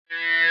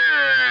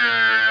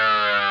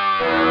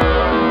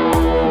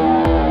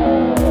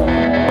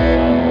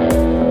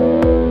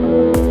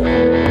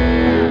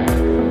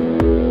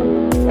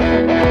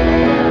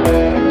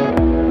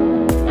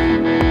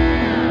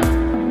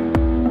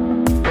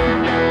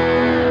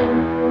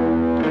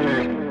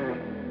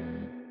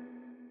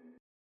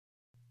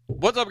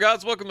What's up,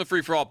 guys? Welcome to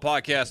Free For All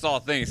Podcast, All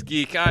Things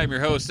Geek. I am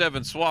your host,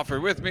 Evan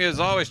Swafford. With me, as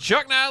always,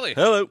 Chuck Nally.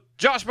 Hello.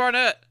 Josh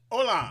Barnett.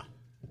 Hola.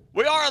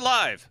 We are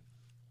live.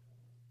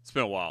 It's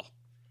been a while.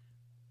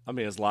 I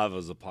mean, as live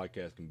as a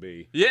podcast can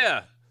be.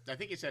 Yeah. I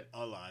think he said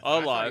alive.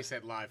 Alive. I thought he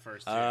said live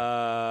first, too.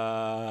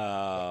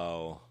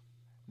 Oh.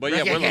 But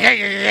yeah, we're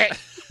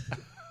live.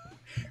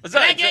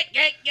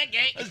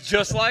 It's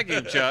just like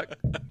him, Chuck.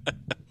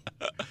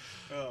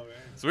 Oh, man.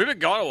 So we've been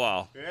gone a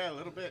while. Yeah, a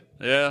little bit.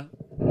 Yeah.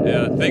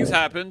 Yeah. Things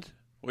happened.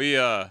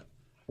 It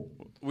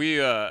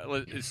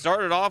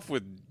started off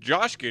with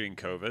Josh getting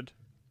COVID.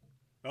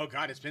 Oh,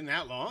 God, it's been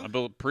that long? I'm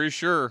pretty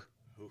sure.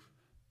 Oof.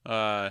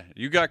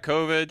 You got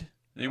COVID. Then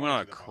you went on a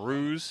went to the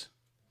cruise.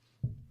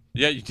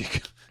 Yeah, you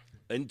did.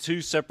 In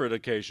two separate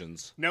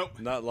occasions. Nope.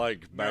 Not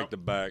like back to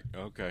back.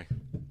 Okay.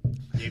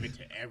 Gave it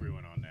to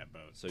everyone on that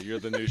boat. So you're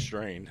the new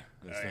strain.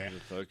 yeah.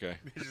 Okay.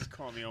 They just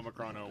call me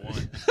Omicron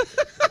 01.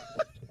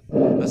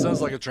 That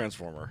sounds like a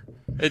transformer.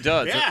 It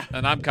does. Yeah.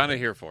 And I'm kind of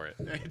here for it.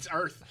 It's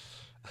Earth.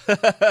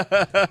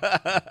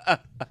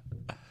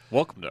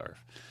 Welcome to Earth.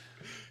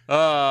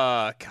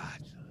 God.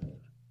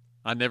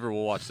 I never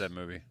will watch that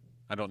movie.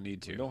 I don't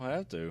need to. You don't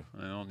have to.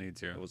 I don't need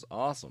to. It was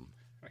awesome.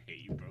 I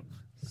hate you, bro.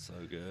 So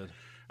good.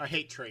 I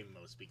hate Trey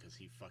most because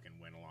he fucking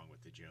went along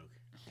with the joke.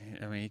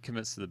 I mean, he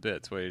commits to the bit.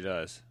 That's what he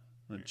does.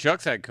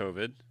 Chuck's had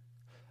COVID.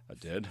 I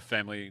did.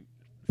 Family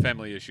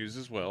issues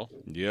as well.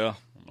 Yeah.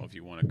 I don't know if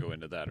you want to go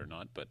into that or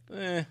not, but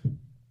I'm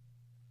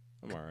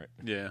all right.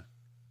 yeah.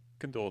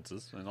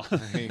 Condolences and all.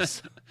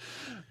 Thanks.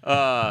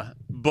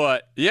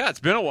 But yeah, it's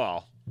been a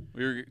while.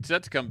 We were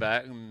set to come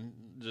back and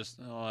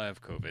I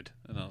have COVID.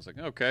 And I was like,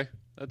 okay,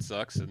 that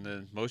sucks. And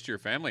then most of your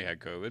family had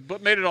COVID,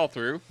 but made it all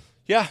through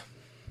Yeah.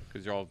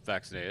 because you're all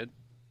vaccinated.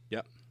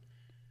 Yep.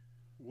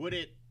 Would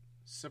it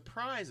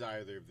surprise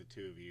either of the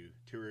two of you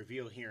to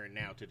reveal here and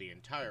now to the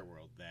entire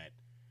world that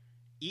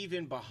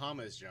even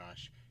Bahamas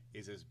Josh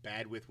is as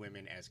bad with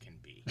women as can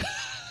be?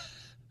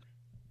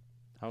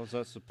 How is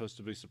that supposed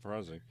to be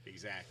surprising?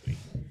 Exactly.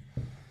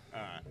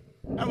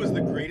 That was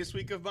the greatest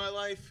week of my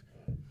life.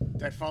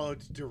 That followed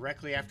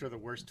directly after the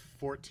worst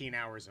 14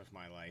 hours of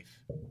my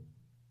life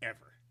ever.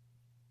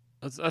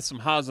 That's some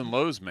highs and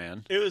lows,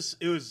 man. It was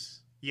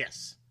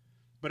yes,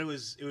 but it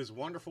was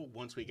wonderful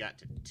once we got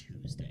to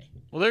Tuesday.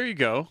 Well, there you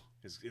go.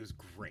 It was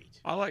great.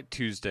 I like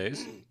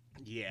Tuesdays.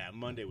 Yeah,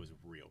 Monday was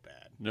real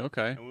bad.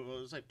 Okay. And it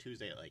was like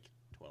Tuesday at like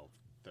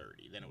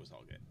 12:30. Then it was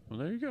all good. Well,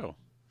 there you go.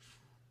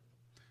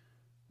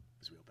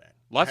 It was real bad.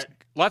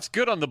 Lots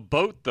good on the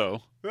boat,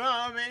 though. Well,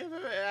 I mean,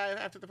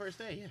 after the first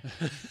day,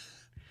 yeah.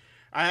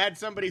 I had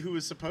somebody who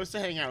was supposed to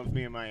hang out with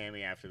me in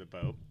Miami after the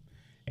boat,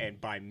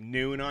 and by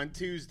noon on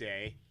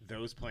Tuesday,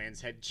 those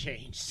plans had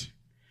changed.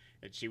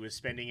 And she was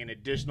spending an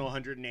additional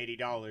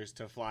 $180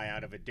 to fly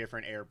out of a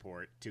different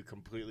airport to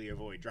completely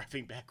avoid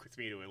driving back with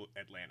me to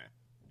Atlanta.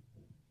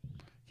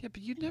 Yeah,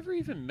 but you never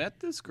even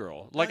met this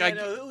girl. I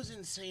know it was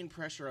insane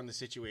pressure on the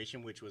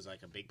situation, which was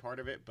like a big part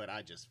of it, but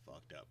I just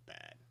fucked up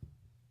bad.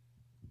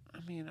 I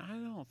mean, I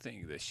don't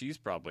think that she's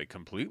probably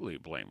completely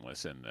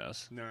blameless in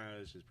this. No, it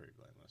was just pretty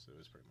blameless. It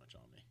was pretty much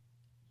on me.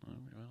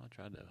 Well, I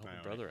tried to help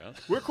my brother out.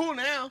 We're cool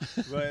now,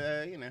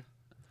 but,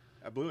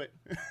 I blew it.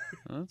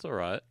 That's all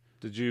right.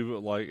 Did you,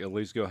 at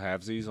least go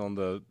halvesies on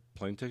the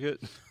plane ticket?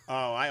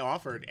 Oh, I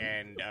offered,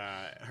 and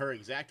her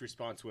exact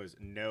response was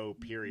no,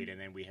 period, and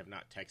then we have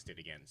not texted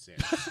again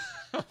since.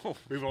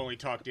 We've only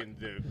talked in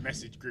the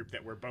message group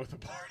that we're both a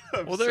part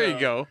of. Well, there you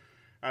go.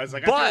 I was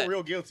like, I feel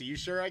real guilty. You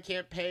sure I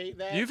can't pay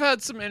that? You've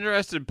had some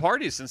interesting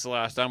parties since the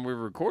last time we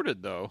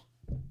recorded, though.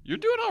 You're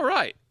doing all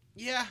right.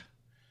 Yeah.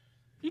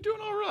 You're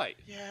doing all right.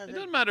 Yeah. It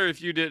doesn't matter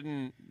if you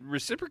didn't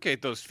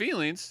reciprocate those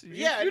feelings.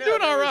 Yeah, You're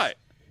doing all right.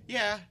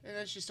 Yeah, and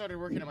then she started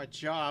working at my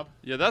job.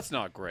 Yeah, that's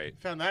not great.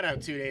 Found that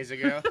out 2 days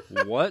ago.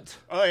 What?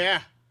 Oh,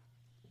 yeah.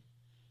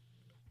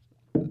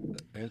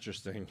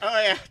 Interesting.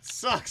 Oh, yeah. It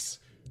sucks.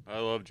 I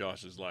love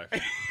Josh's life.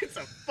 It's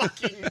a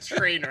fucking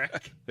train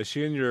wreck. Is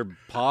she in your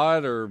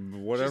pod or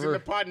whatever? She's in the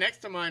pod next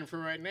to mine for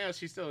right now.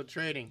 She's still in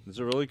training. Is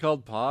it really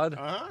called pod?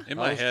 Uh-huh. In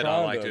my head, I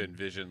proud like of- to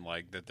envision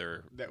that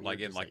they're That like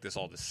we're in just, this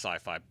all this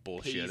sci-fi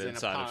bullshit peas in a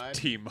inside of pod.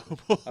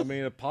 T-Mobile. I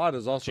mean, a pod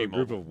is also a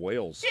T-Mobile. group of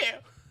whales. Yeah.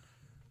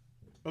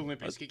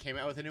 Limp Bizkit came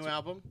out with a new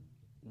album.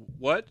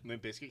 What?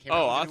 Limp Bizkit came out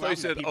Oh, with a I new thought you album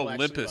said that people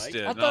actually Olympus liked.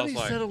 did. I And thought was he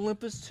like, said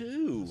Olympus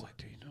too.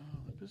 do you know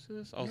what Olympus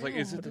is? I was like,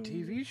 is it the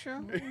TV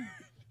show?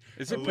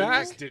 Is it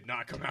Olympus back? did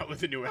not come out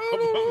with a new I album.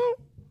 don't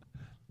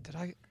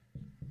know.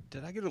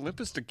 Did I get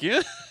Olympus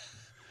again?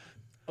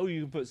 Oh,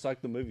 you can put Psych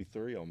the Movie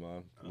 3 on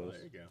mine. Oh, there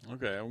you go.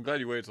 Okay, I'm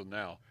glad you waited till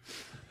now.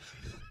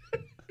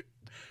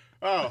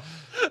 Oh.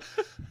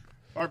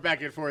 Our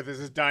back and forth is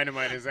as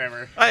dynamite as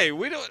ever. Hey,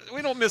 we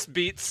don't miss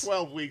beats.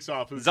 12 weeks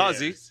off. Who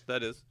Zazie, cares?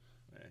 that is.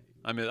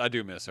 I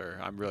do miss her.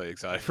 I'm really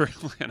excited for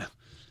Atlanta.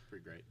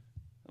 Pretty great.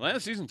 Atlanta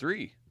season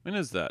 3. When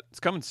is that?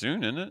 It's coming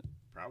soon, isn't it?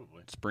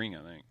 Probably. Spring,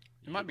 I think.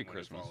 It might be When it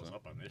Christmas. follows though.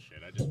 up on this shit.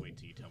 I just wait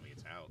till you tell me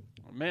it's out.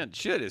 Man,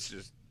 shit is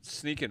just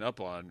sneaking up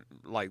on.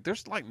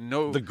 There's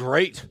no. The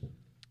Great.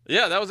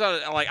 Yeah, that was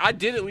I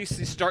did at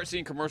least start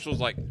seeing commercials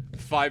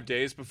 5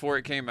 days before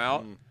it came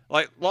out.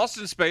 Like Lost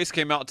in Space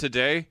came out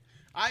today.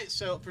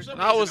 So for some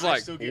I reason, was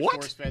like, still get what?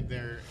 force fed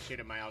their shit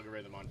in my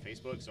algorithm on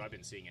Facebook, so I've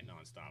been seeing it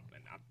nonstop,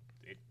 and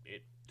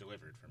it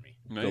delivered for me.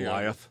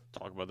 Goliath.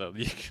 Talk about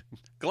that.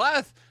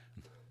 Goliath.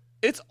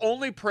 Its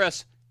only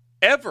press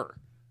ever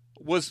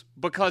was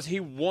because he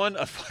won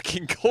a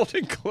fucking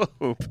Golden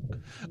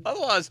Globe.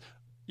 Otherwise,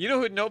 you know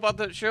who'd know about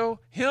that show?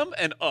 Him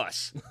and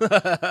us.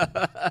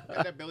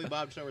 That Billy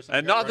Bob show or something.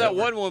 And not that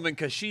one woman,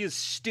 because she is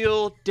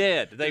still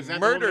dead. They Is that the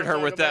murdered woman her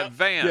I'm with talking that about?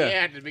 van. Yeah,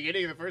 at the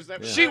beginning of the first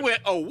episode. She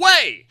went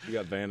away. She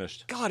got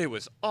vanished. God, it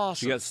was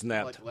awesome. She got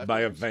snapped Like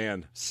by a leftovers?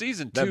 van.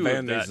 Season That 2 van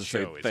of needs that to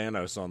say show is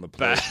Thanos on the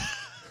plate. bad.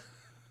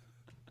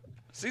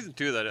 Season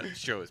 2 of that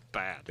show is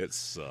bad. It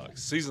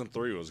sucks. Season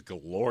 3 was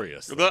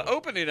glorious. The though.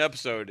 opening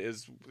episode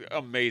is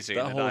amazing.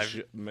 That and whole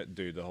I've-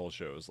 dude, the whole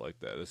show is like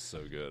that. It's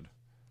so good.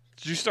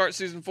 Did you start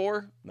season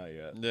 4? Not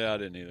yet. Yeah, I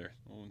didn't either.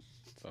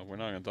 So we're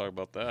not going to talk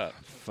about that.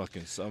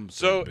 Fucking some.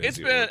 So busy it's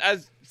been, work.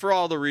 as for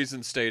all the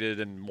reasons stated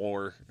and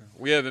more,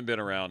 we haven't been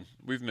around.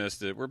 We've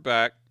missed it. We're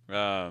back.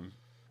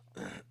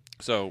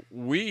 So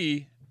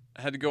we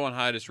had to go on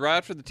hiatus right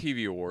after the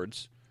TV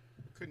awards.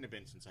 Couldn't have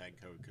been since I had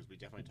COVID, because we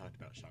definitely talked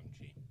about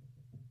Shang-Chi.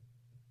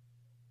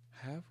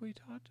 Have we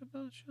talked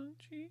about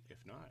Shang-Chi? If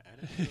not,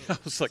 add it to I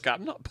was like,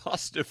 I'm not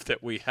positive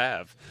that we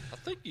have. I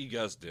think you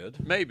guys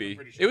did. Maybe.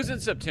 pretty sure. It was in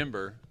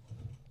September.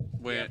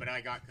 When, Yeah, but I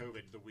got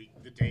COVID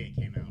the day it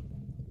came out.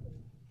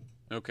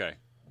 Okay.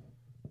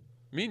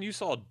 Me and you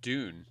saw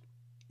Dune.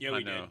 Yeah, I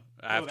we know. did.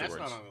 Afterwards. Oh,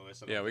 that's not on the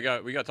list. Yeah, we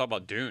got to talk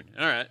about Dune.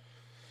 All right.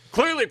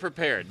 Clearly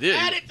prepared.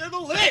 Add it to the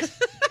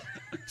list.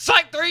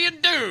 Psych 3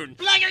 and Dune.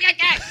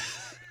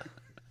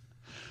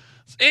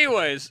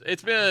 Anyways,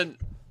 it's been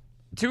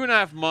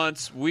 2.5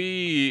 months.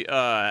 We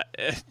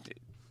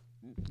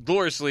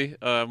gloriously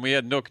we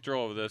had no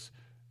control over this.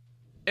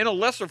 In a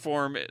lesser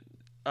form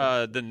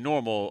than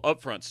normal,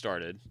 Upfront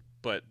started,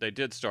 but they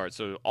did start.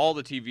 So all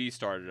the TV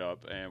started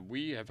up, and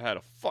we have had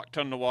a fuck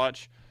ton to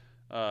watch.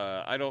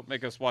 I don't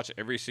make us watch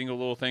every single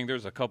little thing.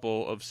 There's a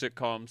couple of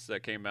sitcoms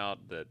that came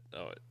out that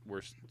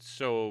were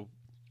so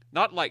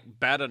not like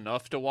bad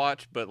enough to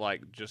watch, but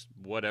like just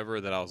whatever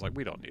that I was like,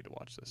 we don't need to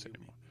watch this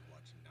anymore.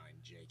 Watch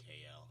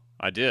 9JKL.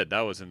 I did.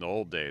 That was in the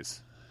old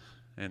days,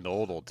 in the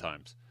old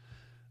times.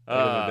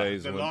 Back in the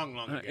days The when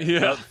long ago.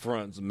 Yeah.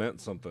 upfronts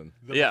meant something.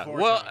 The Yeah, before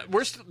well,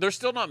 times. they're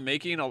still not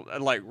making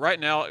like right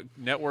now.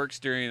 Networks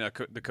during the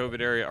COVID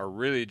area are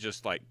really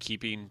just like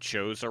keeping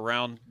shows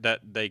around that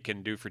they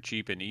can do for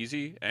cheap and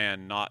easy,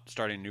 and not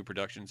starting new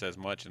productions as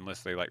much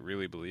unless they like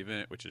really believe in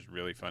it, which is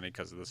really funny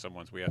because of the some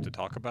ones we have to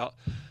talk about.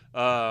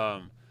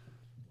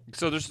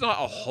 So there's not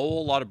a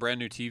whole lot of brand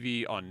new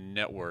TV on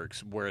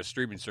networks, whereas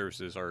streaming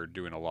services are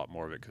doing a lot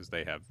more of it because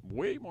they have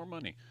way more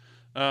money.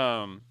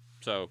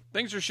 So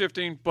things are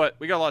shifting, but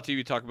we got a lot of TV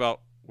to talk about.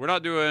 We're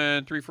not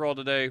doing 3 for All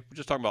today. We're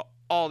just talking about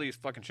all these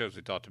fucking shows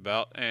we talked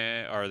about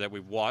or that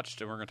we've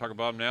watched, and we're going to talk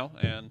about them now.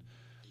 And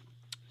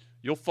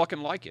you'll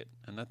fucking like it.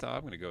 And that's how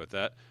I'm going to go with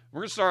that.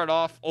 We're going to start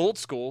off old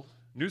school,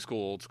 new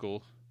school, old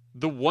school.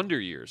 The Wonder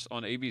Years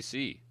on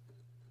ABC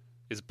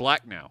is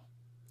black now.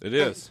 It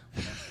is.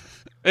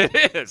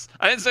 It is.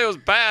 I didn't say it was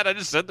bad. I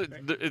just said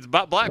that it's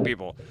about black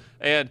people.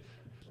 And,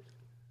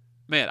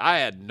 man, I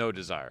had no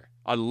desire.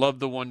 I love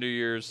the Wonder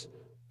Years.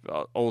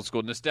 Old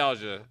school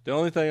nostalgia. The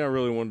only thing I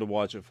really wanted to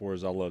watch it for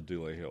is I love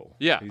Dooley Hill.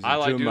 Yeah, He's I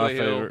like two of my Dooley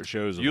Hill. favorite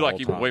shows. Of You like all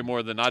him time. way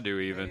more than I do,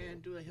 even.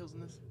 And Dooley Hill's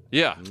in this.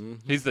 Yeah,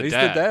 he's the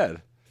dad. The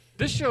dad.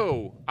 This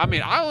show, I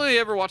mean, I only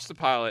ever watched the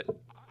pilot.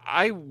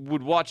 I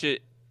would watch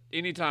it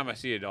anytime I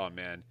see it on,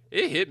 man.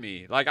 It hit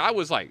me. Like, I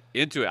was, like,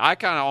 into it. I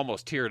kind of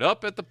almost teared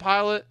up at the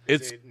pilot.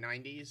 Is it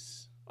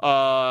 90s?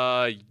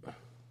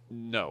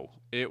 No.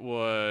 It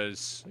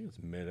was, I think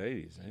it's mid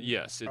 '80s.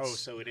 yes. It's, Oh,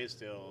 so it is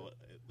still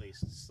at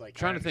least it's like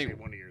Trying I to think.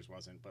 understand Wonder Years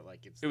wasn't, but like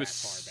it's It that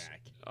was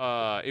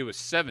far back. it was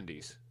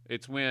 70s.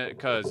 It's when,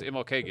 because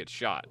MLK gets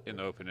shot in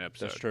the opening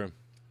episode. That's true.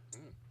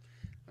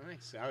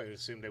 Nice. I would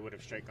assume they would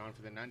have straight gone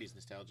for the 90s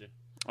nostalgia.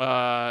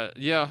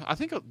 Yeah, I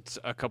think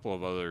a couple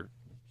of other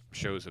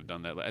shows have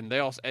done that, and they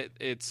also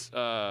it's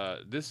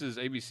this is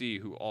ABC,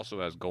 who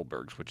also has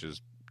Goldbergs, which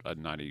is a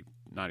 90s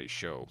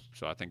show.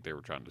 So I think they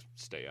were trying to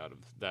stay out of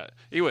that.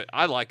 Anyway,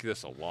 I like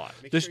this a lot.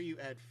 Make This- sure you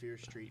add Fear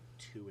Street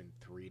 2 and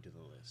 3 to the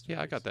list. Yeah,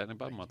 I got please. that in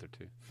about a month or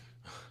two.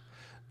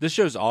 This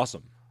show's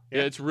awesome.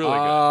 Yeah, it's really good.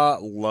 I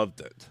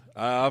loved it.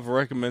 I've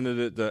recommended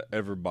it to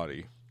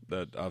everybody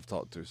that I've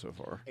talked to so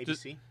far.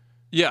 ABC?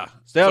 Yeah,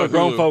 Stay out so of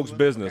grown Hulu. folks'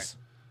 business.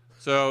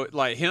 So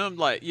like him,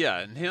 like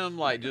and him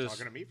like You're just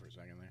talking to me for a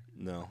second there.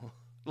 No.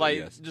 like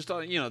Yes. just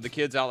the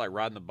kids out like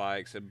riding the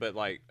bikes, but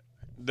like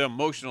the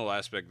emotional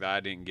aspect that I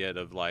didn't get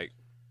of like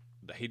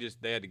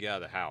they had to get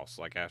out of the house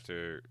like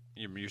after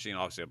you're seeing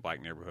obviously a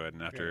black neighborhood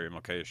and after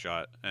MLK is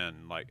shot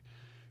and like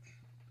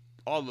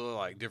all the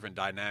like different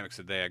dynamics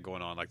that they had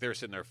going on, like they were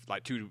sitting there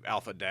like two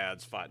alpha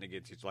dads fighting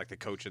against each, like the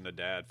coach and the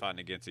dad fighting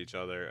against each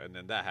other, and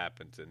then that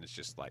happens and it's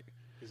just like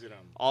Is it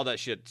all that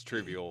shit's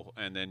trivial,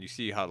 and then you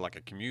see how like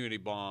a community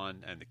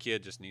bond, and the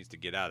kid just needs to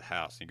get out of the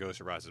house. And he goes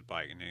to ride his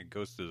bike, and then he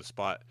goes to the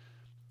spot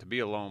to be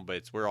alone, but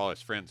it's where all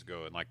his friends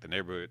go and like the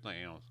neighborhood. Like,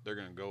 they're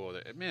gonna go.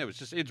 Man,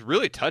 it's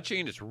really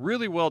touching. It's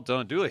really well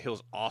done. Doolittle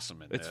Hill's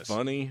awesome in this. It's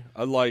funny.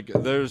 I like.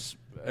 There's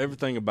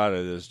everything about it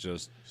is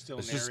just. Still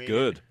it's just narrated?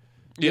 good.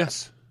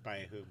 Yes.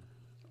 By who?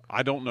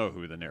 I don't know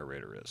who the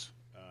narrator is.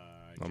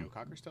 Joe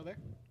Cocker still there?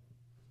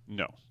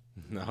 No.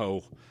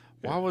 No.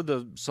 Why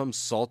would some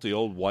salty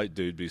old white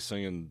dude be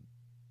singing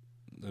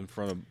in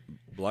front of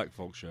black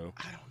folk show?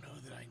 I don't know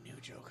that I knew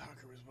Joe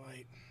Cocker was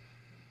white.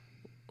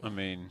 I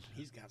mean,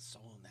 He's got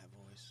soul in that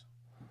voice.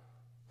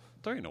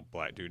 there ain't no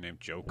black dude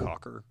named Joe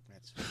Cocker.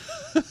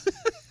 That's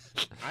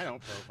I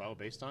don't profile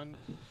based on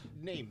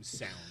name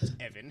sounds,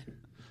 Evan.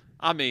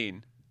 I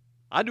mean,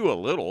 I do a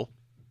little.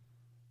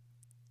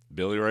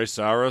 Billy Ray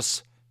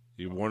Cyrus.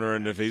 You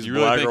wondering if he's You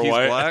really black think or he's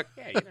white? black?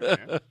 Yeah, you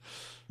never know.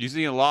 You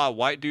seen a lot of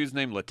white dudes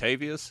named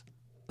Latavius?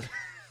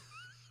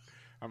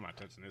 I'm not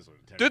touching this one.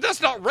 Dude, that's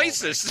not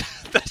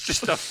racist. That's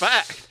just a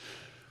fact.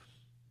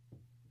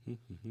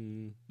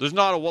 There's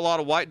not a lot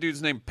of white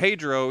dudes named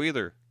Pedro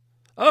either.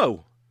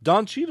 Oh,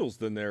 Don Cheadle's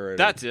the narrator.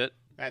 That's it.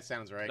 That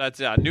sounds right. That's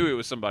it. I knew it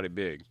was somebody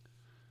big.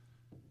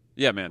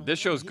 Yeah, man, this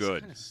show's He's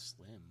good. Kind of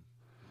slim.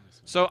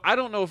 Honestly. So I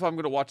don't know if I'm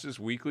going to watch this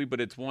weekly, but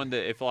it's one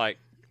that if like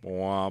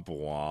Womp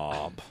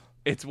womp.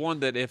 it's one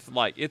that if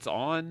like it's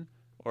on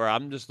or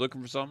I'm just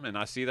looking for something and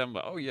I see them,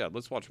 but oh yeah,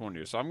 let's watch one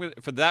here. So I'm gonna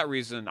for that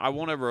reason I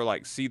won't ever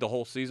like see the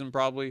whole season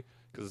probably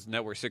because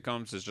network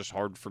sitcoms is just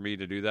hard for me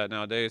to do that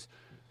nowadays.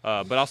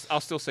 But I'll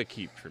still say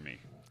keep for me.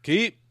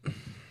 Keep.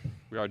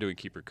 We are doing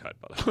keep or cut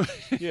by the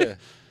way. Yeah.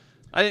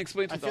 I didn't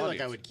explain to I the feel audience.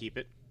 like I would keep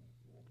it.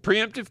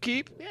 Preemptive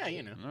keep. Yeah,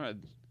 you know. All right.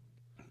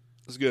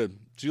 It's good.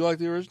 Do you like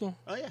the original?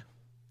 Oh yeah.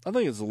 I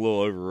think it's a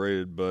little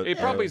overrated, but It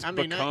probably has I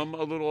mean, become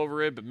a little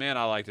overrated, but man,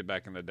 I liked it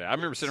back in the day. I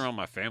remember sitting around with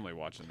my family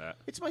watching that.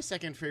 It's my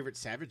second favorite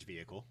Savage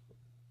vehicle.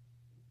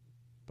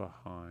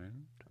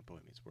 Behind. Boy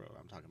Meets World.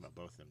 I'm talking about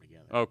both of them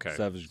together. Okay.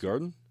 Savage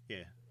Garden.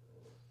 Yeah.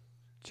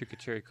 Chicka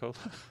Cherry Cola.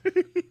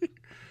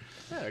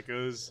 Yeah, it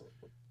goes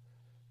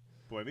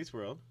Boy Meets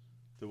World,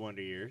 The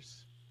Wonder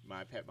Years,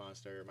 My Pet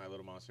Monster, My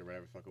Little Monster,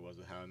 whatever the fuck it was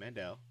with Howie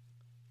Mandel.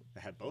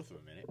 That had both of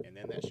them in it, and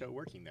then that show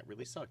Working that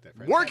really sucked. That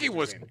Fred Working Savage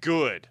was in.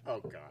 good. Oh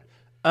god.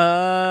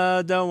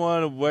 I don't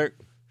want to work.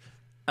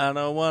 I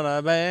don't want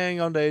to bang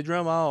on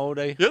daydrum all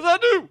day. Yes, I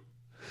do.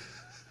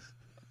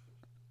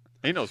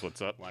 He knows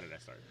what's up. Why did I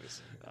start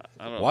this?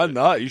 I don't know. Why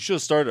not? You should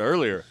have started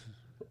earlier.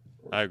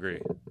 I agree.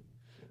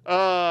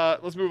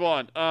 Let's move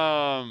on.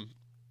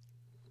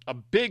 A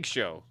big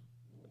show.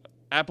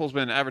 Apple's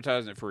been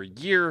advertising it for a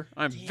year.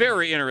 I'm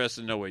very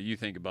interested to know what you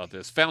think about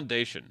this.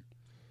 Foundation.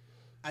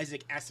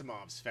 Isaac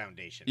Asimov's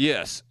Foundation.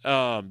 Yes.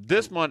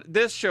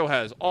 This show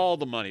has all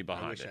the money I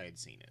behind wish it. I had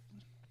seen it.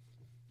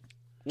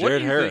 What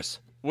Jared do you Harris.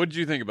 think- What did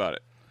you think about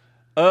it?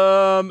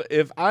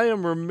 If I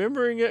am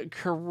remembering it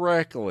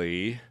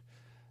correctly,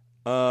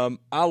 I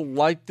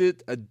liked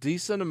it a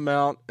decent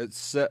amount,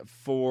 except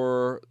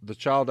for the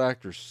child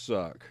actors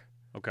suck.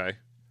 Okay.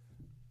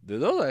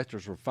 The other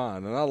actors were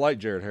fine, and I like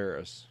Jared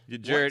Harris.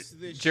 Jared What's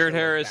this Jared show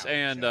Harris about,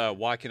 and Joe?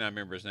 why can't I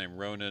remember his name?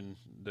 Ronan,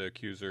 the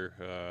accuser.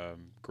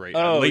 Great.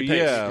 Oh, Lee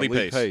Pace. yeah, Lee Lee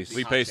Pace. Pace.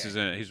 Lee Pace Okay. is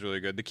in it. He's really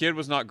good. The kid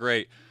was not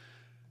great.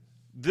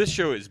 This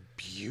show is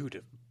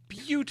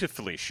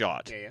beautifully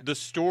shot. Yeah, yeah. The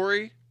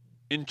story,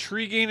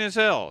 intriguing as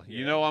hell.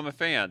 You know I'm a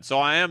fan, so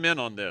I am in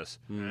on this.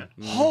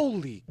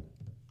 Holy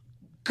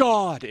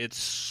God, it's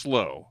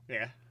slow.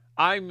 Yeah.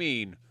 I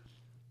mean,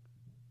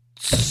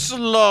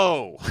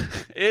 slow.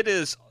 It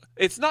is.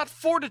 It's not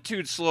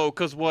fortitude slow,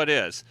 because what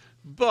is?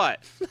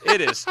 But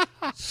it is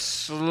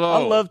slow.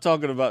 I love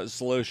talking about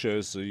slow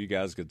shows, so you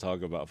guys could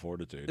talk about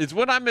Fortitude. It's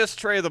when I miss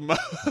Trey the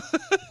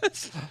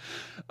most.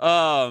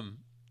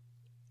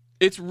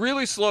 It's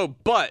really slow,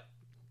 but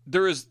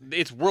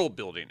it's world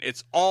building.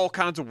 It's all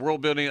kinds of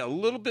world building. A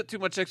little bit too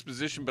much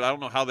exposition, but I don't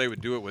know how they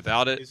would do it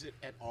without it. Is it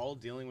at all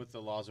dealing with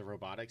the laws of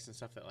robotics and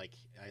stuff that like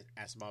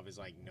Asimov is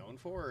like known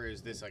for, or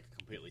is this like a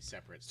completely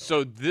separate story?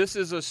 So this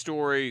is a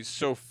story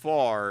so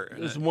far.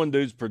 This one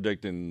dude's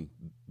predicting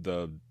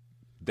the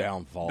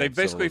downfall. They of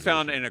basically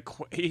found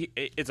civilization.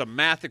 it's a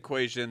math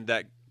equation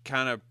that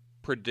kind of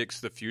predicts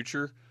the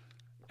future,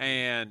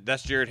 and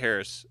that's Jared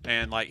Harris,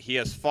 and like he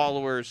has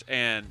followers,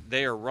 and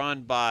they are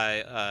run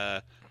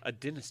by a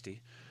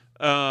dynasty.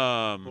 Boy,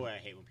 I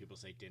hate when people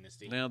say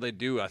dynasty. Now they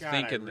do, I God,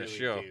 think, I in this really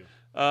show. do.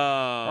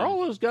 Are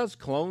all those guys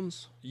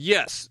clones?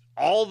 Yes,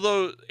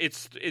 although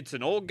it's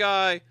an old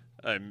guy,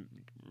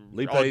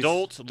 Lee Pace.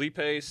 adult, Lee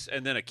Pace,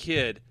 and then a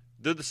kid.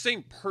 They're the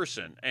same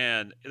person,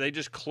 and they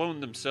just clone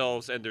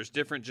themselves, and there's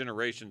different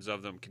generations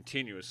of them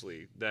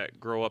continuously that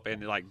grow up,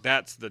 and like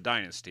that's the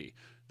dynasty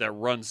that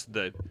runs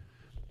the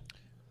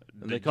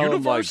They call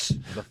him like universe.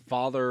 the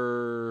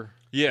father.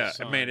 Yeah,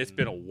 Son. man, it's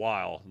been a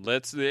while.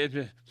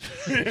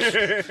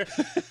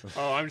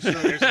 Oh, I'm sure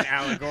there's an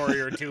allegory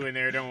or two in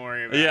there. Don't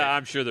worry about it. Yeah,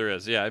 I'm sure there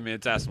is. Yeah, I mean,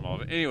 it's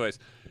Asimov. Anyways,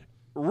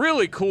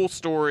 really cool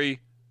story,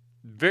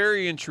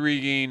 very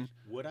intriguing.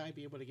 Would I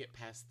be able to get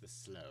past the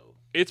slow?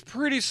 It's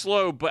pretty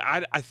slow, but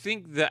I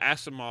think the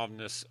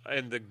Asimovness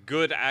and the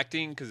good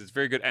acting, because it's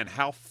very good, and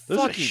how There's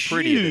fucking a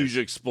pretty it huge is.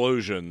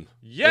 explosion.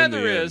 Yeah, in the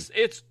there end. is.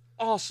 It's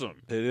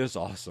awesome. It is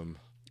awesome.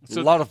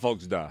 So- a lot of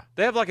folks die.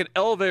 They have like an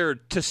elevator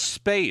to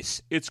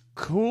space. It's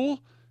cool,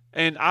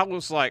 and I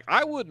was like,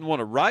 I wouldn't want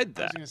to ride I was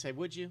that. going to say,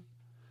 would you?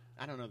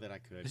 I don't know that I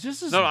could. It's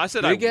just this No, I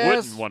said I big ass,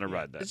 wouldn't want to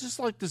ride that. It's just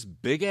like this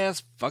big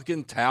ass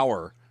fucking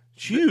tower.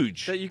 It's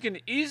huge. That you can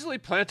easily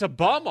plant a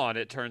bomb on.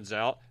 It turns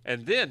out,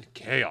 and then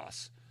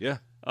chaos. Yeah.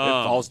 It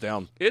Um, falls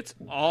down. It's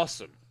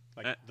awesome.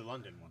 Like the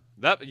London one.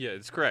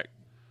 It's correct.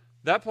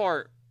 That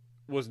part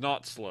was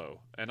not slow,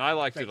 and I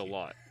liked it a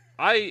lot.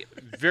 I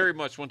very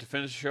much want to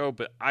finish the show,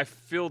 but I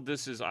feel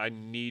I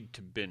need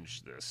to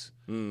binge this.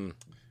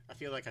 I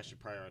feel like I should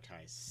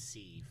prioritize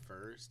C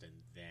first, and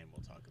then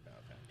we'll talk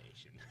about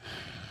Foundation.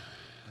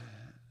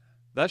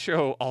 That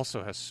show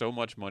also has so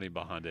much money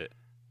behind it.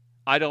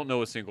 I don't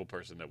know a single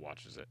person that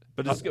watches it.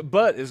 But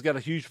it's got a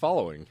huge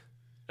following.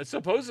 And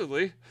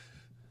supposedly,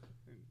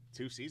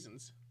 2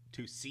 seasons.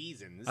 2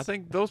 seasons. I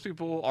think those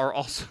people are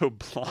also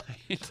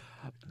blind.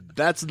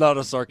 That's not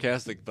a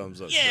sarcastic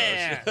thumbs up. Josh.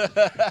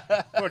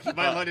 Yeah! Look,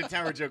 my London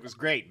Tower joke was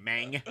great,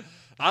 mang.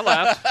 I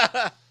laughed.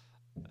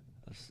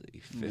 Let's see.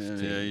 15.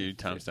 Yeah, you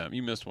timestamp.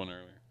 You missed one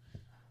earlier.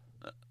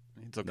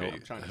 It's okay.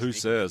 I'm trying to Who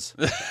sneak says?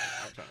 I'm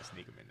trying to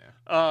sneak them in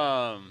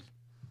now.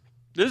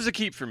 This is a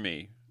keep for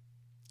me.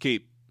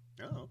 Keep.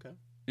 Oh, okay.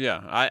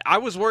 Yeah, I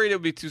was worried it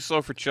would be too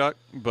slow for Chuck,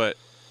 but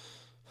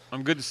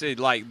I'm good to say,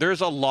 like,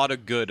 there's a lot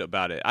of good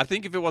about it. I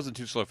think if it wasn't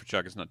too slow for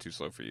Chuck, it's not too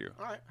slow for you.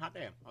 All right, hot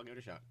damn. I'll give it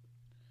a shot.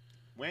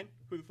 When?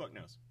 Who the fuck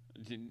knows?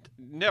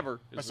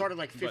 Never. I started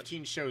like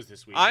 15 shows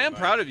this week. I am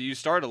proud of you. You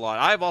started a lot.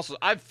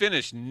 I've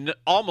finished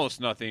almost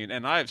nothing,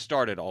 and I have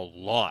started a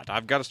lot.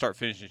 I've got to start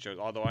finishing shows,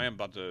 although I am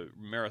about to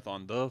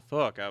marathon the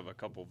fuck. I have a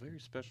couple very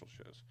special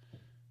shows.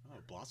 Oh,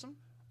 Blossom?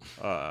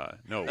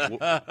 No, way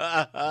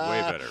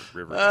better.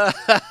 Riverdale.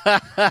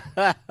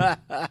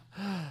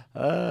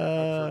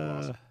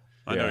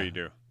 I know Yeah. you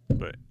do,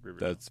 but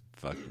Riverdale. That's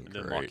fucking And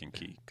then great. Lock and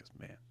Key, because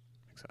man,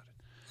 I'm excited.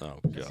 Oh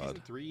Is it god.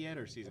 season 3 yet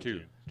or season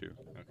 2.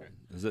 Okay.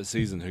 Is that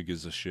season Who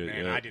Gives a Shit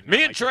Man, yet? I did not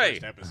Me and like Trey.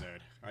 the first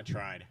episode. I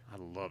tried. I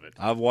love it.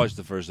 I've watched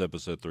the first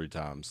episode 3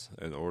 times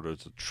in order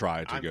to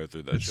try to go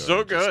through that It's show.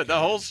 so Just good. The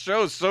whole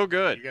show is so You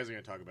good. guys are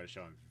going to talk about a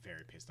show I'm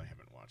very pissed I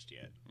haven't watched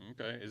yet.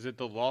 Okay, is it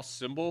the Lost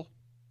Symbol?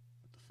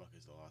 What the fuck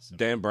is The Lost Symbol?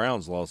 Dan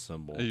Brown's Lost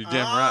Symbol. You're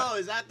damn right.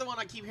 Is that the one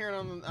I keep hearing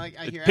on? I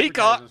hear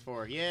Peacock. advertisements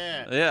for.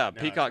 Yeah. Yeah, No,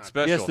 it's Peacock not.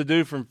 special. Yes, the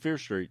dude from Fear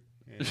Street.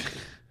 Yeah.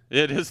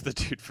 It is the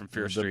dude from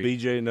Fear The Street.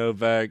 BJ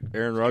Novak,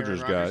 Aaron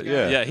Rodgers guy. Rodgers guy?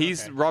 Yeah. Yeah,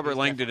 he's Okay. Robert He's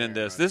Langdon in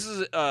definitely this. Aaron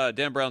This is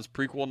Dan Brown's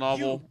prequel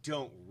novel. You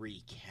don't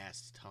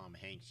recast Tom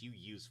Hanks. You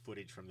use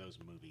footage from those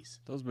movies.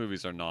 Those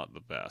movies are not the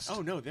best.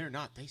 Oh no, they're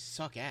not. They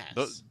suck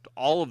ass.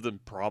 All of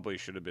them probably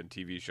should have been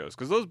TV shows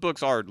because those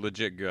books are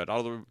legit good.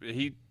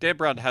 Dan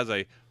Brown has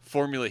a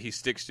formula he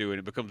sticks to, and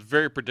it becomes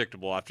very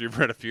predictable after you've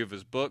read a few of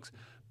his books.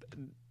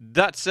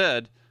 That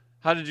said,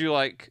 how did you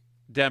like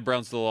Dan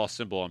Brown's The Lost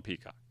Symbol on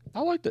Peacock?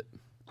 I liked it.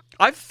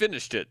 I've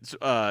finished it.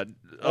 Yeah?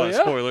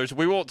 Spoilers.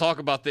 We won't talk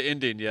about the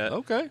ending yet.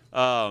 Okay.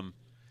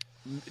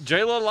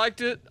 Jayla liked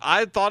it.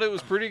 I thought it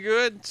was pretty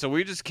good, so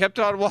we just kept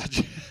on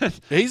watching.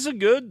 He's a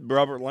good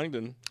Robert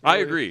Langdon. I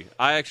agree.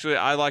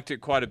 I liked it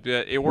quite a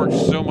bit. It works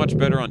so much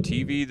better on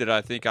TV that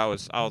I think I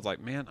was like,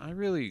 man, I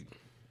really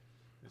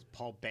Does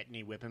Paul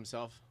Bettany whip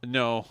himself?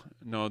 no,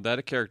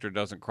 that character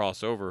doesn't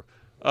cross over.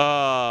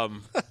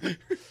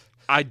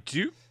 I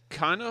do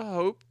kind of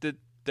hope that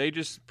they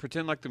just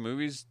pretend like the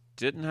movies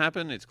didn't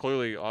happen. It's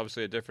clearly,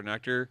 obviously, a different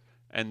actor,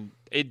 and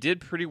it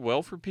did pretty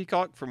well for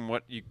Peacock from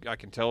what I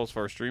can tell as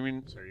far as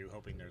streaming. So are you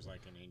hoping there's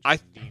like an angel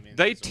and demons?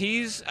 They or-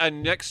 tease a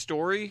next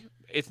story.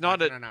 It's Why not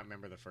can I not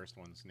remember the first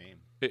one's name?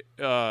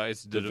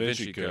 it's the Da Da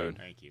Vinci Vinci Code. Code.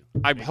 Thank you.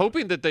 I'm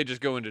hoping that they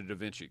just go into Da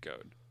Vinci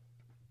Code,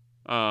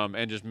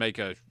 and just make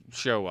a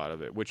show out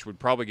of it, which would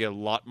probably get a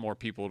lot more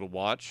people to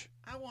watch.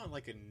 I want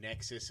like a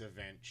Nexus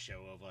event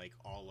show of like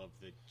all of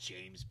the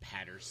James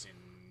Patterson,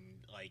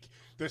 like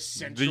the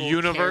central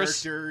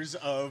universe? characters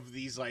of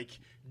these like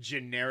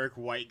generic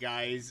white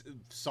guys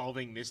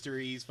solving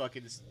mysteries,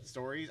 fucking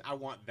stories. I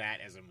want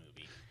that as a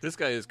movie. This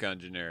guy is kind of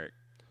generic.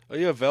 Oh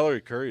yeah,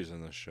 Valerie Curry's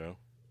in this show.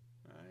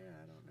 Yeah,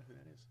 I don't know who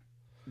that is.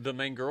 The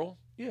main girl,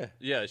 Yeah.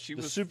 yeah, she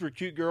The was super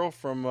cute girl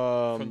from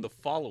from The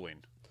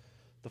Following.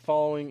 The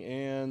Following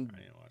and I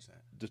didn't watch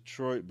that.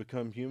 Detroit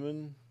Become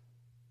Human.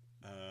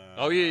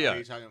 Oh, yeah. Are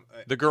you talking?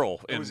 The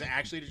girl. Was it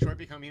actually Detroit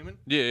Become Human?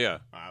 Yeah.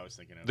 Oh, I was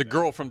thinking of The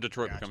girl from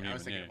Detroit Gotcha. Become I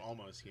was Human. thinking of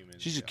Almost Human.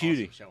 She's a the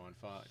cutie. awesome show on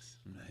Fox.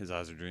 Yeah. His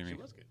eyes are She dreamy.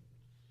 was good.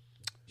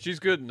 She's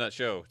good in that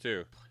show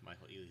too.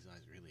 Michael Ealy's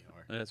eyes really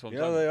are. That's what I'm Yeah,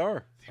 talking they about.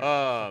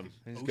 are.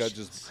 He's got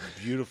Oceans. just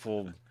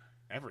beautiful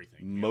Everything.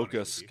 to be mocha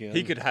honest with you. skin.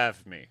 He could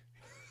have me.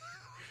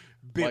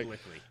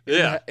 Biblically.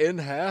 Yeah, in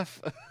half.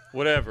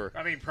 whatever.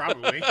 I mean,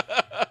 probably.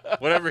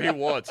 Whatever he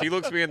wants. He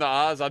looks me in the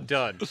eyes, I'm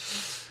done.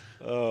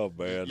 Oh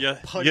man. Yeah,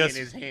 Putty yes,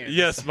 in his hand.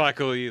 Yes,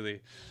 Michael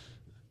Ealy.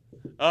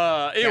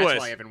 That's Anyways,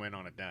 why Evan went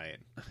on a diet.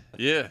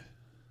 yeah.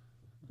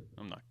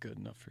 I'm not good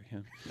enough for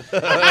him.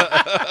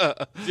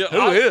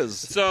 Who is?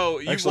 So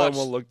you Actually, watched, I'm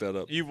gonna look that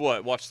up. you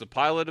what? Watched the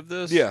pilot of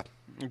this? Yeah.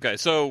 Okay,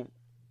 so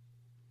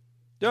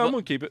Yeah, I'm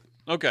gonna keep it.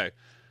 okay.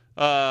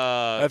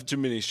 I have too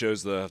many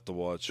shows that I have to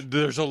watch.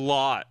 There's a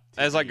lot.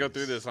 As I go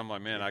through this, I'm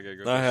like, man, I gotta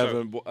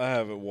go. I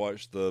haven't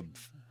watched the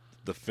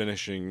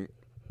finishing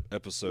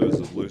episodes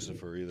of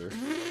Lucifer either.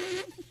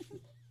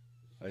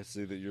 I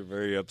see that you're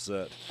very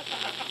upset.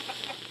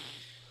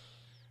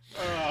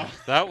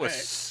 That was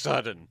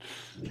sudden.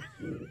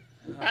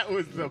 That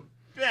was the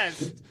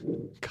best.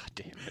 God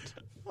damn it.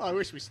 Oh, I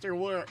wish we still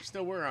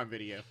were on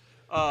video.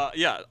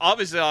 Yeah,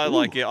 obviously I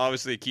like it.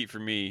 Obviously, a keep for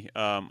me.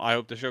 I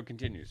hope the show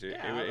continues. It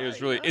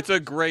was really. It's a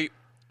great.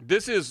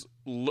 This is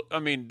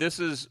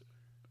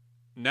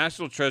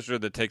National Treasure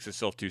that takes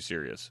itself too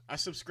serious. I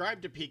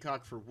subscribed to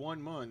Peacock for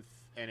 1 month,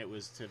 and it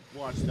was to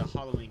watch the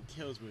Halloween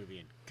Kills movie,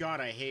 and God,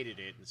 I hated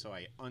it, and so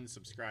I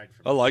unsubscribed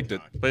from I liked it,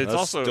 Peacock. But it's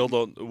also still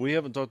don't. We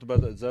haven't talked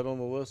about that. Is that on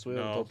the list? We No.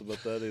 haven't talked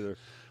about that either.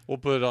 we'll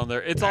put it on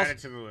there. It's Add also it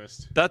to the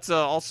list. that's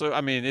also.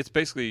 I mean, it's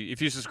basically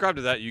if you subscribe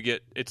to that, you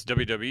get it's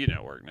WWE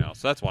Network now.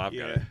 So that's why I've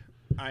got Yeah, it.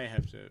 I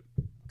have to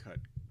cut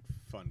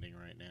funding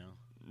right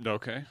now.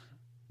 Okay.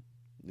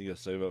 You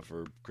gotta save up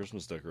for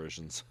Christmas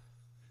decorations.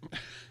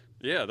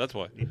 Yeah, that's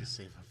why. Need to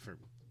save up for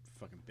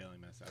fucking bailing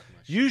myself. out of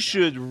my You shit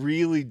should job.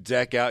 really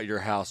deck out your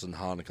house in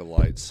Hanukkah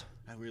lights.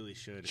 I really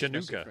should. Chinooka.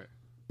 especially for-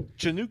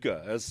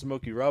 Chinooka, as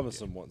Smokey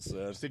Robinson once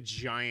said. Just a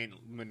giant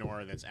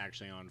menorah that's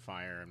actually on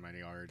fire in my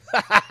yard.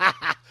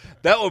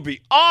 That would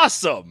be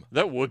awesome.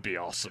 That would be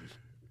awesome.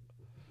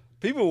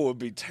 People would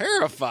be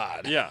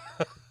terrified. Yeah.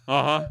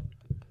 Uh huh.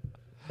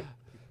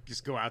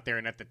 Just go out there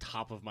and at the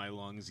top of my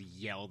lungs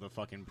yell the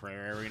fucking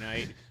prayer every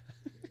night.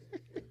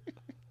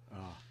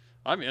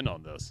 I'm in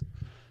on this.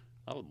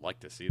 I would like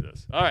to see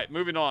this. All right,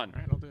 moving on. All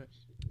right, I'll do it.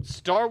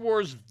 Star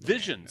Wars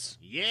Visions,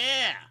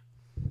 Yeah.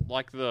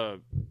 like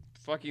the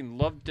fucking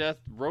love death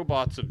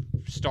robots of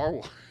Star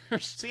Wars.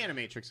 It's the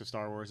Animatrix of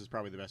Star Wars is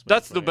probably the best way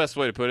That's to the put best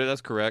way to put it.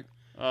 That's correct.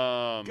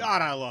 God,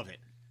 I love it.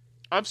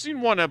 I've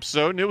seen one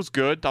episode and it was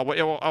good. I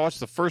watched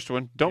the first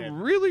one. Don't Yeah.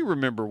 really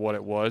remember what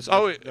it was.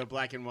 Oh, The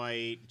black and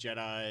white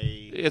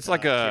Jedi. it's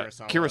like a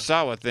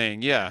Kurosawa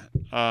thing. Yeah.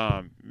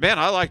 Man,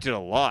 I liked it a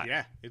lot.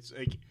 Yeah, it's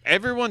like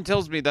Everyone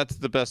tells me that's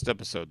the best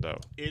episode, though.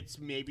 it's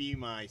maybe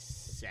my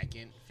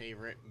second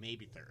favorite,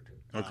 maybe third.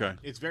 Okay.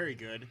 It's very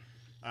good.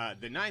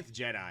 The Ninth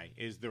Jedi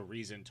is the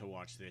reason to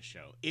watch this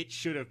show. It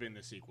should have been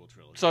the sequel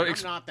trilogy. So I'm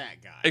not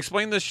that guy.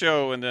 Explain the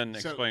show and then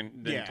So,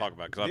 then talk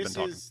about it because I've been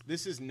talking.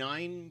 This is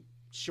 9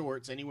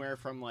 shorts, anywhere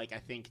from like I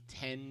think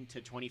 10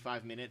 to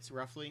 25 minutes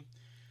roughly,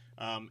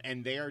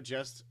 and they are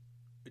just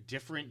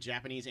different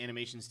Japanese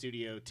animation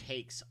studio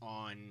takes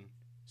on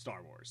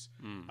Star Wars.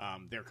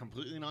 They're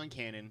completely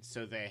non-canon,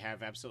 so they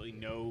have absolutely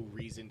no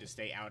reason to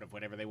stay out of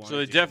whatever they want. So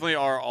they to definitely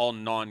are all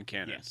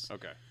non-canon. Yes.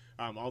 Okay.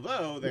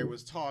 Although there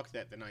was talk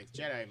that the Ninth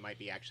Jedi might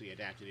be actually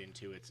adapted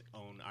into its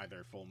own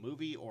either full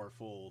movie or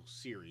full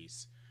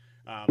series.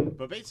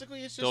 But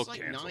basically, it's just They'll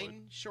like cancel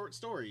 9 short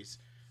stories.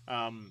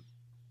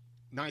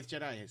 Ninth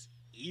Jedi is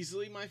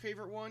easily my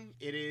favorite one.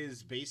 It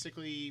is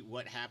basically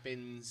what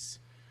happens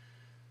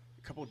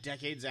a couple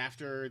decades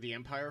after the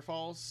Empire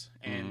falls,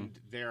 and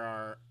there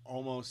are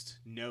almost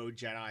no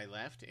Jedi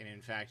left. And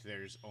in fact,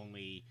 there's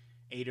only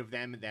 8 of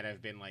them that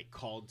have been like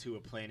called to a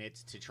planet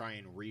to try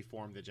and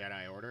reform the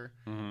Jedi Order.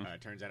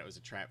 Turns out it was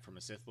a trap from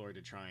a Sith Lord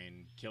to try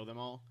and kill them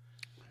all.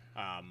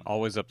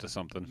 Always up to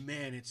something.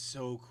 Man, it's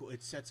so cool.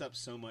 It sets up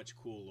so much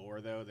cool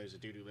lore, though. There's a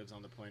dude who lives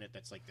on the planet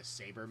that's like the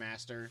Saber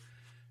Master.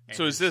 And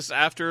So is this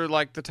after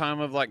like the time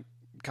of like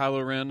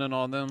Kylo Ren and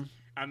all them?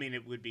 I mean,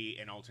 it would be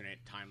an alternate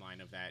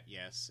timeline of that,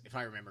 yes. If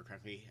I remember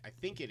correctly, I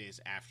think it is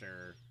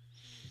after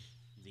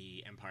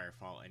the Empire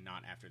fall and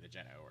not after the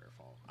Jedi Order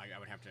fall. I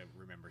would have to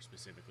remember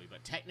specifically,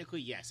 but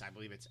technically, yes, I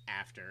believe it's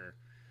after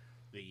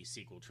the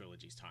sequel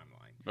trilogy's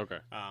timeline. Okay.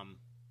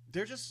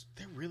 They're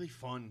really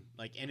fun,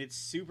 like, and it's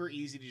super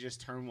easy to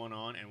just turn one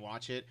on and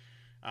watch it.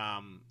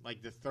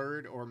 Like the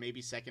third or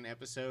maybe second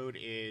episode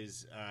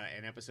is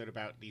an episode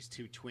about these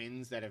 2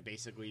 twins that have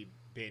basically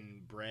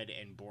been bred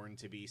and born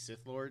to be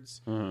Sith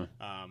Lords. One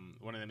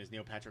of them is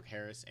Neil Patrick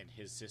Harris and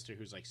his sister,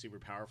 who's like super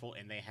powerful,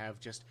 and they have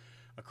just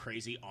a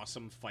crazy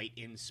awesome fight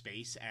in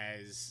space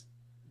as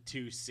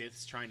 2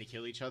 Siths trying to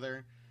kill each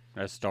other.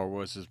 As Star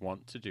Wars is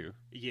wont to do.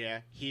 Yeah,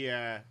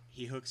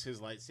 he hooks his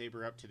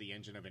lightsaber up to the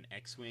engine of an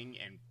X-wing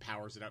and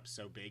powers it up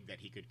so big that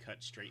he could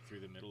cut straight through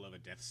the middle of a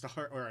Death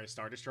Star or a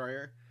Star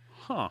Destroyer.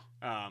 Huh.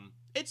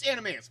 It's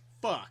anime as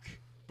fuck,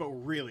 but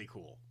really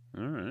cool.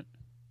 All right.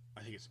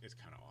 I think it's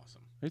kind of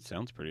awesome. It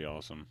sounds pretty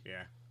awesome.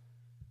 Yeah,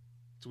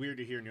 it's weird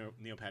to hear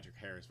Neil Patrick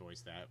Harris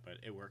voice that, but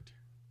it worked.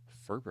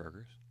 Fur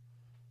burgers.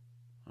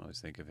 I always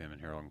think of him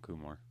and Harold and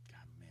Kumar. God,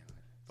 man,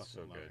 I fucking So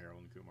love good.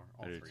 Harold and Kumar.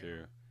 All I do 3 of too.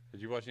 them.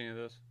 Did you watch any of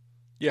this?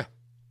 Yeah.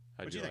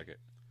 How'd What'd you you like it?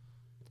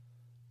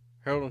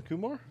 Harold and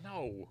Kumar?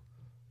 No.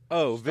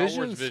 Oh, Star Visions?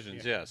 Wars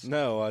Visions, yes.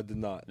 No, I did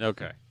not.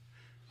 Okay.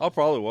 I'll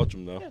probably watch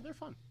them though. Yeah, they're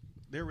fun.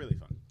 They're really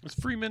fun. Was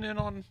Freeman in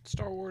on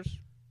Star Wars?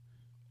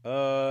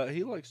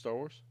 He likes Star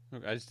Wars.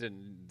 Okay, I just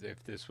didn't.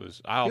 If this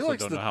was, I He also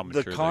likes don't know how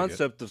mature the they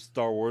concept of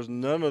Star Wars.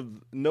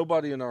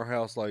 Nobody in our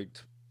house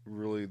liked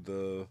really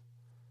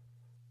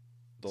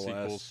the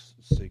sequels.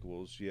 last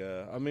sequels.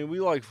 Yeah, I mean, we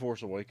like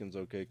Force Awakens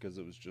okay because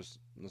it was just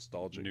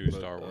nostalgic. New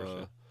Star Wars.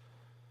 Yeah.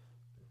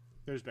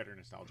 There's better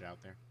nostalgia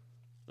out there.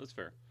 That's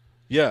fair.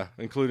 Yeah,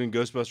 including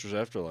Ghostbusters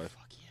Afterlife.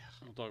 Fuck yeah.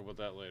 We'll talk about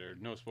that later.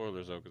 No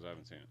spoilers though, because I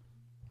haven't seen it.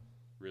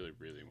 Really,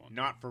 really want.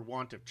 Not for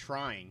want of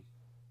trying.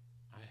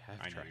 I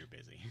I know tried. you're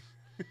busy.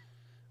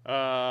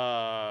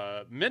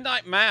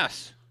 Midnight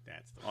Mass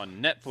That's the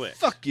on Netflix.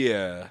 Fuck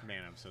yeah.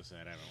 man. I'm so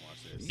sad I haven't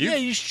watched this. Yeah,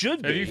 you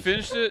should Have be. you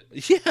finished it?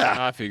 Yeah.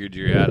 I figured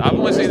you had. I've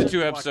only seen the 2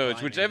 Watch episodes,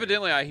 Blind which Man.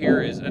 evidently I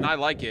hear is, and I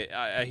like it.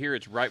 I hear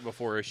it's right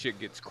before shit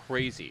gets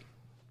crazy.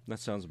 That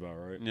sounds about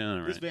right.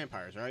 Yeah, This right.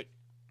 vampires, right?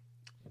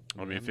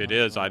 I mean, if it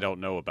is, I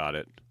don't know about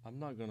it. I'm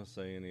not gonna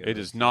say any. It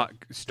does not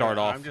start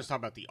off. I'm just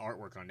talking about the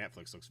artwork on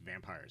Netflix. Looks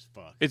vampire as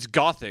fuck. It's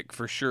gothic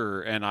for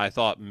sure, and I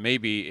thought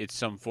maybe it's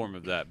some form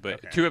of that. But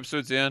Okay. 2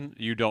 episodes in,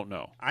 you don't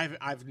know.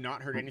 I've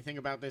not heard anything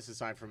about this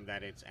aside from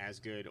that it's as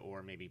good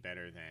or maybe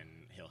better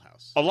than Hill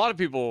House. A lot of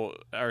people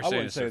are I saying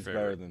wouldn't it's say their it's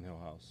favorite. better than Hill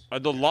House. A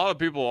lot of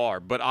people are,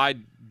 but I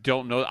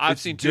don't know. I've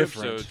It's seen 2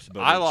 different, episodes. but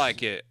I it's-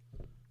 like it.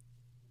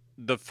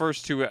 The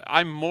first 2,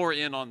 I'm more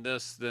in on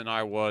this than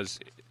I was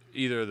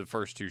either of the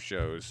first 2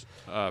 shows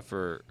I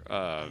for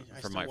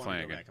still Mike wanna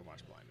Flanagan. Go back and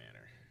watch Blind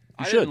Manor.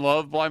 I should. didn't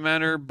love Blind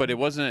Manor, but it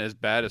wasn't as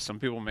bad as some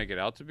people make it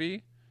out to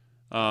be.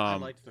 I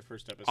liked the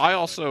first episode. I but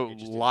also it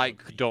just didn't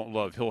like, look- don't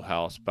love Hill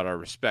House, but I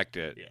respect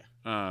it.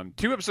 Yeah.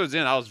 2 episodes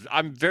in,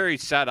 I'm very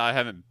sad I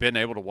haven't been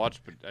able to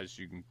watch, but as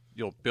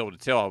you'll be able to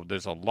tell,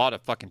 there's a lot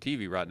of fucking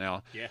TV right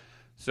now. Yeah.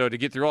 So to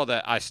get through all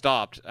that, I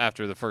stopped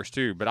after the first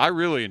 2, but I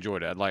really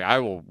enjoyed it. Like I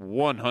will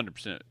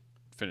 100%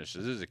 finish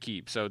this. This is a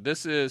keep. So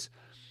this is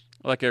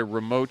like a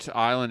remote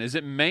island. Is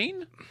it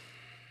Maine?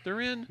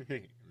 They're in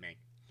Man.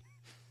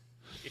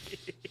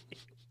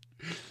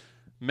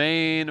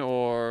 Maine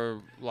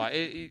or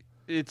like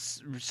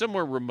it's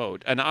somewhere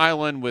remote, an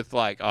island with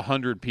like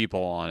 100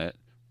 people on it.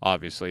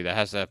 Obviously, that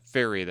has a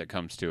ferry that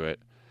comes to it.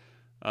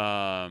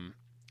 Guy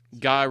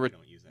We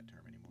don't use that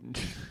term anymore.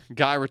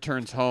 Guy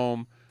returns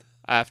home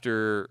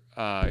after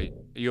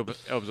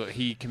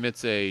he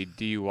commits a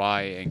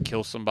DUI and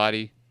kills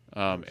somebody,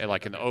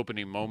 like in the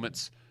opening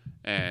moments,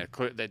 and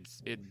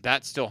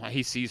that's still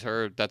he sees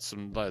her. That's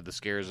some the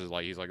scares is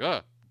like he's like,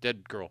 oh,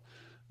 dead girl.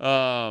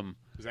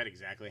 Is that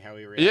exactly how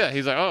he reacts? Yeah,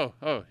 he's like,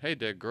 oh, hey,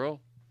 dead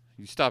girl,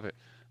 you stop it.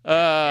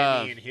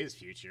 And me in his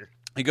future.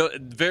 He go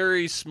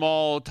very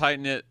small, tight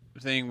knit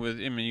thing with.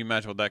 I mean, you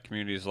imagine what that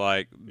community is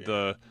like. Yeah.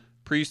 The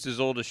priest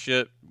is old as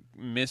shit,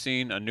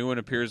 missing. A new one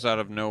appears out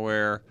of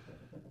nowhere,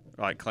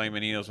 like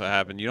claiming he knows what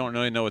happened. You don't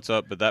really know what's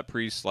up, but that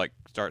priest like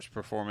starts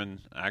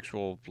performing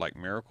actual like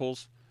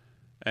miracles,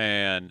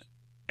 and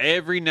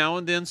every now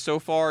and then, so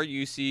far,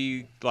 you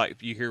see like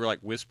you hear like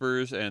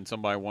whispers, and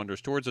somebody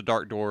wanders towards a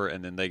dark door,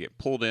 and then they get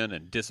pulled in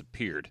and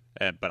disappeared.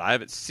 But I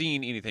haven't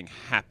seen anything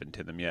happen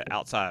to them yet,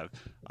 outside of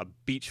a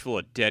beach full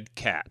of dead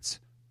cats.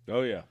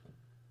 Oh yeah.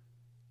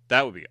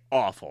 That would be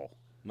awful.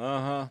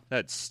 Uh-huh.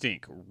 That'd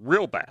stink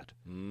real bad.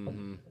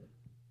 Mm-hmm.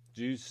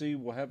 Do you see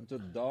what happened to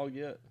the dog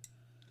yet?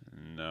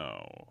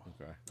 No.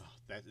 Okay. Oh,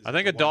 that is I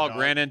think the a one dog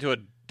ran into a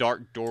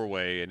dark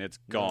doorway and it's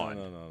gone.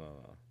 No.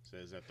 So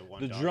is that the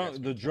one The dog drunk-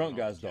 that's the been drunk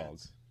killing all guy's the dog.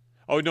 cats?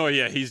 Oh, no,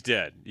 yeah, he's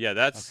dead. Yeah,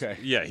 that's... Okay.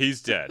 Yeah,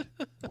 he's dead.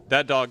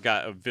 That dog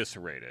got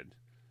eviscerated.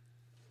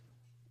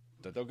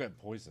 The dog got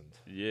poisoned.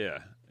 Yeah.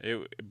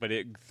 But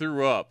it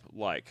threw up,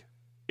 like,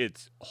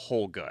 its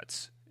whole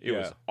guts. It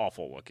was Yeah.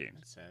 awful looking.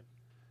 That's sad.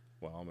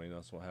 Well, I mean,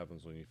 that's what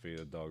happens when you feed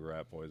a dog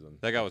rat poison.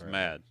 That guy was apparently.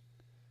 mad.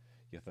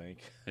 You think?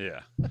 Yeah.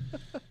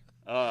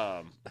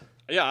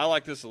 Yeah, I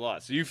like this a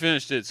lot. So you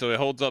finished it, so it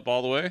holds up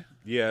all the way?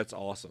 Yeah, it's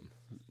awesome.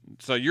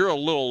 So you're a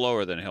little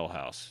lower than Hill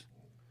House.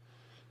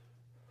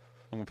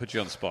 I'm going to put you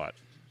on the spot.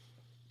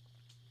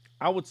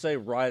 I would say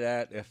right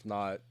at, if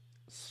not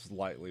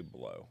slightly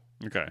below.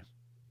 Okay.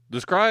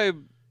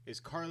 Describe... Is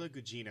Carla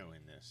Gugino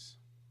in this?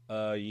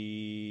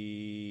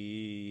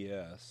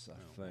 Yes,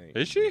 I think.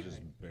 Is she? Just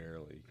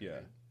barely. Yeah.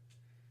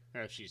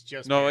 Or if she's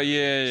just No, married,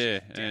 yeah.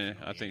 she's I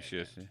definitely think in she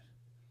it, is.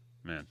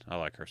 Man, I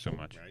like her so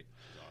much. Right?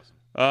 She's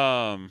awesome.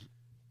 Um,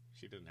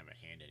 She doesn't have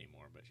a hand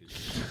anymore, but she's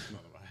awesome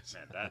otherwise.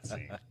 that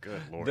scene.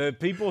 Good lord. The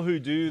people who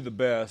do the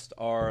best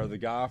are the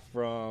guy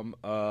from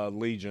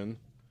Legion.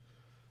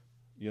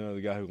 You know,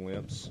 the guy who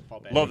limps. Paul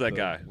Bettany. Love that The-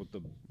 guy. With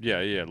the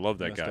Yeah, love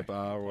that messed guy. up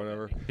eye or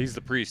whatever. He's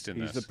the priest in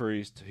He's this. the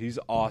priest. He's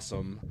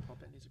awesome. Paul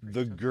Bettany's a priest,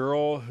 The huh?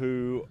 girl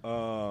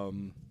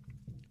who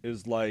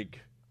is like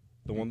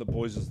the one that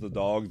poisons the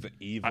dog, the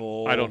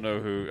evil. I don't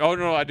know who. Oh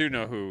no, I do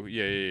know who.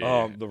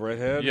 Yeah. The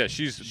redhead. Yeah,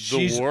 she's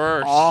She's the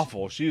worst.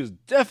 awful. She is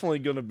definitely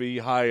going to be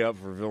high up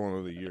for villain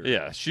of the year.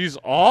 Yeah, she's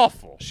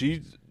awful.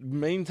 She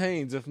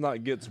maintains, if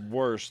not gets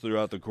worse,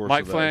 throughout the course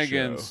Mike of that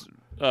Flanagan's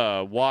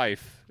show.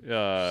 wife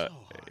hot.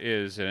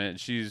 is in it.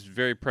 She's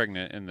very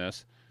pregnant in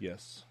this.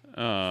 Yes.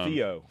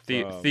 Theo.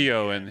 Theo.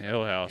 Theo in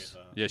Hill House.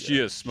 Yeah, she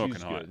is She's smoking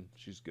hot. good.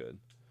 She's good.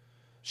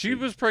 She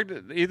was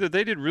pregnant. Either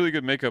they did really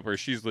good makeup or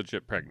she's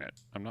legit pregnant.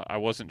 I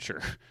wasn't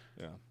sure.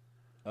 Yeah,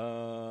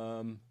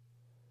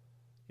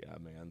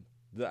 man.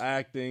 The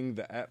acting,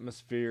 the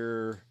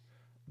atmosphere,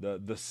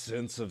 the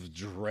sense of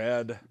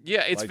dread.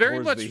 Yeah, it's like,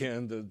 very towards much the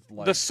end. It's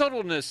like, the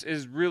subtleness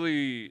is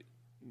really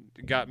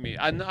got me.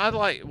 I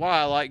like why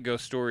I like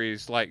ghost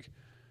stories. Like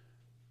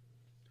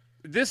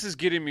this is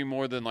getting me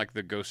more than like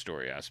the ghost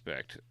story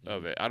aspect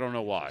of it. I don't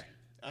know why.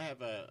 I have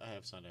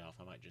Sunday off.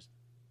 I might just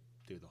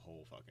do the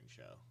whole fucking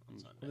show on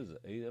Sunday. what is it?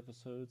 8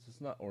 episodes? It's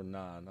not, or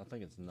 9. I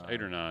think it's 9.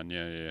 8 or 9,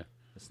 yeah.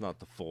 It's not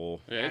the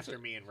full. Yeah, it's After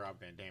me and Rob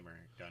Van Dam are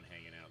done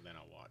hanging out, then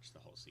I'll watch the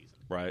whole season.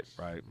 Right.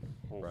 a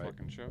whole right.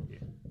 fucking show.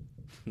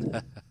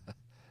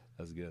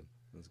 That's good.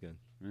 That's good.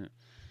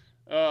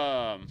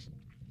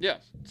 Yeah.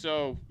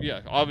 So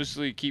yeah,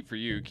 obviously keep for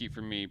you, keep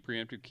for me,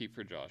 preemptive keep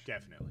for Josh.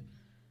 Definitely.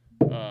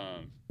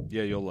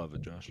 Yeah, you'll love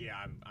it, Josh. Yeah,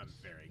 I'm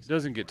very excited.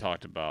 Doesn't get for it.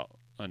 talked about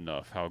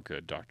enough how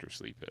good Doctor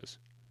Sleep is.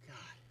 God,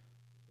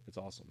 It's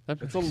awesome.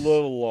 That- It's a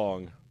little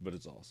long, but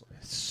it's awesome.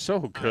 It's so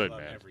good, I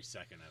love man. every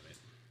second of it.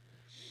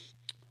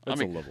 It's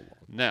mean- a little long.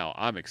 Now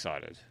I'm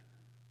excited.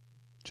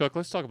 Chuck,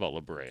 let's talk about La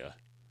Brea.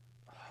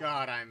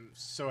 God, I'm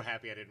so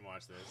happy I didn't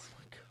watch this.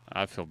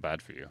 I feel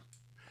bad for you.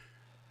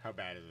 How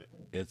bad is it?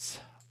 It's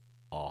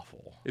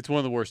awful. It's one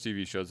of the worst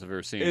TV shows I've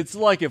ever seen. It's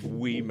like if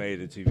we made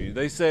a TV.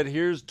 They said,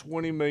 "Here's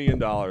 $20 million.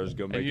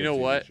 Go make and you a know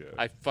TV what? show."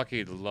 I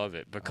fucking love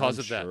it because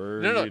I'm of that.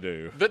 sure No, you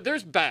do. But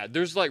there's bad.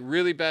 There's like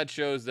really bad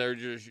shows that are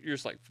just you're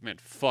just like, man,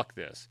 fuck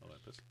this.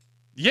 Olympus.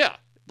 Yeah,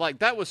 like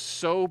that was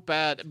so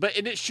bad.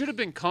 And it should have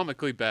been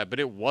comically bad, but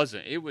it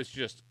wasn't. It was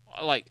just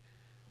like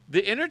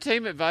the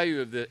entertainment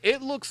value of this.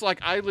 It looks like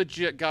I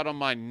legit got on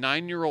my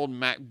 9-year-old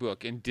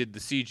MacBook and did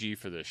the CG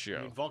for this I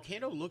show. mean,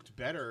 Volcano looked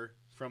better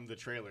from the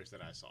trailers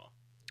that I saw.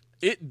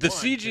 The One,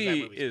 'cause that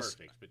CG movie's is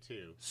perfect, but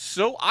two,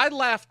 so. I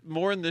laughed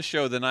more in this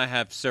show than I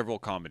have several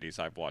comedies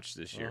I've watched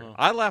this year. Uh-huh.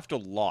 I laughed a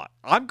lot.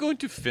 I'm going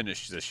to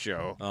finish this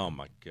show. Oh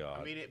my god!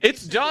 I mean,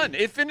 It's done.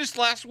 It finished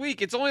last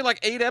week. It's only like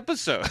 8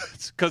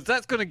 episodes because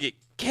that's going to get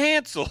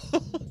canceled.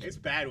 It's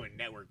bad when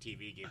network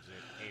TV gives it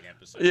 8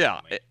 episodes. Yeah,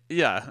 only.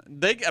 yeah.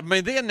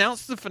 They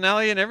announced the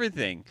finale and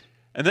everything,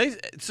 and they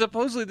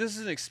supposedly this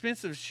is an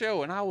expensive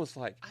show, and I was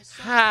like,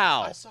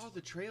 how? I saw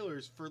the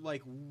trailers for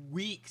like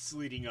weeks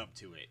leading up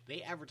to it.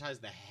 They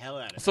advertised the hell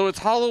out of it. So it's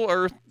Hollow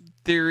Earth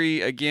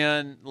theory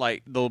again,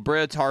 like the La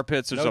Brea tar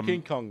pits. There's no a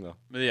King Kong though.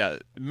 yeah,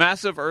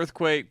 massive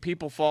earthquake,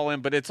 people fall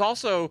in, but it's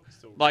also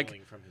Still like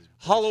reeling from his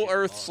Hollow bullshit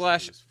Earth loss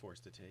slash- he was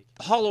forced to take.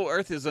 Hollow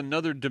Earth is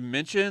another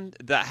dimension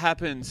that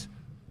happens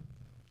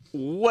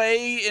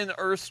way in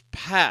Earth's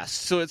past.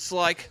 So it's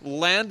like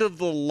Land of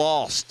the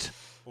Lost.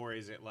 Or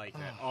is it like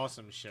that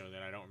awesome show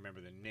that I don't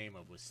remember the name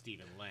of with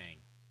Stephen Lang?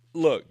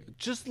 Look,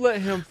 just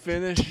let him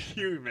finish.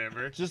 You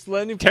remember? Just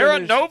let him Terra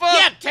finish. Nova?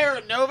 Yeah,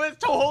 Terra Nova. It's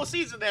the whole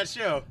season of that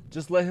show.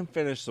 Just let him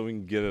finish so we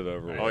can get it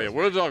over with. Oh yeah,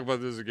 we'll talk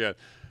about this again.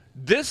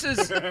 This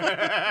is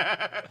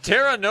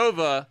Terra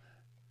Nova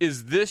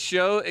is this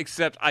show,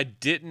 except I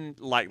didn't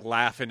like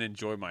laugh and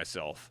enjoy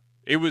myself.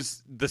 It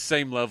was the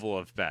same level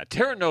of bad.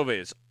 Terra Nova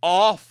is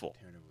awful.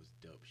 Terra Nova was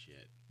dope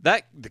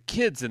shit. The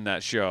kids in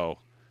that show,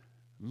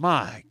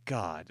 my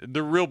God,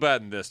 they're real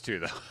bad in this too,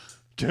 though.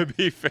 To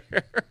be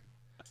fair,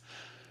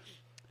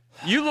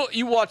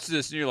 you watch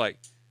this and you're like,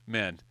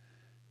 man,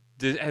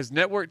 has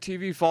network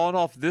TV fallen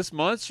off this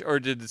much, or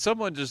did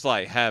someone just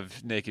like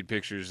have naked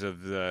pictures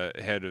of the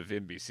head of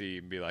NBC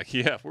and be like,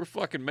 yeah, we're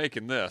fucking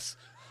making this?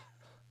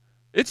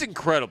 It's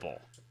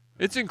incredible.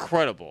 It's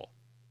incredible,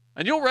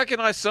 and you'll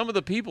recognize some of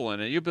the people in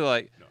it. You'll be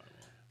like,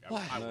 No,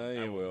 I won't. No,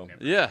 you will.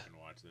 Never Yeah. fucking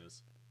watch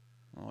this.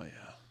 oh yeah,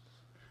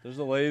 There's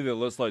a lady that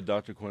looks like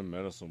Dr. Quinn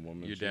Medicine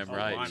Woman. you're She's- damn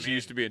right. I'm She in.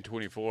 used to be in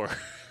 24.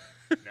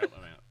 Nope,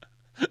 I'm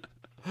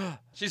out.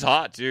 She's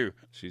hot too.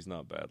 She's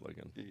not bad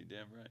looking. You're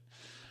damn right.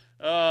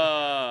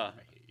 I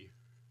hate you.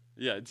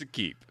 Yeah, it's a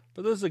keep.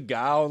 But there's a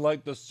guy on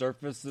like the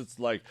surface that's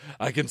like,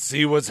 I can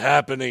see what's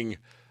happening.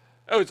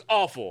 Oh, it's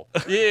awful.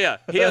 Yeah,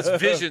 he has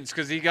visions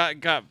because he got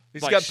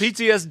He's like, got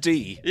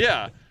PTSD.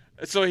 Yeah,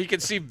 so he can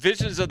see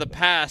visions of the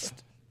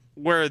past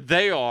where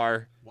they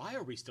are Why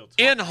are we still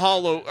talking? in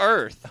Hollow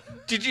Earth.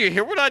 Did you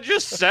hear what I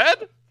just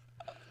said?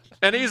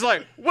 And he's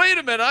like, wait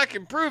a minute, I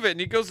can prove it. And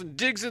he goes and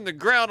digs in the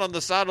ground on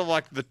the side of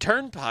like the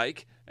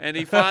turnpike, and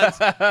he finds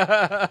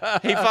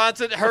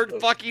her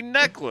fucking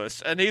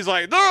necklace, and he's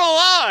like, they're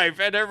alive,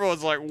 and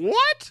everyone's like,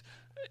 what?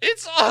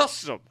 It's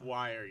awesome.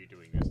 Why are you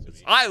doing this to me?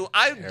 I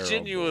Terrible.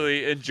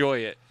 genuinely enjoy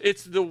it.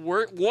 It's the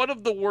one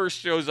of the worst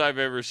shows I've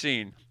ever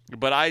seen,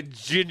 but I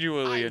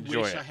genuinely I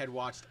enjoy wish it. I had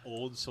watched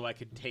Old so I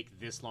could take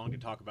this long to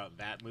talk about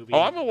that movie.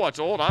 Oh, I'm gonna watch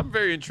Old. I'm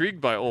very intrigued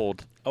by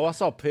Old. Oh, I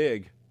saw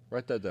Pig.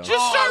 Write that down. Just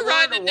Oh, start I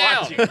writing it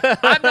wanted down. to watch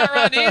I'm not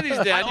writing any of these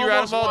I down. You write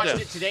almost them all watched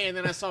down. it today, and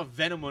then I saw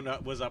Venom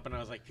was up, and I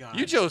was like, God.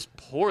 You chose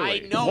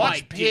poorly. I know Watch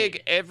I Pig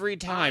did. every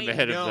time I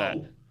ahead know. of that.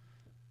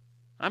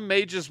 I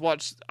may just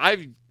watch.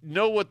 I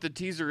know what the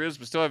teaser is,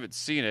 but still haven't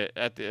seen it.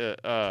 At the,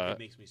 It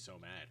makes me so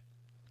mad.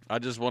 I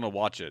just want to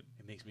watch it.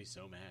 It makes me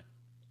so mad.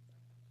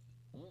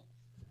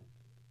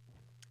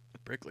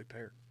 Prickly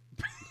pear.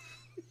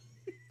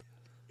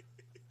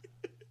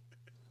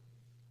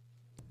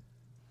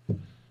 All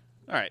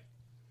right.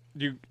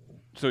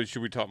 So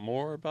should we talk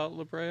more about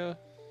La Brea?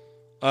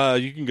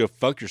 You can go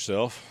fuck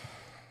yourself.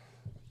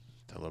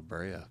 To La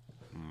Brea.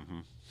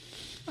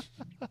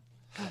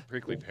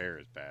 Prickly pear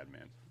is bad,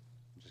 man.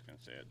 I'm just gonna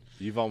say it.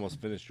 You've almost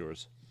finished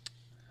yours.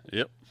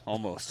 Yep,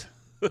 almost.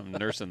 I'm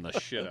nursing the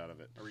shit out of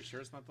it. Are we sure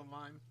it's not the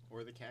lime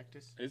or the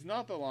cactus? It's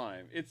not the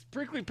lime. It's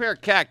prickly pear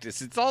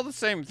cactus. It's all the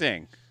same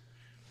thing.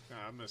 No,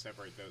 I'm going to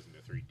separate those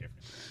into 3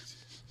 different things.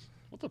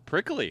 What's a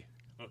prickly?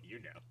 Oh, you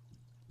know.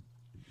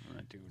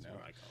 I do That's know.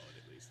 what I call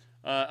it, at least.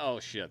 Oh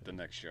shit! The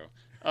next show,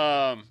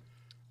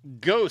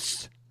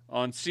 Ghost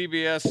on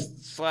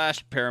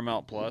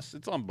CBS/Paramount Plus.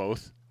 It's on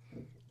both.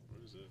 What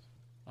is this?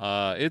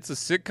 It's a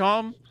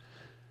sitcom.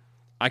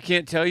 I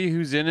can't tell you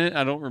who's in it.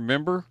 I don't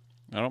remember.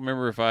 I don't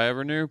remember if I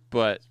ever knew,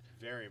 but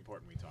Very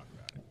important we talk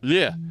about it.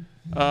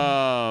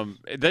 yeah.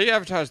 They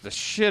advertised the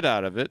shit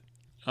out of it.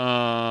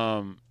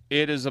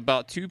 It is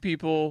about 2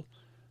 people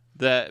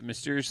that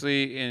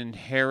mysteriously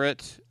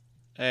inherit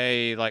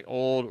a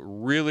old,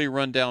 really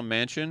rundown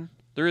mansion.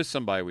 There is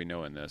somebody we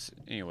know in this,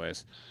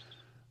 anyways.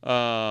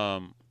 I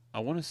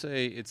want to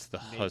say it's the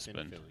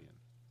husband.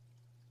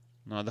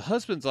 No, the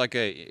husband's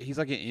he's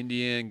like an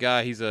Indian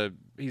guy. He's a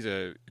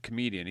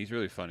comedian. He's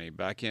really funny,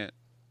 but I can't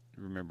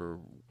remember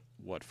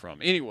what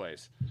from.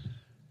 Anyways,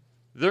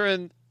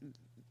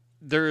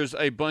 there's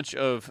a bunch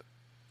of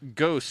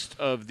ghosts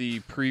of the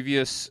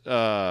previous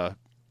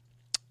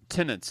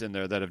tenants in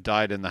there that have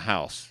died in the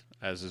house,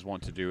 as is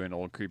wont to do in an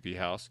old creepy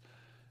house.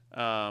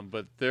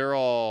 But they're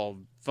all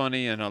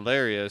funny and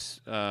hilarious.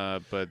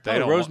 But they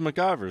don't. Rose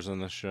McIver's in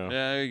this show.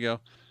 Yeah, there you go.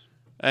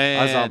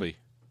 And iZombie.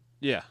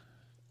 Yeah.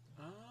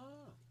 Oh.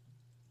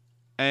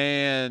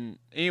 And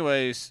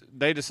anyways,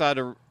 they decide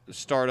to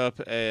start up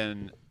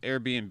an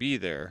Airbnb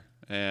there,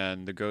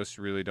 and the ghosts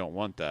really don't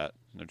want that.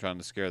 They're trying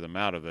to scare them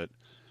out of it.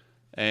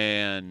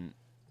 And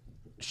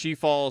she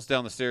falls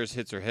down the stairs,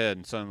 hits her head,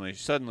 and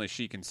suddenly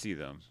she can see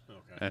them.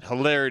 Okay. And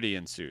hilarity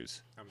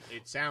ensues.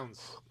 It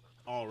sounds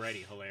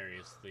already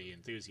hilarious, the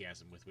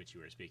enthusiasm with which you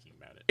were speaking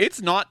about it.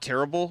 It's not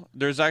terrible.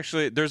 There's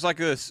like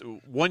this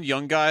one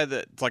young guy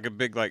that's like a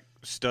big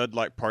stud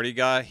party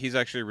guy. He's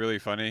actually really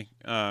funny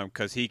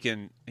because he's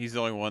the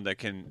only one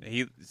that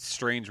he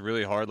strains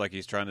really hard, like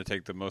he's trying to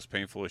take the most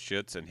painful of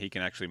shits, and he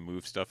can actually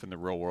move stuff in the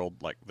real world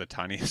like the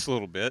tiniest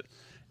little bit.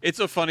 It's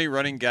a funny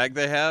running gag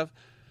they have.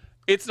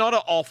 It's not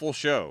an awful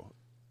show.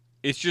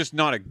 It's just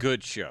not a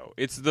good show.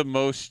 It's the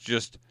most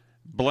just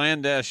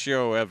bland ass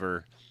show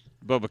ever.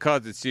 But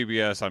because it's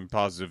CBS, I'm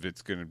positive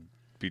it's going to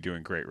be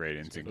doing great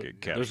ratings and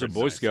get kept. There's a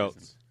Boy Scout.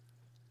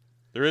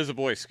 There is a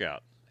Boy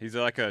Scout. He's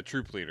like a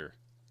troop leader.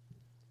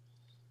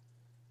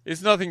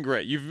 It's nothing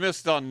great. You've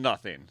missed on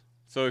nothing.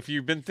 So if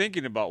you've been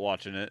thinking about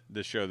watching it,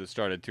 the show that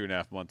started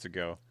 2.5 months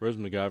ago, Rose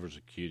McIver's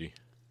a cutie.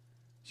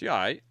 she all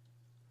right.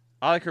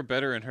 I like her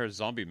better in her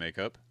zombie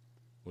makeup.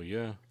 Well,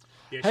 yeah.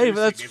 Yeah, she Hey, was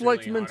that's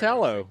Flex significantly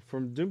hotter, Mentallo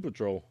from Doom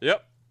Patrol.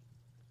 Yep.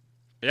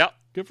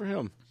 Good for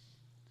him.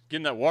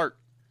 Getting that work.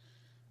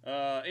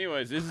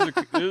 Anyways, this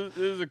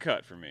is a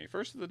cut for me.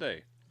 First of the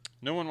day.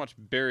 No one watched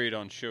Buried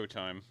on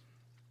Showtime.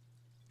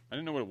 I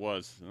didn't know what it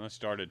was, and I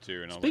started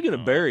to. And Speaking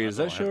of Barry, is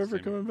that show ever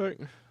coming back?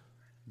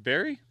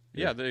 Barry?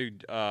 Yeah. Yeah, they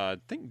I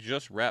think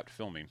just wrapped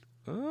filming.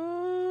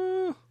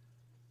 So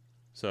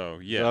So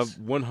yes,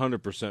 I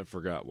 100%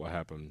 forgot what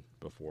happened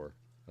before.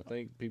 I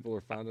think people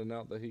are finding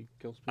out that he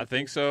kills people. I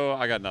think so.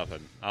 I got nothing.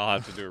 I'll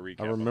have to do a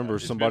recap. I on remember that.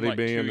 It's been somebody like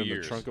being 2 in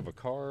years. the trunk of a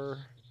car.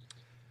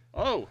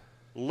 Oh,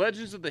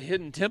 Legends of the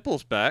Hidden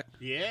Temple's back.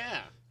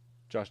 Yeah.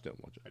 Josh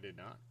didn't watch it. I did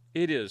not.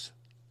 It is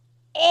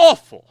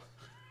awful.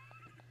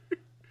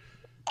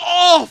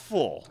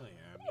 Awful. Oh,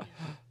 yeah, I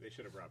mean, they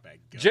should have brought back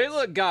guns.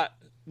 Jayla got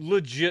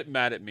legit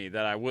mad at me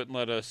that I wouldn't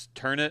let us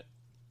turn it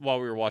while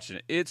we were watching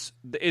it. It's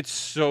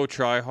so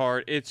try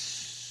hard. It's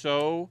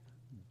so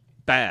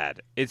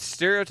bad. It's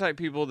stereotype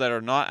people that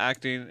are not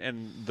acting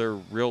in their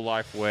real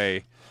life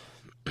way.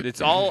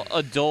 It's all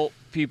adult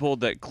people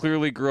that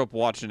clearly grew up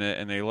watching it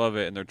and they love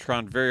it and they're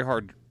trying very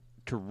hard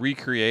to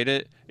recreate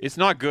it. It's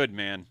not good,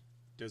 man.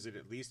 Does it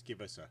at least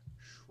give us a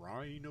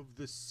Shrine of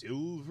the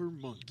Silver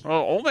Monkey?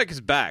 Oh, Olmec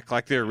is back,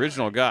 like the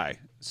original guy.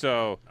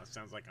 So That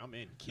sounds like I'm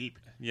in. Keep.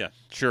 yeah,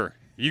 sure.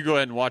 You go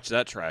ahead and watch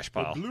that trash The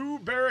pile. Blue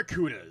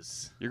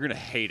Barracudas. You're gonna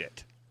hate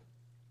it.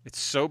 It's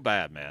so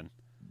bad, man.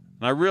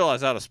 And I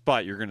realize out of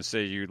spite you're gonna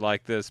say you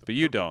like this, but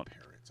you don't.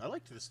 Parrots. I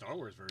liked the Star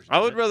Wars version. I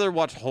of would it. rather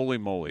watch Holy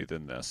Moly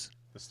than this.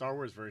 The Star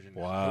Wars version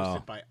Wow.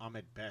 hosted by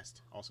Ahmed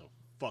Best. Also,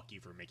 fuck you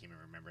for making me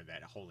remember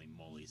that Holy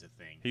Moly's a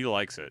thing. He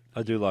likes it.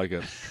 I do like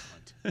it.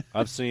 Cunt.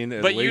 I've seen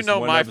at But you least know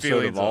one my episode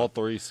feelings of all on-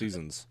 3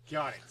 seasons.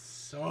 God, it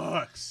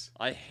sucks.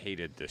 I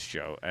hated this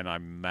show, and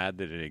I'm mad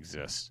that it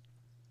exists.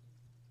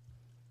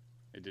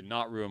 It did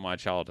not ruin my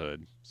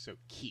childhood, So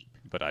keep.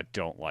 but I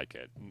don't like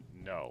it.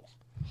 No.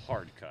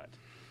 Hard cut.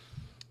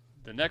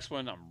 The next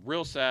one, I'm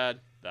real sad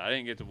that I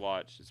didn't get to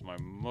watch. It's my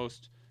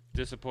most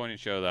disappointing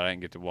show that I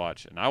didn't get to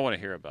watch, and I want to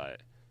hear about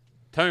it.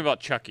 Tell me about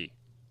Chucky.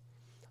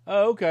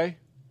 Oh, okay.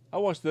 I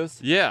watched this.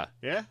 Yeah.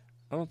 Yeah?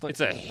 I don't think It's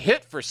a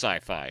hit for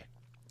sci-fi.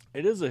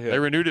 it is a They hit.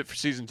 renewed it for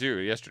season 2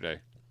 yesterday.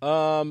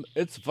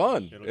 It's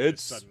fun. It'll be a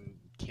It's sudden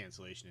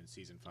cancellation in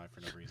season 5 for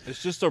no reason.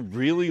 it's just a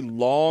really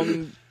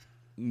long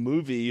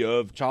movie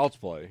of Child's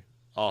Play.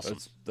 Awesome.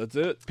 That's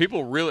it.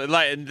 People really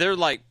like, and they're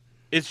like,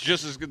 it's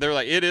just as good. They're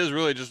like, it is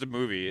really just a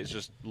movie. It's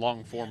just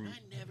long form.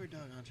 I never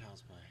dug on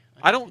Child's Play.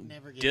 I don't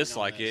never get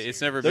dislike into it. that It's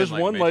series. never There's been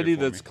like one major lady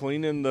for that's me.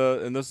 cleaning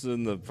and this is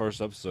in the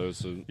first episode,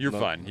 so You're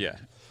fine. Yeah.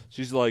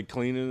 She's like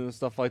cleaning and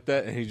stuff like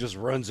that, and he just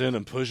runs in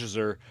and pushes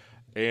her.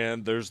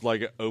 And there's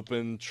like an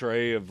open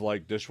tray of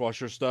like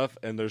dishwasher stuff,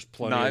 and there's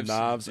plenty of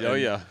knives. Oh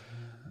and yeah.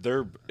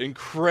 they're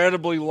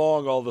incredibly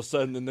long all of a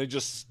sudden, and they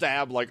just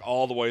stab like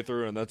all the way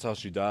through, and that's how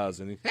she dies.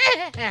 And he,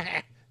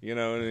 and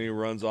then he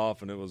runs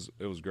off, and it was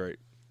great.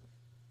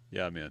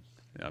 Yeah, I'm in.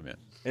 Yeah, I'm in.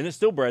 And it's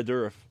still Brad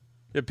Dourif.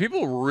 Yeah,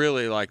 people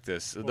really like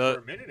this. Well,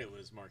 for a minute, it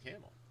was Mark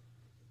Hamill.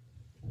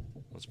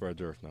 That's Brad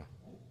Dourif now.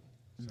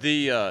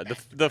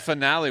 The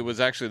finale was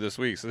actually this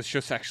week, so this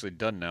show's actually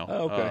done now.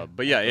 Oh, okay.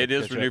 But yeah, Okay, it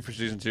is catch renewed up. for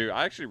season 2.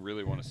 I actually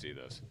really want to see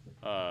this.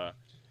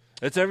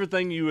 It's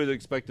everything you would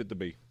expect it to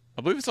be.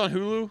 I believe it's on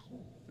Hulu.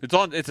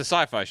 It's a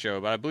sci-fi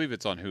show, but I believe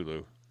it's on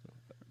Hulu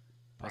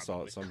I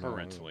saw it somewhere.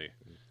 currently.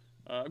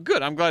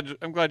 Good. I'm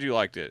glad you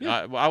liked it.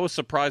 Yeah. I was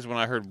surprised when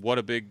I heard what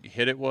a big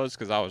hit it was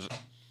because I was.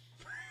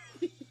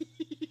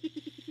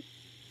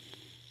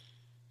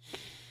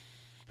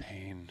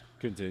 Pain.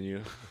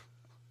 Continue.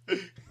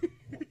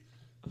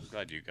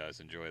 Glad you guys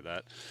enjoy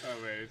that.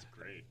 Oh man, it's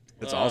great.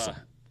 It's awesome.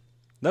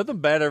 Nothing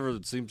bad ever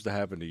seems to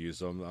happen to you,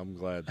 so I'm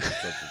glad that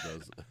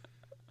something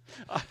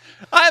does.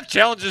 I have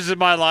challenges in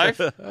my life.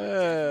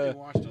 I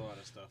watched a lot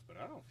of stuff, but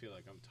I don't feel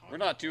like I'm talking. We're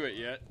not to it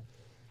yet.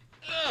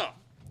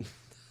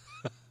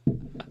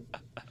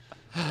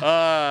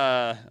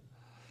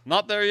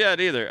 Not there yet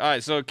either. All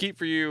right, so keep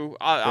for you.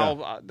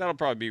 That'll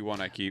probably be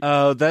one I keep.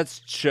 Oh, that's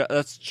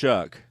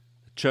Chuck.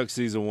 Chuck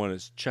season 1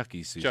 is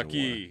Chucky season 1.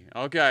 Chucky.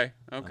 Okay.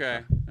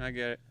 I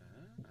get it.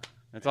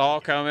 It's all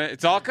coming.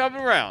 It's all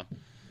coming around.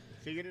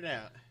 Figured it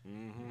out.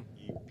 Mm-hmm.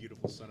 You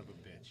beautiful son of a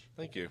bitch.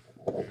 Thank you.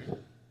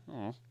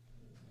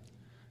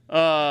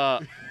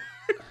 Aw.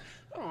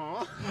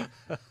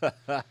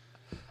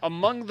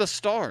 Among the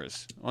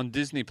Stars on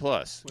Disney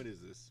Plus. What is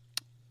this?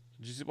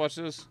 Did you watch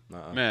this?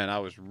 Uh-uh. Man, I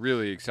was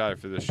really excited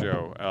for this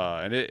show,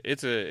 and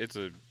it's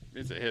a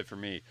hit for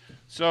me.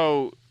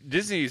 So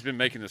Disney's been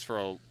making this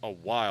for a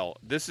while.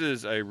 This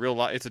is a real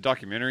life. It's a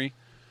documentary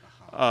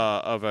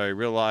of a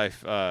real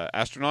life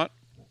astronaut,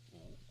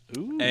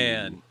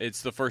 and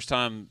it's the first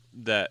time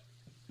that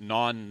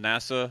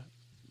non-NASA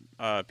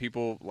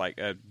people like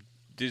a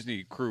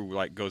Disney crew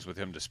like goes with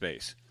him to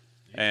space,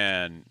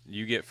 and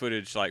you get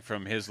footage like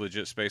from his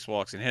legit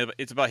spacewalks, and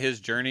it's about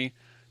his journey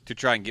to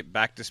try and get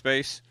back to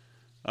space.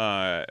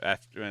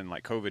 After and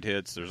like COVID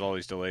hits, there's all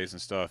these delays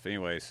and stuff.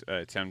 Anyways,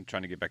 it's him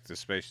trying to get back to the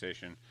space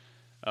station,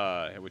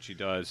 which he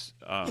does.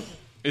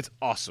 It's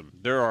awesome.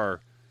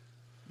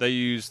 They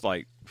use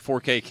like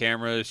 4K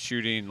cameras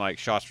shooting like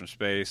shots from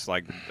space.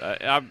 Like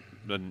I'm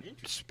a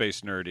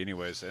space nerd,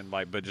 anyways, and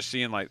like, but just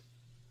seeing like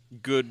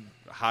good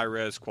high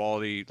res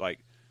quality like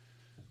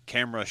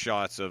camera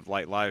shots of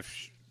like live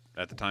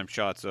at the time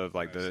shots of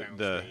like the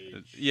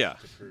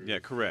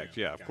correct,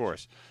 of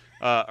course.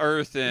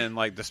 Earth and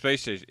like the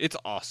space station. It's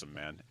awesome,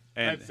 man.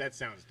 And That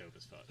sounds dope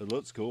as fuck. It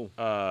looks cool.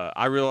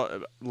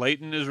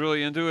 Leighton is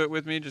really into it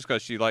with me just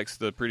because she likes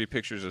the pretty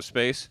pictures of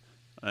space.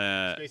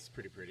 Space is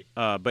pretty pretty.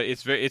 But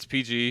it's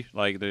PG.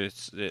 Like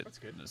That's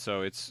good.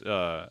 So it's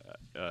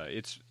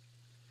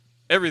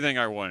everything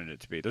I wanted it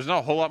to be. There's not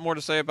a whole lot more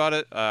to say about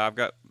it. I've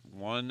got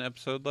one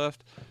episode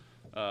left.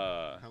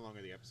 How long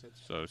are the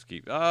episodes? So just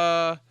keep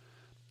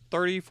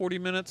 30, 40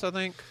 minutes, I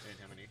think. And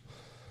how many?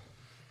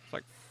 It's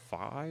like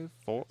 5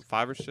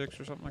 or 6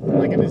 or something like that. I'm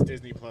liking this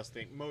Disney Plus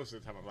thing. Most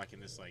of the time, I'm liking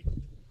this like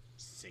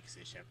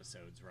 6-ish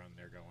episodes run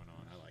they're going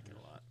on. I like it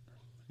a lot.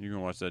 You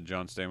gonna watch that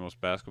John Stamos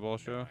basketball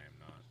show? I am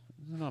not.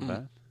 It's not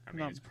bad. I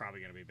mean, it's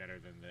probably going to be better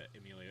than the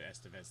Emilio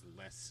Estevez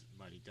less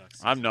Mighty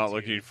Ducks. I'm not season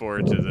looking 2.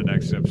 forward to the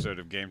next episode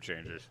of Game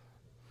Changers.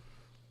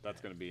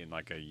 That's going to be in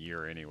like a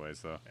year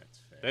anyways, though. That's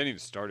fair. They ain't even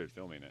started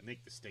filming it.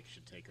 Nick the Stick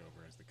should take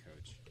over as the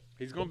coach.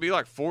 He's going to be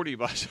like 40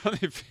 by the time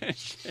they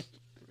finish it.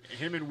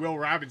 Him and Will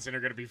Robinson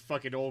are going to be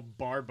fucking old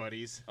bar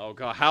buddies. Oh,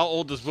 God. How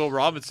old does Will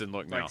Robinson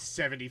look now? Like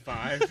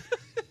 75. His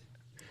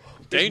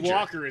Danger.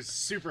 walker is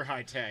super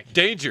high tech.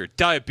 Danger.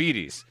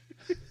 Diabetes.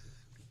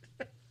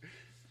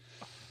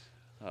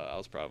 I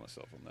was proud of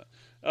myself on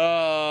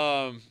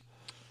that.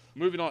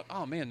 Moving on.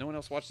 Oh, man. No one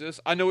else watched this.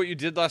 I Know What You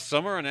Did Last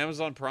Summer on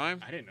Amazon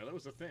Prime. I didn't know that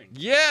was a thing.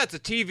 Yeah, it's a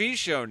TV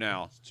show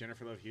now. Is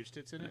Jennifer Love Huge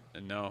Tits in it?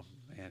 No.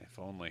 Man, if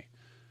only.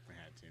 I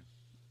had to.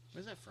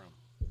 Where's that from?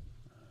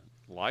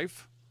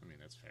 Life? I mean,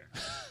 that's fair.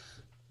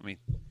 I mean,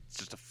 it's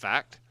just a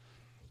fact.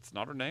 It's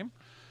not her name.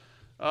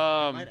 It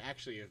might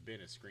actually have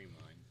been a Scream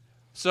line.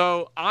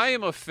 So I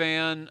am a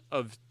fan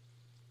of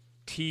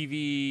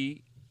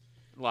TV,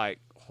 like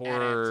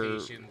horror,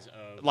 Adaptations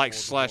of like old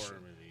slash,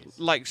 horror movies.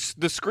 like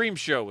the Scream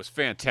show was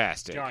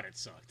fantastic. God, it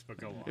sucked, but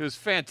go on. It was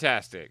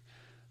fantastic.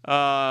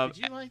 Did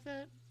you like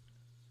that?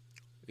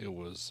 It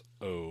was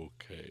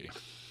okay.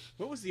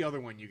 What was the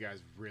other one you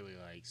guys really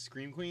like?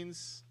 Scream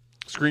Queens?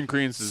 Scream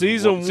Queens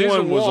Season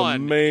one was is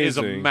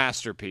a amazing.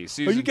 masterpiece.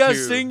 Are Season you guys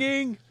 2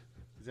 singing?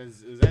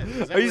 Is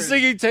that Are you where-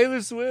 singing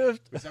Taylor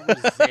Swift? Is that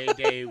where Zay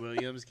Day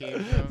Williams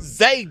came from?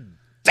 Zay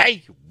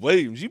Day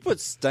Williams. You put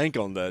stank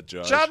on that,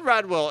 Josh. John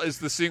Radwell is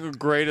the single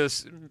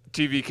greatest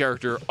TV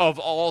character of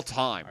all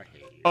time. I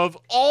hate you. Of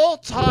all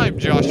time,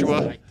 Joshua.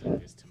 I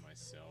did this to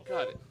myself.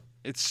 God,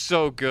 it's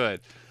so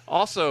good.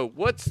 Also,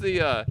 what's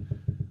the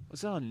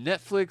was that on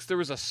Netflix? There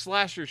was a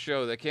slasher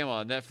show that came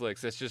on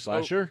Netflix that's just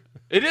Slasher?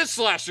 It is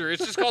Slasher.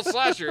 It's just called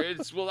Slasher.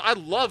 I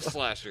love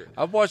Slasher.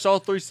 I've watched all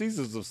 3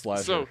 seasons of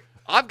Slasher. So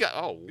I've got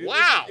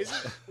wow.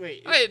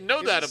 Wait, I didn't know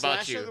is that it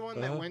about Slasher you. The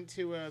one that went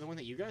to the one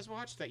that you guys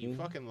watched that you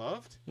fucking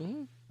loved.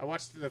 I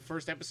watched the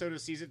first episode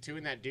of season 2,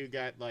 and that dude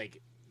got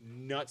like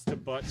nuts to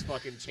butts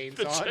fucking The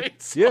chainsaw.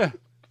 chainsaw. yeah, Love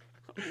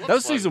that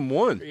was Slasher. season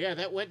 1. Yeah,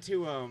 that went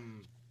to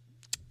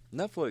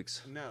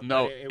Netflix.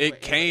 No, but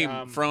it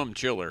came from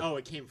Chiller. Oh,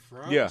 it came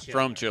from Yeah. Chiller.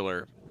 From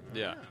Chiller.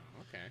 Yeah.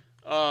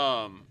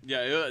 Oh,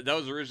 okay. That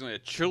was originally a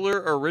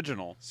Chiller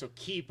original. So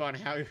keep on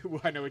how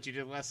I know what you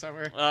did last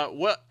summer.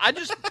 Well, I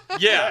just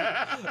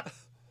yeah.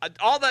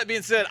 All that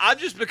being said, I've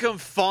just become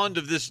fond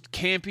of this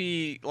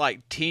campy,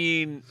 like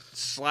teen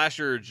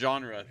slasher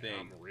genre thing.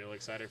 I'm real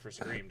excited for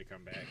Scream to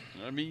come back.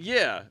 I mean,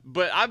 yeah,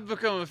 but I've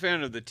become a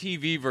fan of the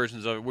TV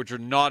versions of it, which are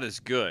not as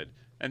good.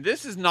 And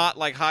this is not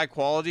like high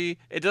quality.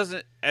 It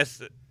doesn't,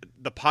 as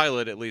the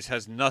pilot at least,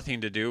 has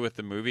nothing to do with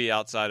the movie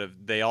outside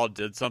of they all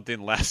did something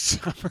last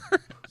summer.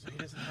 So he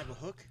doesn't have a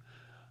hook?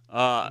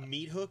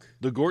 Meat hook?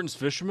 The Gordon's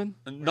Fisherman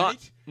Not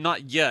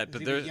yet,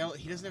 but He there's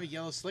doesn't have a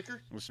yellow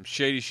slicker? some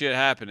shady shit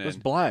happening. was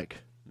black.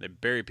 They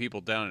bury people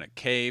down in a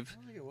cave. I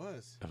don't think it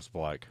was. It was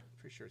black.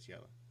 Pretty sure it's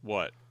yellow.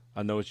 What?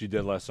 I know what you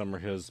did last summer.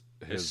 His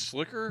His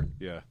slicker?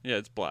 yeah. Yeah,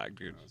 it's black,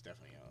 dude. No, it's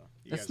definitely yellow.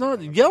 You That's guys are not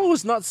wrong. yellow.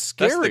 Is not That's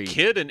scary. the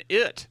kid in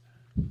it.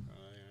 Yeah,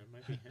 it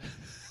might be him.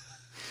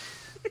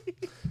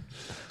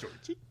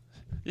 Georgie?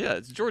 Yeah,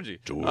 it's Georgie.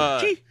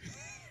 Georgie?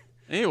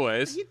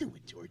 Anyways, How you doing,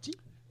 Georgie?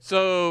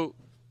 so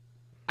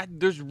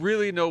there's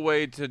really no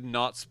way to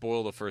not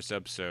spoil the first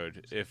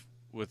episode if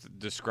with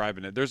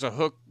describing it. There's a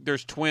hook.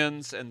 There's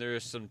twins, and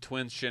there's some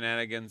twin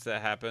shenanigans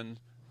that happen,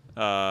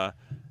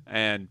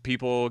 and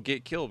people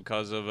get killed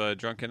because of a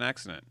drunken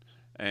accident.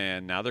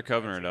 And now they're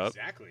covering it up.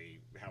 Exactly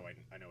how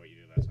I know what you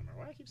did last summer.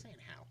 Why do I keep saying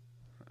how?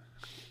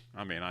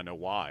 I mean, I know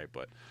why,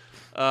 but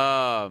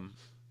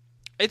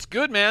it's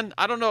good, man.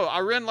 I don't know.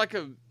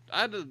 I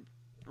had a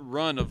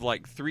run of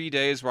like 3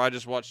 days where I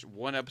just watched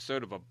one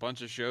episode of a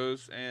bunch of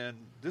shows, and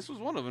this was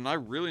one of them. I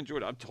really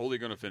enjoyed it. I'm totally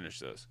going to finish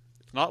this.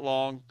 It's not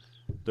long.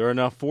 There are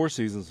now 4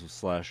 seasons of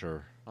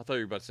Slasher. I thought you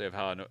were about to say of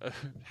how I know.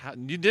 How,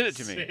 you did it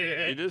to me. You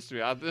did it to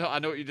me. I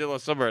know what you did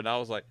last summer, and I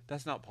was like,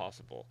 that's not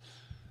possible.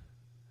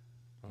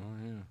 Oh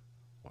yeah.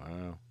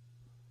 Wow.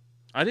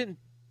 I didn't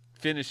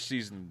finish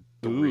season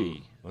 3.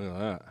 Ooh, look at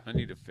that. I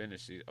need to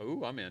finish season.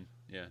 Oh, I'm in.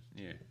 Yeah.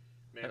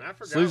 Man, I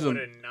forgot Season-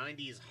 what a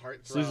 90s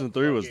heartthrob Season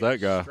 3 was fucking that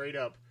guy. Straight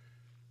up,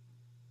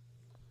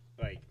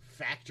 like,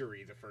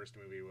 factory the first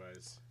movie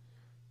was.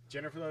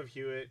 Jennifer Love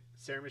Hewitt,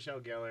 Sarah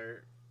Michelle Gellar,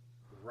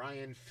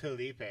 Ryan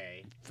Felipe,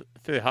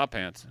 Philly Hot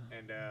Pants.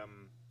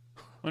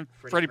 and,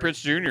 Freddie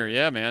Prinze Jr.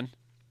 Yeah, man.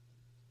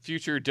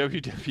 Future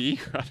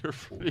WWE writer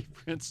Freddie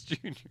Prinze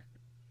Jr.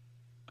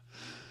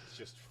 it's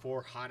just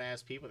 4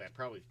 hot-ass people that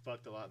probably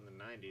fucked a lot in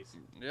the 90s.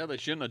 Yeah, they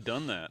shouldn't have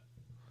done that.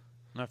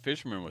 That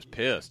fisherman was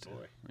pissed.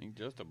 Boy. He's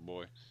just a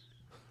boy.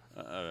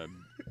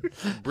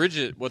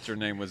 Bridget, what's her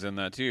name, was in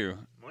that too.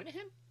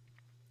 Moynihan?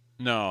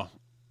 No,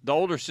 the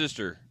older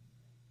sister.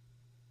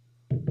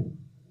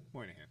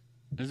 Moynihan.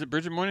 Is it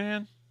Bridget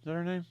Moynihan? Is that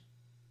her name?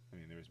 I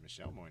mean, there was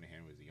Michelle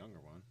Moynihan was the younger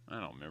one. I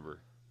don't remember.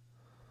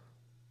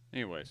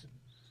 Anyways,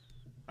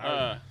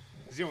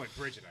 It's the only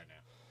Bridget I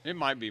know. it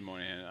might be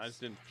Moynihan. I just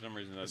didn't, for some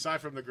reason.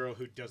 Aside from the girl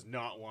who does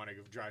not want to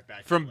drive back.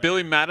 to From Atlanta.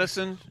 Billy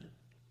Madison?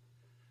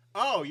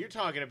 Oh, you're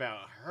talking about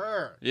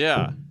her.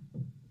 Yeah.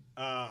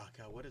 Oh,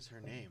 God, what is her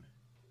name?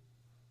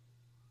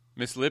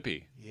 Miss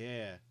Lippy.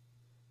 Yeah.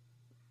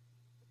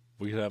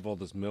 We could have all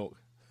this milk.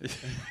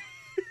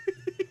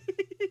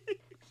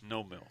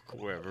 No milk.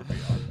 Wherever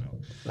beyond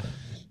milk.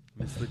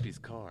 Miss Lippy's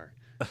car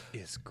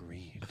is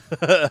green.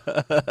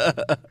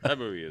 That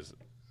movie is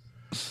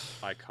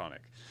iconic.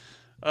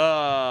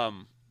 All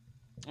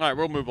right,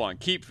 we'll move on.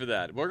 Keep for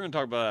that. We're going to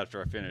talk about that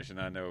after I finish, and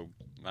I know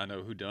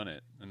who done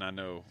it, and I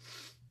know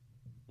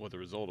what the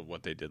result of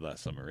what they did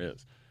last summer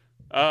is.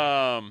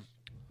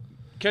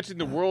 Catching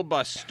the World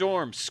by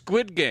Storm,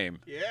 Squid Game.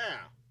 Yeah.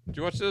 Did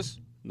you watch this?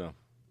 No.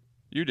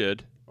 You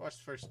did. I watched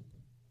the first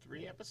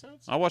 3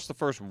 episodes. I watched the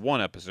first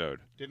 1 episode.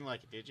 Didn't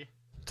like it, did you?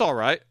 It's all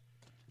right.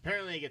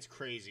 Apparently, it gets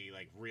crazy,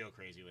 like real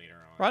crazy later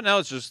on. Right now,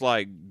 it's just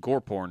like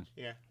gore porn,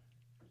 Yeah.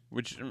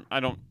 which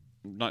I'm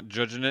not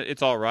judging it.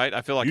 It's all right.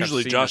 I feel like Usually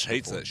I've seen Josh this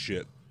hates before. that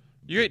shit.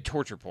 You hate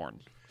torture porn.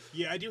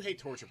 Yeah, I do hate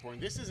torture porn.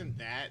 This isn't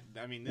that.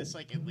 I mean, this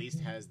like at least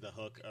has the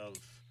hook of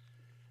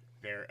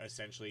they're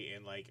essentially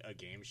in like a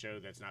game show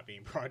that's not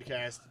being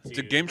broadcast. It's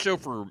a game show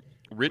for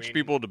rich win.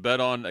 people to bet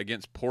on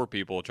against poor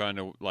people trying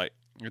to like.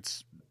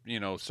 It's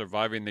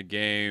surviving the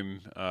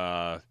game.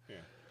 The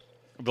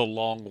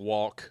Long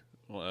Walk.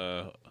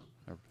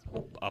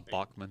 A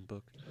Bachman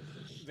book.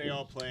 They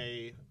all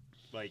play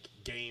like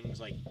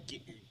games,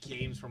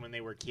 games from when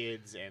they were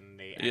kids, and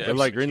they Yeah, Red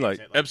light, green kids light.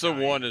 that, like, Episode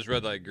died. 1 is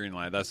Red Light, Green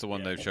Light. That's the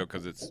one Yeah. they've showed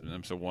because it's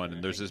episode 1.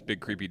 And there's this big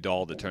creepy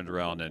doll that turns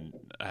around and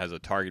has a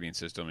targeting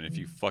system. And if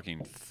you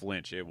fucking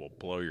flinch, it will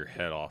blow your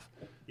head off.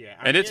 Yeah,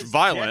 And it's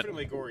violent.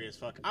 Definitely gory as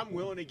fuck. I'm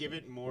willing to give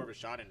it more of a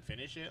shot and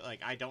finish it.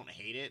 Like, I don't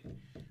hate it,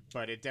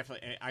 but it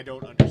definitely. I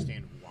don't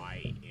understand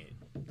why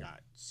it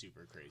got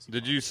super crazy.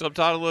 Did you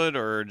subtitle it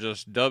or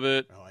just dub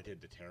it? Oh, I did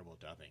the terrible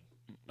dubbing.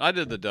 I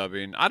did the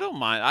dubbing. I don't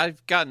mind.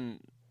 I've gotten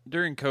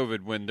during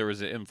COVID when there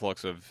was an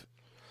influx of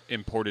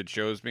imported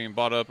shows being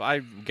bought up.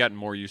 I've gotten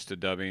more used to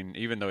dubbing,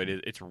 even though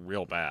it's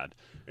real bad.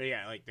 But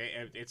yeah, like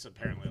it's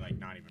apparently like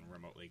not even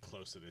remotely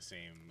close to the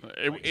same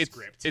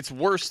script. It's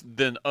worse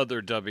than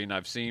other dubbing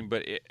I've seen,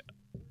 but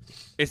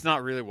it's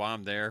not really why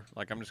I'm there.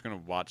 Like I'm just gonna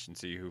watch and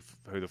see who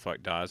the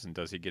fuck dies and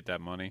does he get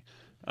that money.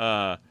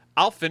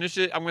 I'll finish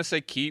it. I'm gonna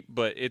say keep,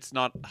 but it's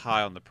not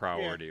high on the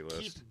priority list.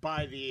 Keep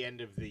by the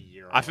end of the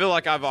year. I feel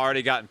like I've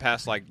already gotten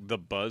past like the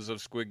buzz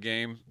of Squid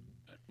Game.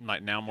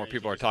 Like now more you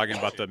people can are just talking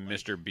watch about the it, like-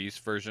 Mr.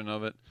 Beast version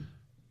of it.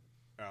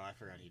 Oh, I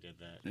forgot he did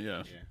that.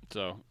 Yeah. Yeah.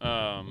 So,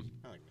 I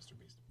like Mr.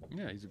 Beast.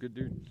 yeah, he's a good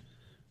dude.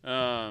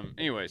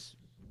 Anyways,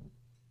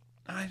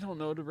 I don't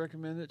know to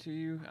recommend it to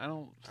you. I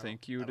don't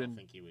think you I would, don't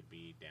think he would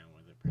be down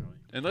with it probably.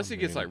 unless he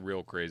gets mean- like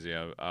real crazy.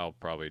 I'll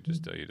probably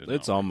just tell you to.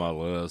 It's not. on my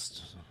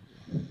list.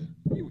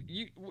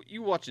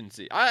 You watch and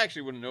see. I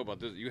actually wouldn't know about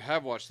this. You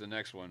have watched the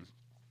next one,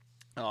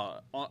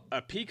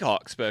 a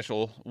Peacock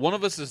special. One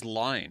of Us is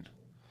Lying.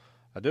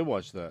 I did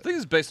watch I that. think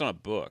it's based on a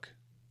book.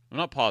 I'm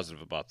not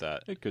positive about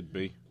that. It could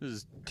be. This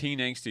is teen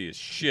angsty as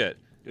shit,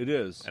 It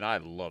is. and I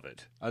love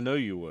it. I know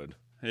you would.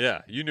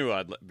 Yeah, you knew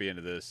I'd be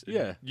into this.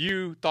 Yeah.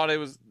 You thought it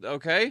was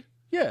okay?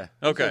 Yeah.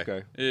 it's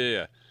Okay.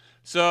 Yeah.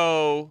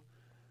 So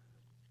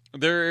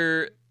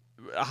they're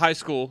a high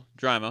school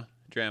drama,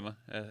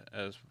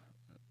 as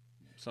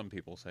some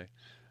people say.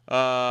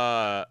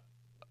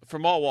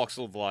 From all walks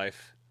of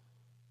life,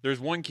 there's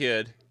one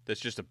kid that's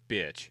just a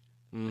bitch,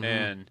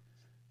 and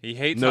he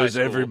hates high Knows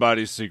school.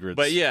 everybody's secrets.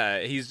 But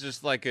yeah, he's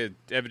just like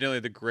evidently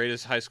the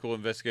greatest high school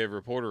investigative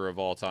reporter of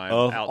all time.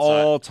 Of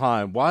all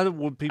time. Why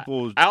would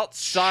people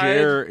outside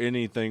share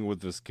anything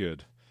with this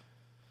kid?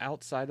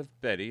 outside of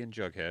Betty and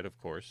Jughead,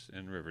 of course,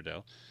 in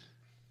Riverdale.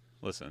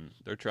 Listen,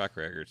 their track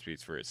record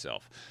speaks for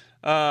itself.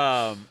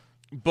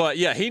 But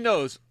yeah, he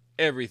knows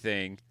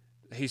everything.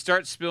 He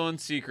starts spilling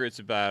secrets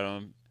about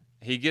him.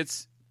 He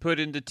gets put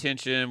in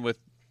detention with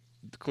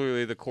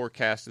clearly the core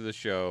cast of the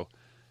show,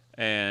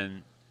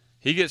 and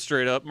he gets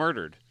straight up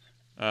murdered.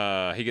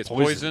 He gets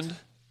poisoned,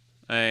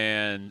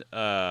 and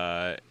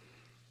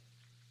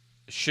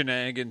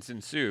shenanigans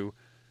ensue.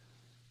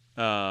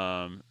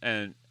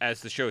 And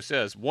as the show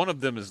says, one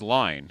of them is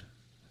lying.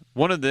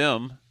 One of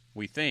them,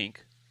 we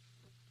think,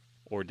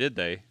 or did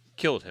they,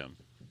 killed him.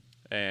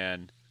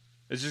 And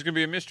it's just going to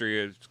be a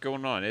mystery. What's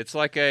going on? It's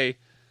like a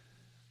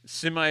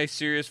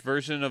semi-serious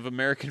version of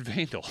American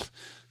Vandal.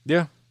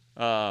 Yeah.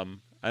 And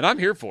I'm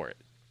here for it.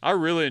 I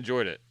really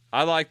enjoyed it.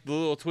 I like the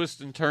little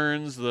twists and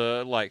turns,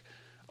 the like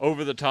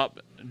over-the-top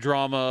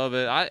drama of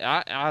it.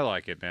 I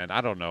like it, man.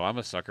 I don't know. I'm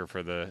a sucker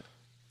for the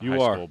You high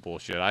are. school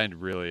bullshit. I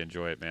really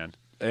enjoy it, man.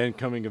 And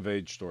coming of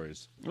age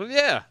stories. Well,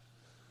 yeah.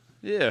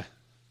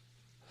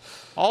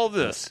 All of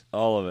this.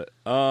 All of it.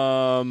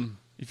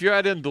 If you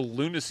add in the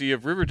lunacy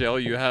of Riverdale,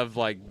 you have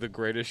like the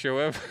greatest show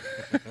ever.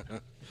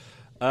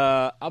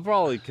 I'll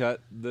probably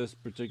cut this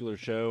particular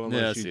show Yeah, I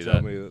unless see you that.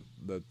 tell me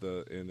that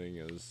the ending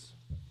is.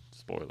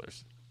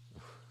 Spoilers.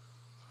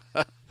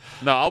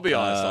 No, I'll be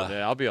honest on it.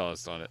 I'll be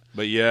honest on it.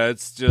 But yeah,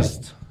 it's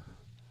just.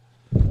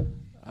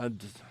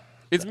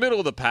 It's middle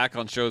of the pack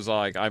on shows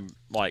like I'm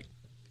like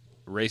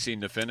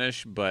racing to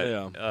finish, but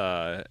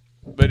Yeah.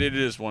 but it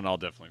is one I'll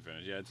definitely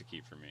finish. Yeah, it's a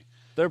keep for me.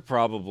 They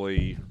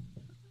probably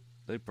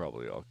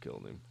all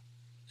killed him.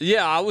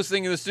 Yeah, I was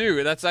thinking this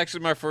too. That's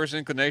actually my first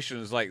inclination.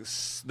 Is like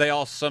they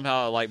all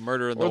somehow like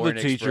murder in the Or the Orient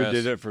teacher Express.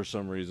 did it for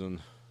some reason.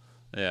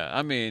 Yeah,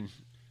 I mean,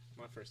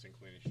 My first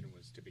inclination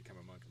was to become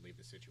a monk and leave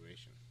the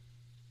situation.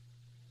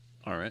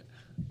 all right.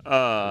 Is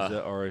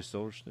that R.A.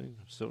 Silverstein?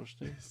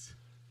 Silverstein?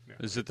 No,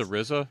 Is it the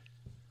RZA?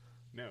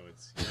 No,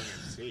 it's Young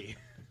MC.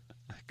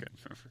 I couldn't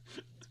remember.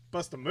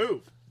 Bust a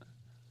move.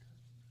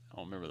 I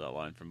don't remember that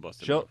line from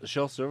Busted.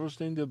 Shel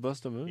Silverstein did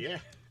Bust a Move? Yeah.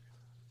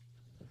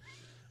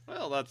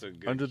 Well, that's a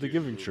good Under the cue to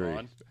Giving move Tree.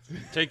 on.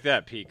 Take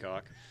that,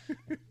 Peacock.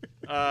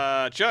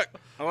 Chuck,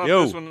 I left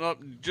Yo. this one up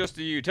just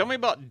to you. Tell me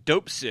about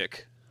Dope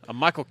Sick, a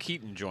Michael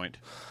Keaton joint.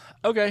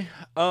 Okay.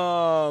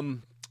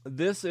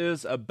 This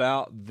is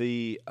about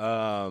the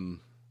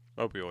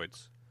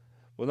Opioids.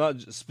 well,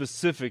 not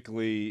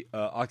specifically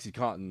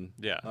OxyContin.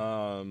 Yeah.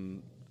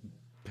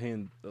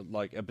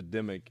 Like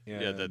epidemic in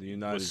Yeah, that the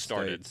United was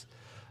started. States,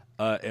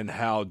 and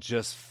how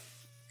just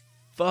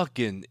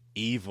fucking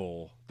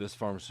evil this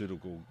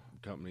pharmaceutical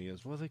company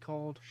is. What are they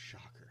called?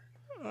 Shocker.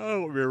 I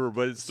don't remember,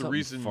 but it's the Something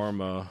reason.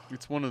 Pharma.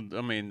 It's one of.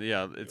 I mean,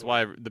 yeah, it's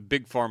why the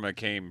big pharma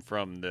came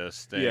from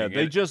this thing. Yeah,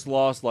 they And- just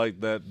lost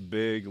like that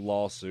big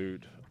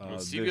lawsuit. well,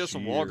 this CVS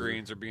and year.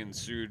 Walgreens are being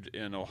sued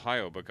in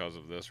Ohio because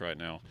of this right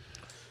now.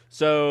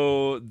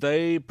 So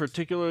they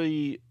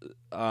particularly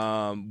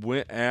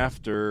went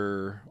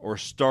after or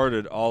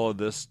started all of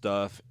this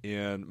stuff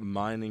in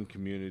mining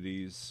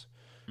communities,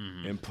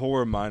 in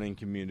poor mining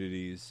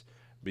communities,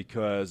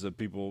 because of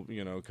people,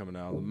 coming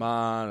out of the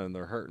mine and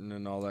they're hurting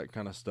and all that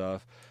kind of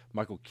stuff.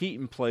 Michael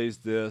Keaton plays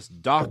this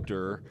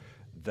doctor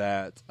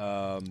that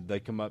they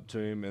come up to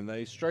him and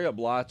they straight up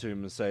lie to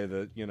him and say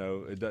that,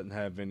 it doesn't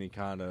have any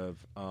kind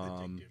of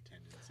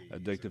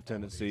addictive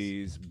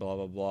tendencies, blah,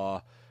 blah,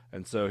 blah.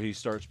 And so he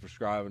starts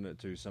prescribing it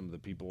to some of the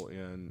people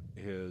in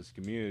his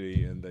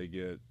community, and they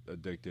get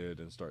addicted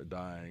and start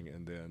dying.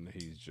 And then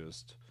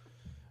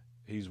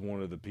he's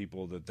one of the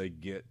people that they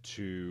get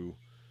to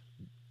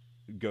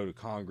go to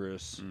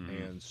Congress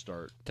and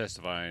start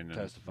testifying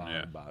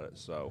about it.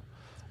 So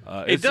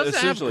it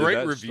doesn't have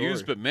great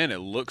reviews, story. but man, it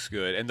looks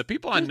good. And the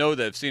people I know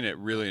that have seen it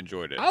really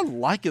enjoyed it. I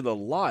like it a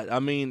lot. I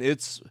mean,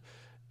 it's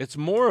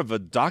more of a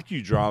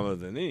docudrama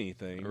than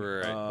anything,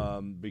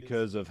 right?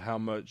 Because of how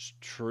much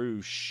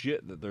true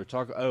shit that they're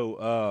talking.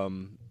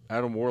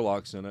 Adam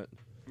Warlock's in it.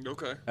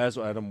 Okay, as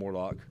Adam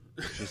Warlock.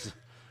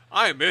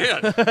 I am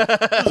in.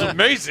 This is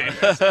amazing.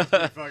 That sounds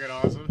pretty fucking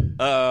awesome.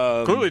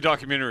 Clearly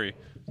documentary.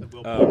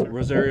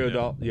 Rosario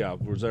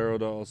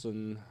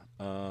Dawson.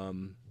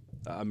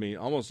 I mean,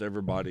 almost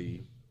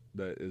everybody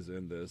that is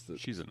in this.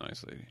 She's a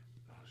nice lady.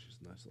 Oh, she's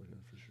a nice lady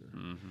for sure.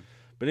 Mm-hmm.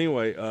 But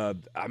anyway,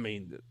 I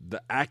mean,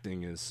 the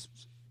acting is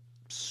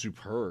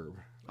superb.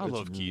 I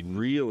love Keaton.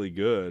 Really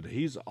good.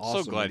 He's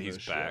awesome. So glad in he's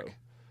this back. show.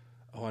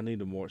 Oh, I need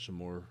to watch some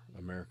more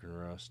American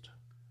Rust.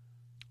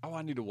 Oh,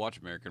 I need to watch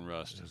American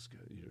Rust. It's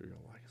good. You're gonna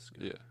like it. It's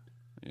good.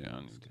 Yeah, I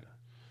need to.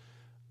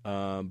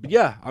 But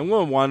yeah, I'm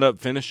going to wind up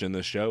finishing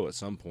this show at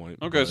some point.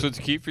 Okay, so it's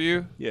a keep for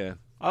you. Yeah,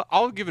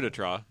 I'll give it a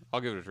try.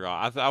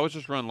 I was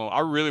just running low. I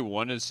really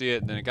wanted to see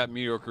it, and then it got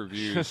mediocre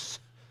reviews.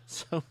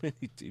 So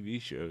many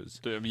TV shows.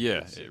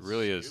 Yeah, it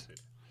really is.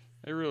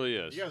 It really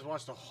is. You guys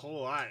watched a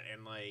whole lot,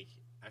 and I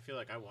feel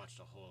like I watched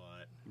a whole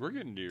lot. We're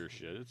getting to your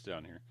shit. It's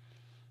down here.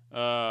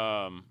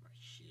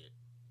 Shit.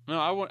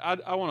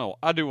 No,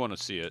 I do want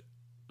to see it.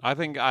 I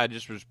think I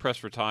just was pressed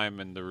for time,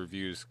 and the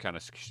reviews kind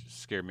of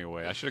scared me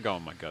away. I should have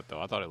gone with my gut,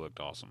 though. I thought it looked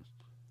awesome.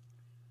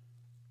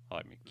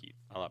 I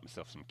like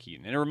myself some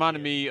Keaton. And it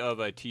reminded me of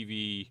a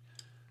TV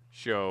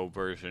show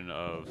version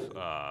of,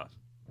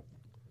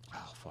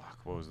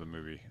 what was the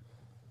movie?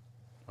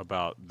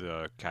 About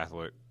the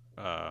Catholic,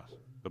 the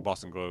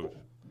Boston Globe.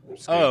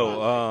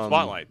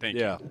 Spotlight, thank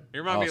you. It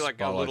reminded me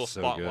like a little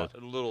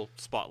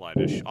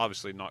spotlight-ish.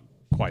 Obviously not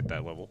quite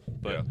that level,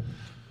 but... Yeah.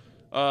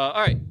 All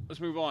right, let's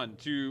move on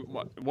to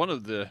one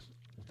of the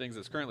things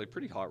that's currently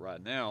pretty hot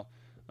right now.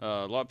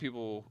 A lot of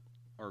people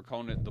are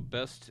calling it the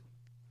best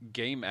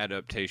game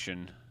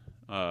adaptation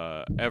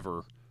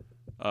ever.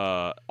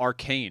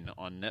 Arcane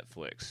on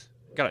Netflix.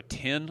 Got a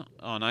 10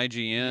 on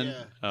IGN. Yeah,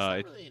 it's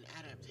not really an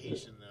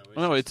adaptation,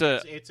 though. No, it's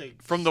a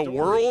from the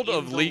world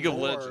of League of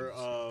Legends.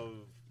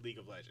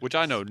 Which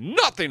I know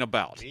nothing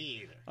about.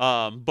 Me either.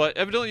 But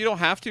evidently you don't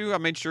have to. I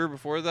made sure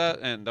before that,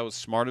 and that was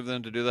smart of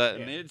them to do that.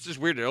 Yeah. And it's just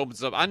weird. It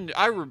opens up.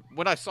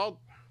 When I saw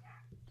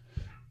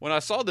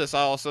this, I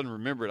all of a sudden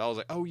remembered. I was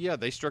like, oh yeah,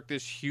 they struck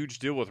this huge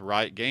deal with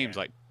Riot Games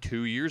like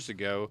 2 years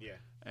ago,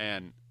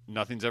 and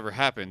nothing's ever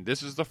happened.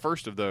 This is the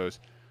first of those,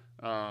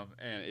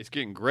 and it's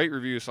getting great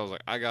reviews. So I was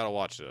like, I gotta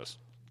watch this.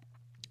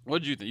 What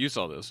did you think? You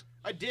saw this?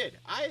 I did.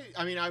 I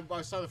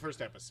saw the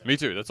first episode. Me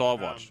too. That's all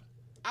I've watched.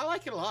 I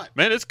like it a lot.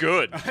 Man, it's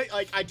good.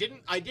 I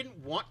didn't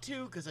want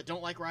to because I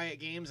don't like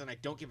Riot Games and I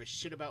don't give a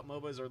shit about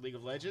MOBAs or League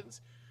of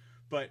Legends,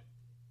 but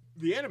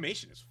the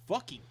animation is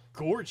fucking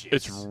gorgeous.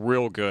 It's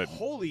real good.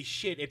 Holy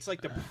shit! It's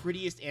like the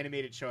prettiest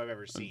animated show I've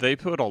ever seen. They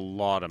put a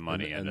lot of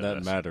money into and that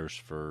this. matters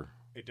for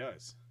it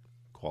does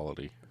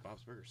quality.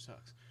 Bob's Burger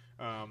sucks.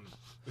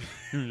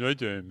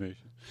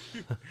 Animation.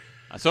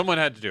 Someone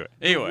had to do it.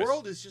 Anyways, the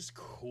world is just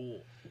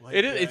cool. Like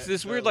it's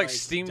this weird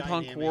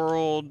steampunk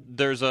world.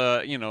 There's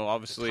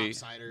obviously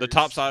the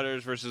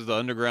topsiders versus the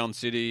underground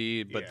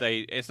city, but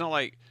it's not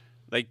like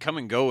they come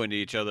and go into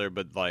each other,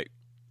 but they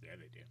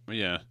do.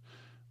 Yeah.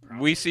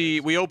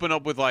 We open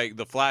up with like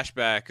the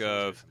flashback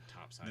of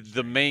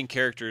the main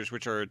characters,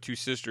 which are two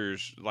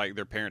sisters, like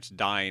their parents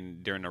dying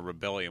during a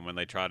rebellion when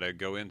they try to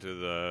go into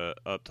the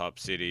up top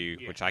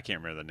city, which I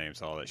can't remember the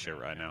names of all that shit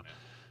right now.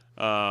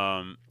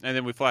 And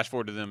then we flash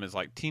forward to them as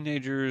like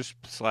teenagers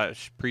 /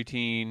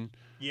 preteen.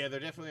 Yeah,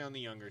 they're definitely on the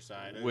younger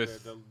side.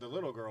 With the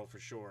little girl for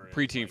sure.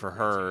 Preteen for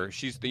her.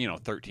 She's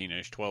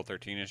 13-ish, 12,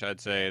 13-ish,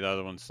 I'd say. The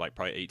other one's like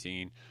probably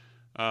 18.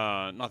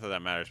 Not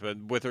that matters, but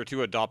with her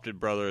two adopted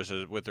brothers,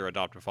 with her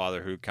adopted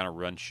father who kind of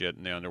runs shit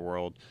in the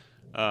underworld.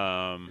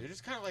 They're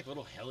just kind of like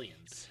little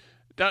hellions.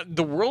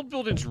 The world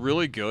building's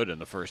really good in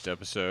the first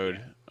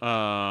episode.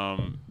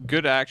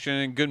 Good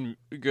action,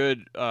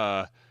 good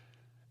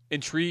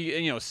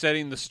intrigue,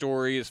 setting the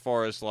story as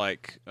far as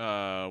like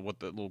what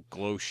the little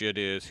glow shit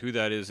is, who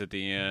that is at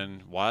the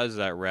end, why does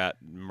that rat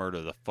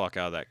murder the fuck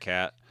out of that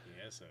cat?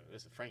 Yeah,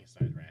 This is a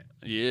Frankenstein rat.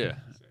 Yeah.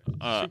 It's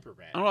a super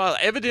rat. I don't know,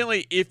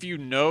 evidently, if you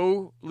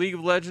know League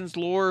of Legends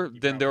lore,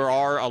 then there probably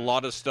are know a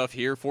lot of stuff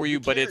here for you,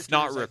 but it's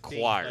not Characters, I think,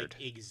 required.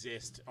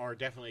 exist are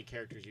definitely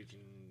characters you can.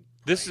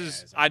 This play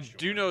is, as, I I'm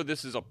do sure. know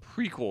this is a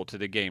prequel to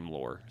the game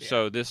lore, Yeah.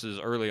 so this is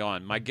early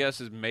on. My guess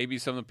is maybe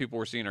some of the people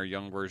we're seeing are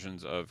young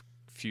versions of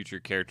future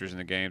characters in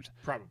the games.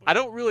 Probably. I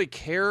don't really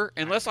care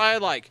unless I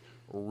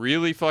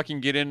really fucking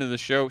get into the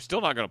show.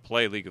 Still not going to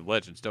play League of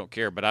Legends, don't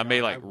care, but I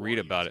may I read want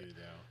about you it. to,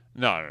 though.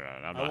 No,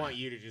 I'm I not want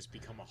you to just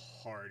become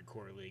a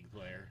hardcore League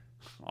player.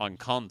 on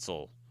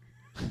console.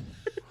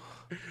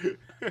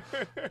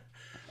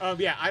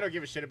 Yeah, I don't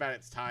give a shit about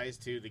its ties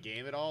to the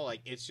game at all.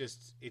 Like, it's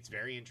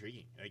very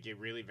intriguing. Like, it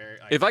really very.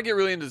 Like, If I get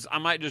really into this, I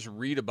might just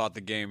read about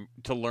the game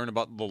to learn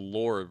about the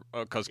lore,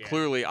 because Yeah.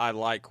 clearly I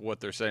like what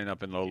they're setting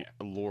up in the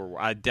lore.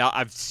 I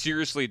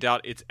seriously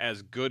doubt it's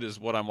as good as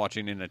what I'm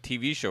watching in a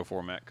TV show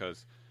format,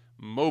 because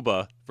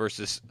MOBA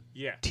versus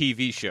yeah.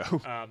 TV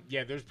show.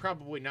 Yeah, there's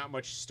probably not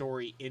much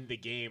story in the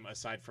game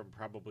aside from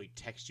probably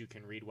text you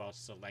can read while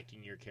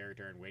selecting your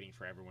character and waiting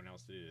for everyone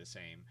else to do the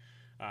same.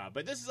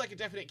 But this is like a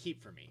definite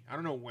keep for me. I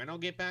don't know when I'll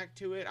get back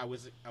to it. I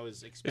was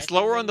expecting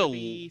lower them on the to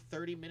be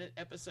 30-minute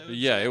episodes.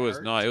 Yeah, so it was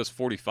hurt. not. It was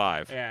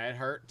 45. Yeah, it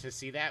hurt to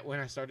see that when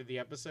I started the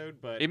episode,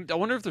 but I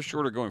wonder if they're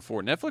shorter going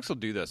forward. Netflix will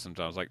do that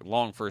sometimes, like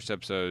long first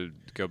episode,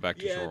 go back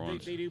to short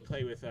ones. they do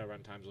play with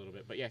runtimes a little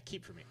bit. But yeah,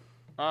 keep for me.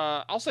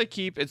 I'll say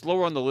keep. It's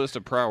lower on the list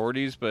of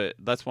priorities, but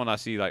that's one I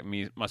see like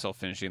myself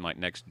finishing like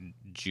next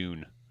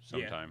June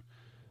sometime.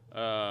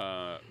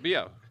 But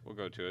yeah, we'll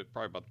go to it.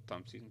 Probably about the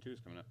time season 2 is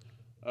coming up.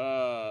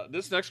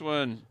 This next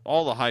one,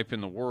 all the hype in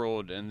the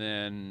world, and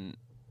then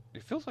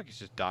it feels like it's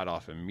just died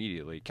off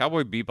immediately.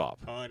 Cowboy Bebop.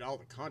 And all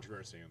the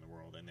controversy in the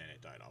world, and then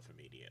it died off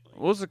immediately.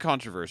 What was the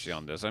controversy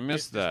on this? I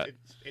missed that.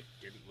 It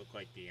didn't look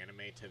like the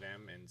anime to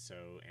them, and so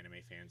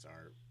anime fans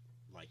are,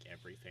 like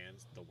every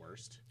fan's, the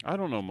worst. I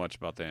don't know much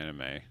about the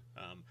anime.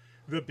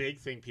 The big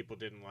thing people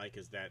didn't like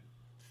is that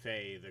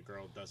Faye, the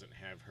girl, doesn't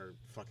have her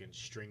fucking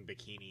string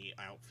bikini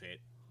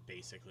outfit,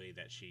 basically,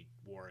 that she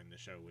wore in the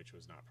show, which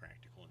was not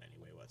practical in any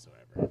way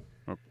whatsoever.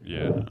 Oh,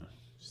 yeah.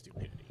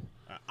 Stupidity.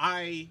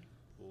 I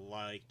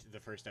liked the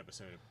first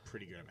episode a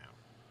pretty good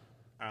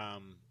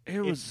amount.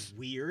 It was It's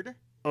weird.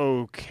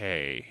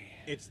 okay.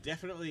 It's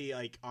definitely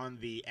like on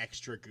the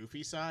extra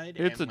goofy side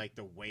It's and a- like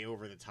the way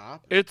over the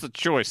top. It's a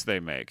choice they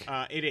make.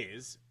 It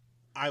is.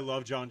 I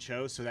love John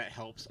Cho, so that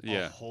helps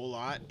Yeah. a whole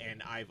lot.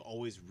 And I've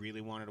always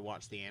really wanted to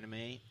watch the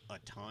anime a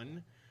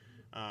ton.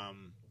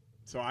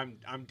 So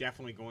I'm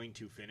definitely going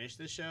to finish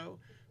the show.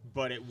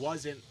 But it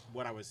wasn't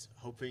what I was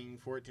hoping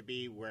for it to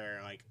be, where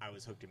like I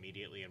was hooked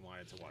immediately and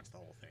wanted to watch the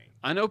whole thing.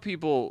 I know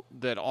people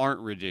that aren't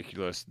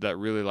ridiculous that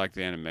really like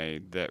the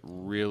anime that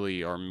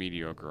really are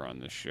mediocre on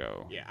this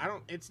show. Yeah,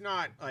 it's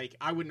not like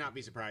I would not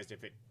be surprised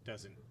if it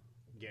doesn't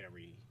get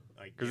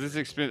Because it's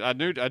expensive. I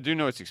do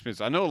know it's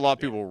expensive. I know a lot of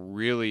people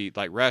really,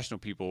 like rational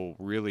people,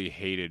 really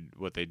hated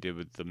what they did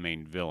with the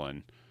main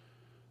villain,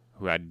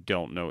 who I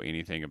don't know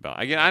anything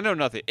about. Again, I know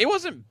nothing. It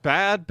wasn't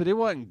bad, but it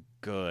wasn't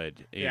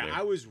good either. Yeah,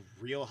 I was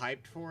real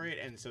hyped for it,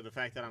 and so the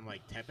fact that I'm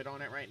like tepid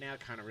on it right now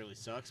kind of really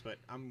sucks. But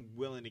I'm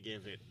willing to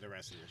give it the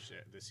rest of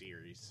the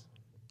series.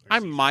 Or I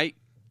season. might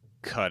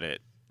cut it.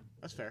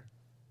 That's fair.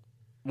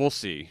 We'll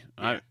see.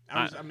 Yeah,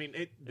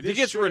 this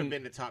gets should have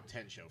been a top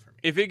 10 show for me.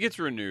 If it gets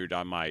renewed,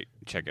 I might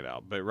check it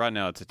out. But right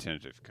now, it's a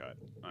tentative cut.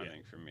 I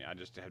think for me,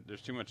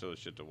 there's too much other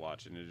shit to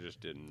watch, and it just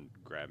didn't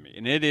grab me.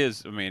 And it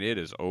is, it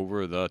is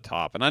over the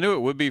top. And I knew it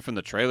would be from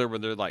the trailer where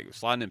they're like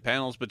sliding in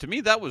panels, but to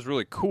me, that was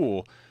really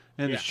cool.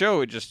 And the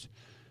show, it just,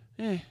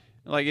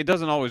 like it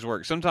doesn't always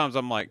work. Sometimes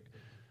I'm like,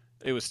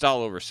 it was style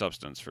over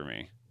substance for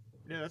me.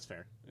 Yeah, that's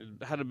fair.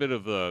 It had a bit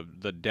of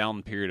the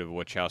down period of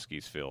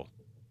Wachowski's feel.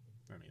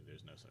 I mean,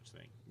 there's no such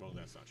thing. Well,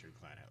 that's not true.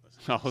 Cloud Atlas.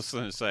 I was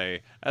going to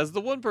say, as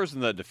the one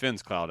person that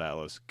defends Cloud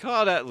Atlas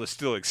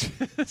still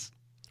exists.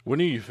 When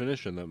are you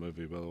finishing that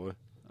movie, by the way?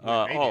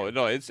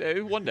 No, it's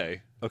one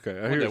day. Okay,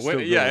 I One hear day. it's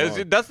still Yeah,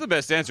 going on. that's the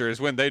best answer is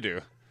when they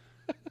do.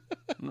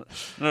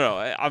 No,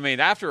 I mean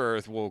After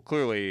Earth will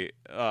clearly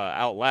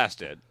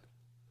outlast it.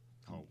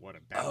 Oh, what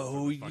a battle!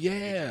 Oh, for the fucking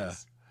yeah.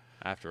 ages.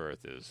 After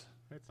Earth is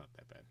It's not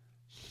that bad.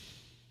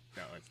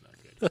 No, it's not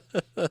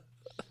good.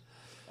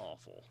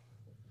 awful.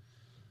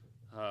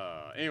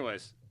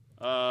 Anyways,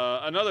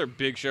 another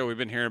big show we've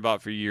been hearing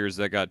about for years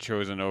that got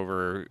chosen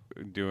over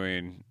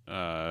doing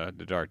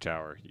The Dark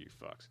Tower. You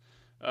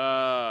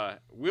fucks.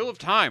 Wheel of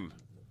Time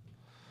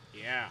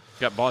Yeah,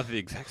 got bought at the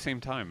exact same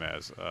time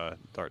as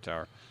Dark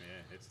Tower.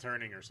 yeah, it's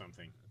turning or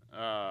something.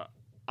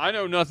 I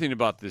know nothing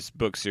about this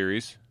book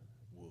series.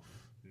 Woof.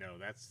 No,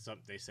 that's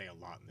something they say a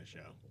lot in the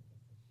show.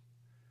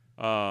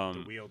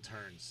 The wheel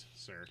turns,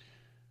 sir.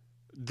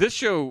 This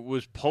show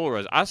was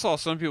polarized. I saw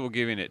some people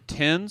giving it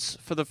 10s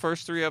for the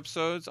first 3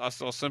 episodes. I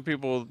saw some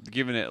people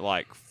giving it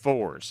like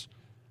 4s.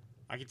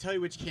 I can tell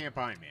you which camp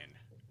I'm in.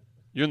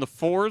 You're in the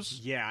 4s?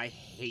 Yeah, I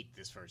hate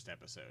this first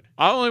episode.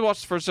 I only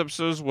watched the first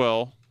episode as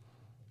well.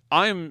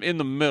 I'm in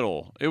the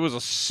middle. It was a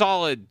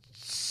solid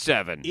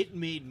 7. It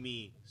made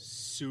me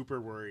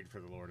super worried for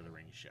the Lord of the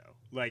Rings show.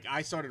 Like,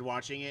 I started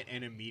watching it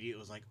and immediately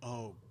was like,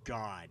 oh,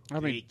 God,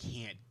 they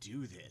can't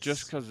do this.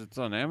 Just because it's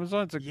on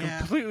Amazon, it's a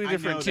completely I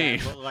different know team.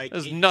 that, but, like,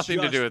 There's it nothing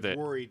to just do with it.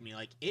 Worried me.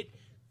 Like, it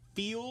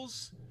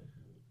feels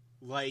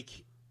like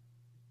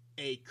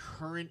a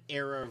current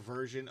era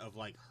version of,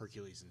 like,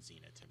 Hercules and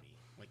Xena to me.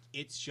 Like,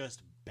 it's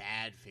just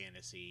bad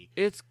fantasy.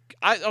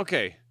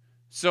 Okay.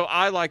 So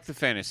I like the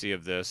fantasy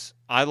of this.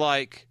 I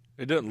like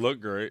It doesn't look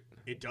great.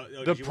 It does. Oh,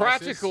 the did you watch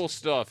practical this?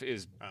 stuff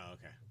is Oh,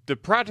 okay. the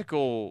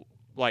practical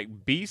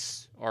like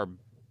beasts are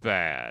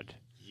bad.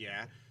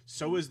 Yeah.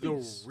 So is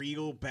the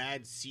real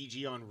bad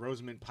CG on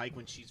Rosamund Pike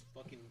when she's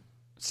fucking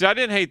See, I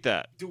didn't hate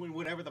that. doing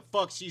whatever the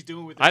fuck she's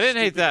doing with. I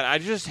didn't hate that. I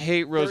just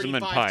hate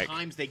Rosamund 35 Pike.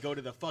 times they go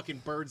to the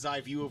fucking bird's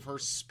eye view of her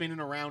spinning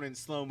around in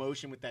slow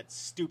motion with that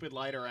stupid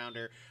light around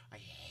her. I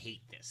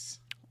hate this.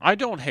 I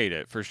don't hate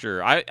it for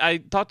sure. I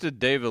talked to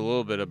Dave a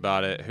little bit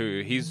about it.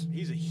 He's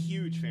a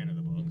huge fan of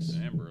the books.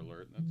 Amber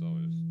Alert. That's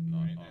always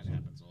not Right, awesome. that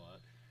happens a lot,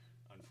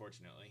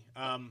 unfortunately.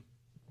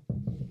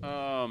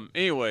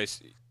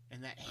 Anyways,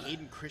 And that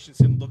Hayden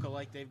Christensen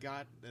lookalike they've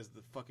got as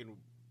the fucking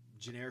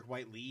generic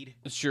white lead.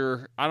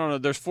 sure. I don't know.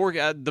 There's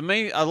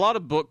a lot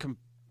of book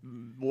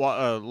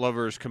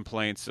lovers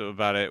complaints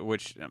about it,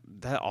 which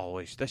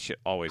that shit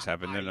always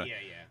happens. Yeah.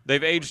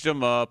 They've aged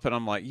them up, and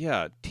I'm like,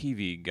 yeah,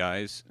 TV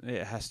guys,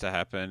 it has to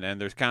happen. And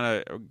there's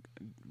kind of,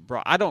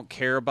 bro, I don't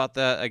care about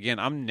that. Again,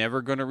 I'm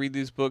never going to read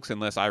these books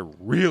unless I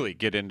really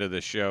get into the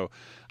show.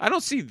 I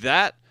don't see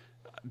that.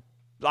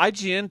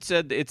 IGN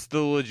said it's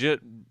the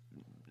legit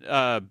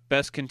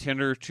best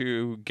contender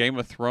to Game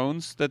of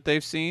Thrones that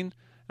they've seen,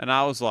 and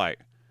I was like,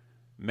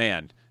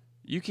 man,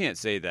 you can't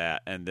say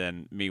that and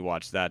then me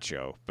watch that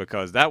show,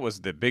 because that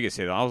was the biggest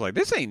hit. I was like,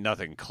 this ain't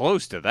nothing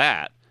close to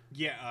that.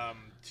 Yeah,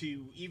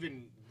 to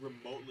even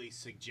remotely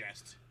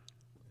suggest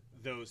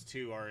those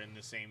two are in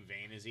the same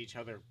vein as each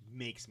other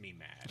makes me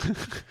mad.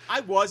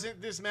 I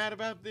wasn't this mad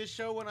about this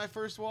show when I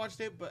first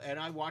watched it, and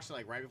I watched it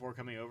like right before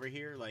coming over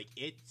here. Like,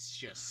 it's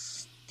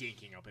just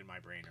stinking up in my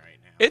brain right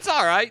now. It's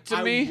all right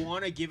to me. I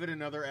want to give it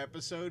another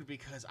episode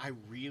because I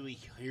really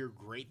hear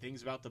great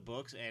things about the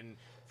books, and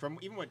from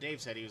even what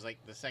Dave said, he was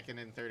like the second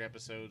and third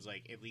episodes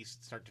like at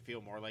least start to feel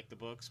more like the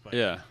books. But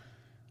Yeah.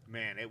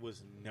 man, it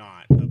was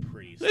not a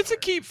pretty start. It's a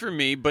keep for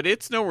me, but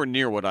it's nowhere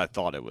near what I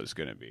thought it was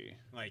going to be.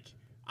 Like,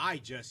 I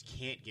just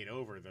can't get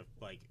over the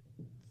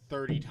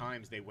 30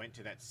 times they went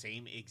to that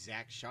same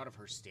exact shot of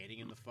her standing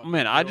in the fucking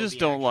Man, I middle of just the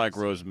don't action like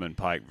scene. Rosamund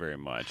Pike very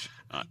much.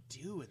 I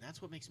do, and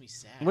that's what makes me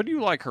sad. What do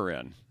you like her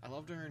in? I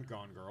loved her in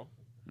Gone Girl.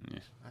 Yeah.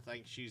 I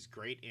think she's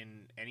great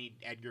in any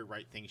Edgar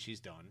Wright thing she's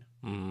done.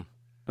 Mm-hmm.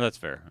 That's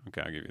fair.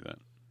 Okay, I'll give you that.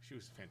 She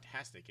was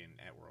fantastic in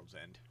At World's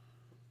End.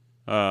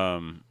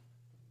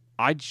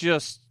 I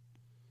just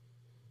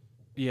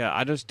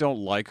don't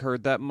like her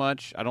that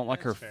much. I don't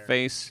like her That's fair.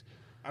 face.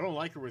 I don't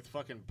like her with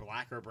fucking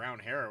black or brown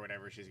hair or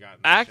whatever she's got. In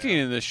Acting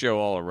show. in this show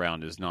all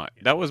around is not.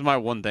 That was my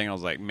one thing. I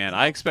was like, man, It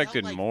I all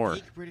expected felt like more.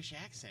 Fake British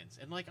accents,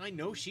 and like I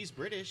know she's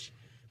British,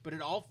 but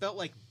it all felt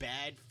like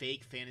bad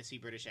fake fantasy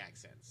British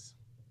accents.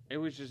 It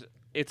was just.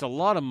 It's a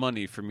lot of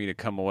money for me to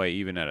come away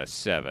even at a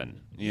 7.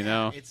 You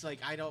know. It's like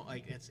I don't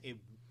like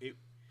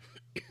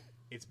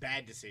it's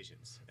bad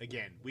decisions.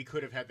 Again, we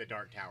could have had the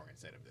Dark Tower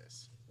instead of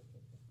this.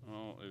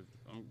 Well,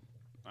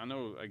 I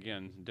know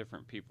again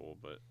different people,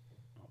 but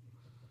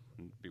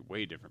it'd be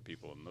way different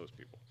people than those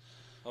people.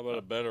 How about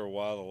a better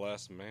Why the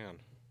Last Man?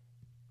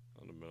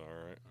 That'd have been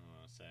all right.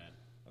 Oh, sad.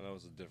 I know it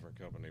was a different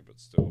company, but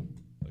still,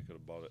 they could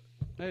have bought it.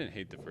 I didn't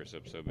hate the first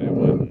episode, but it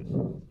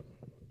wasn't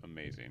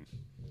amazing.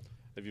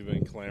 Have you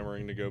been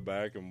clamoring to go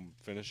back and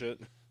finish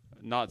it?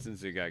 Not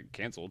since it got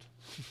canceled.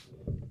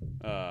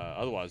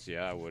 Otherwise,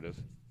 yeah, I would have.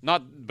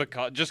 Not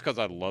because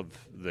I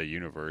love the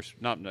universe.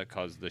 Not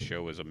because the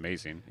show was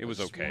amazing. It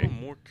was I just okay. want a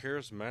more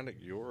charismatic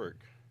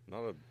Yorick, not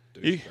a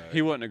He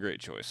douchebag. wasn't a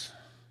great choice.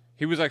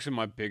 He was actually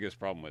my biggest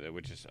problem with it,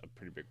 which is a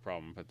pretty big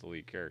problem with the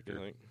lead character. You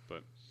think?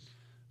 But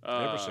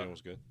Ampersand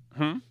was good.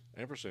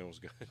 Ampersand was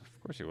good.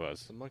 Of course he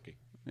was. The monkey.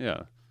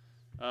 Yeah.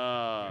 It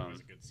was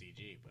a good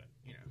CG, but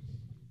you know.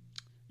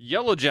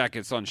 Yellow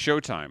Jackets on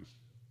Showtime.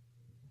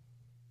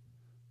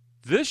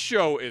 This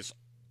show is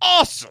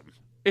awesome.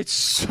 It's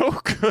so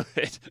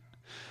good.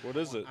 What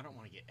is it? I don't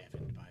want to get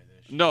effed by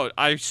this. No,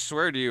 I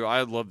swear to you,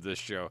 I love this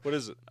show. What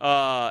is it?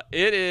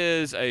 It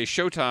is a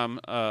Showtime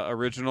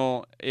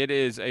original. It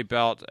is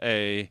about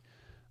it's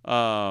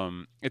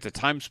a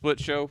time split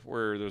show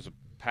where there's a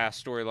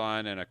past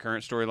storyline and a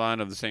current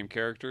storyline of the same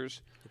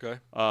characters. Okay.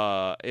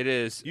 It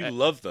is. You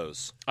love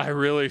those. I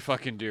really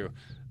fucking do.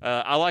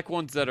 I like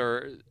ones that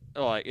are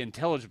like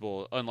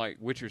intelligible, unlike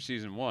Witcher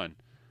season 1.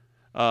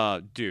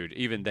 Dude,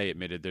 even they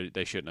admitted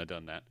they shouldn't have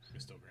done that.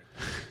 It's still great.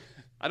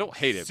 I don't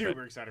hate it.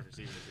 Super excited for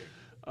season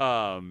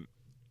 2.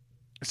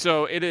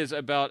 So it is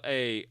about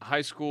a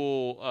high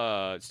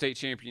school state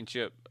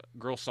championship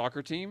girls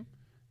soccer team,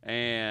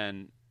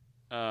 and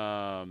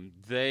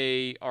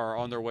they are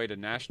on their way to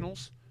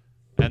nationals.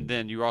 And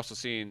then you're also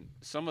seeing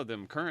some of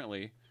them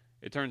currently.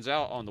 It turns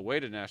out on the way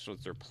to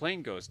nationals, their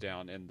plane goes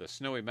down in the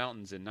snowy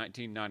mountains in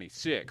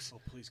 1996.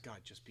 Oh, please God,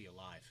 just be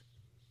alive.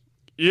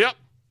 Yep.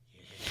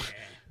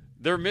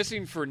 They're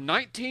missing for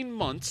 19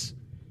 months,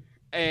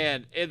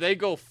 and they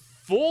go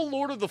full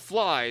Lord of the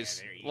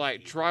Flies,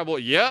 like tribal.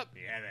 Yep.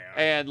 Yeah,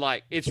 they are. And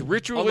like it's On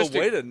ritualistic. the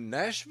way to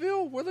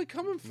Nashville? Where are they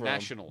coming from?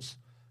 Nationals.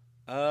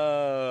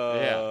 Oh.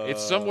 Yeah,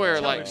 it's somewhere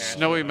Tell like me Nashville,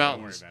 snowy don't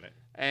mountains, worry about it.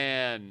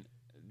 and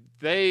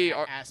they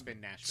are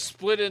Aspen, Nashville.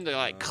 split into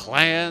like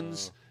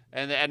clans.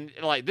 And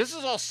like this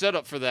is all set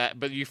up for that,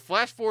 but you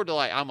flash forward to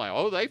like I'm like,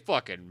 oh, they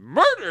fucking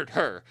murdered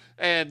her,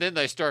 and then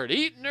they started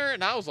eating her,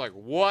 and I was like,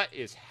 what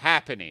is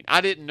happening?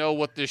 I didn't know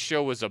what this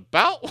show was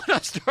about when I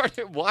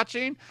started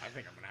watching. I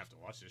think I'm gonna have to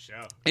watch this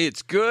show.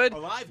 It's good.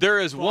 Alive There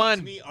is fucked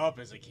one me up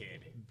as a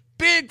kid.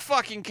 big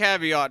fucking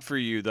caveat for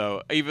you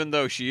though, even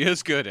though she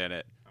is good in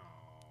it.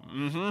 Oh.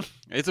 Mm-hmm.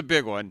 It's a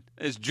big one.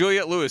 It's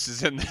Juliette Lewis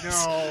is in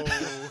this. No.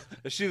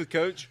 Is she the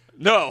coach?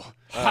 No.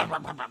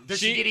 Does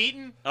she get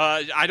eaten?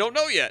 I don't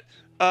know yet.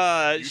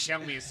 You tell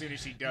me as soon as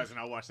she does, and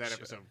I'll watch that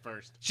episode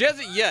first. She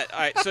hasn't yet. All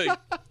right, so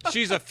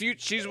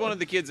she's one of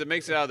the kids that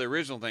makes it out of the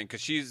original thing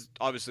because she's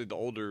obviously the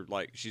older,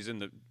 like she's in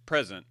the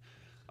present.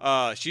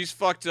 She's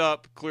fucked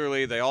up.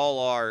 Clearly, they all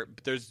are.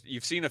 But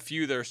you've seen a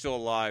few that are still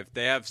alive.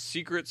 They have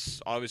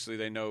secrets. Obviously,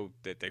 they know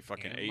that they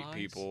fucking ate Analyze?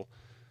 people.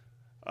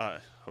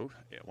 Hope.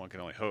 Yeah, one can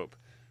only hope.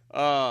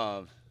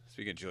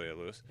 Speaking of Julia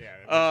Lewis. Yeah,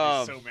 that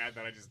makes me so mad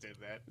that I just did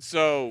that.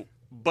 So,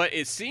 but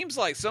it seems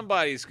like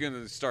somebody's going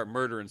to start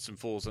murdering some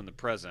fools in the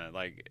present.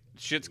 Like,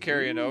 shit's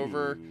carrying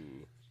over.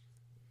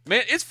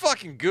 Man, it's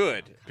fucking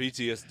good.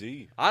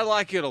 PTSD. I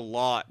like it a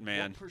lot,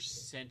 man. What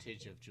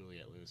percentage of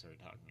Juliette Lewis are we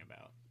talking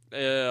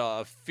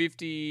about?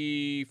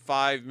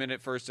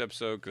 55-minute first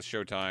episode because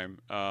Showtime.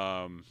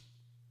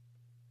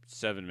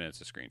 7 minutes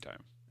of screen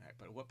time. All right,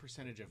 but what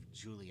percentage of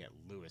Juliette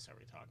Lewis are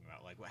we talking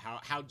about? Like,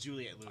 how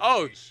Juliette Lewis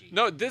Oh, is she?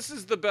 no, this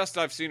is the best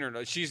I've seen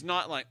her. She's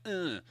not like,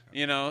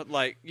 you know,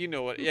 like, you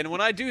know what. And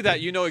when I do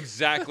that, you know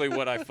exactly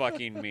what I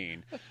fucking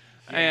mean.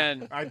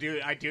 And I do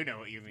know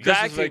what you mean. that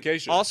Christmas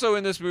Vacation. Also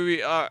in this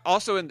movie,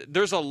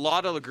 there's a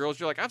lot of the girls.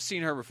 You're like, I've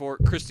seen her before.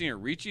 Christina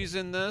Ricci's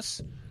in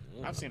this.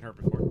 I've seen her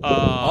before.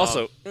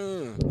 Also,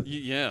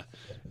 Yeah.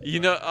 You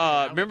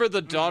know, remember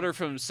the daughter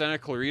from Santa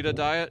Clarita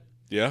Diet?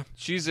 yeah.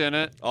 She's in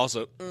it.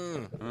 Also,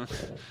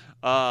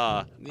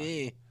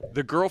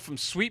 The girl from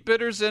Sweet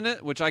Bitter's in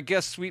it, which I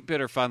guess Sweet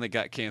Bitter finally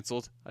got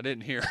canceled. I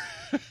didn't hear.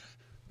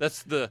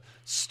 That's the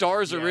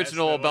Stars Yeah, that's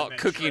original the one about that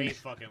cooking. Trey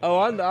fucking oh,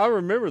 loved. I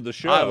remember the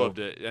show. I loved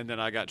it, and then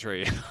I got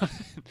Trey.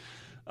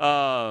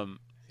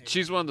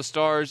 She's one of the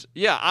stars.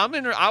 Yeah, I'm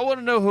in. I want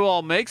to know who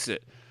all makes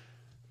it.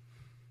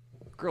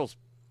 Girl's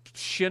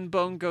shin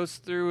bone goes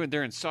through, and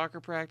they're in soccer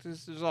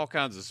practice. There's all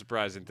kinds of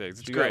surprising things.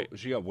 It's great.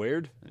 She got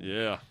weird.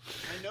 Yeah.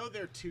 I know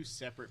they're two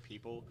separate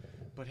people,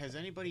 but has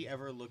anybody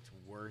ever looked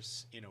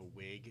worse in a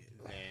wig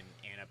than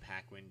Anna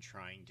Paquin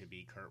trying to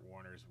be Kurt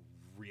Warner's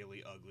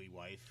really ugly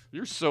wife?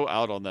 You're so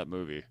out on that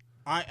movie.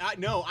 I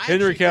no. I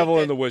Henry actually think Cavill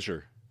that- in The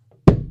Witcher.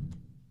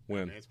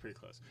 When? It's pretty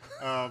close.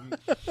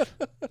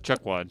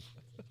 Chuck Wad.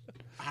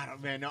 I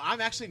don't, man. No,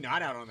 I'm actually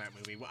not out on that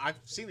movie. Well, I've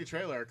seen the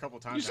trailer a couple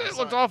times. You said I it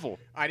saw looked awful.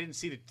 I didn't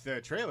see the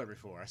trailer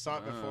before. I saw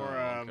it before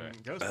okay.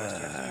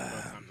 Ghostbusters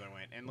both times I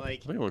went, and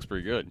like I think it looks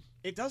pretty good.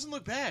 it doesn't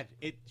look bad.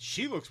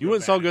 She looks. You real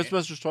went and saw bad in it.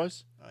 Ghostbusters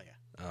twice? Oh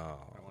yeah. Oh,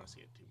 I want to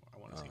see it too. I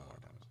want to see it more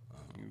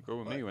times. You can go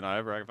with me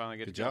whenever I finally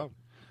get good to go. job.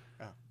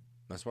 Oh.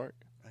 Nice work.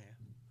 Oh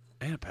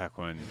yeah. Anna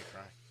Paquin.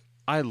 Cry.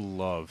 I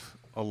love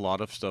a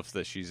lot of stuff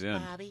that she's in.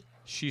 Bobby.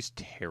 She's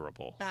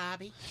terrible.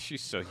 Bobby.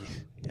 She's so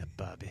yeah,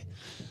 Bobby.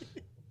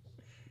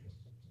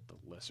 The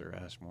lesser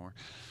Ashmore.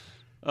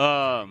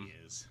 He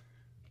is.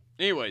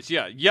 Anyways,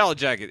 yeah, Yellow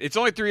Jacket. It's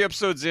only 3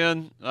 episodes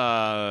in.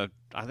 I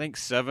think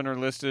 7 are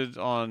listed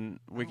on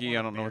Wiki.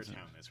 I don't know what's.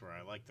 That's where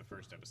I liked the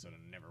first episode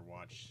and never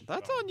watched.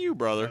 That's on you,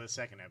 brother. The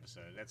second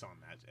episode. That's on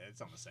that.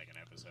 It's on the second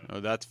episode. Oh,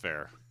 that's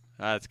fair.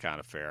 That's kind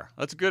of fair.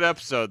 That's a good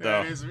episode,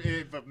 though.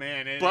 But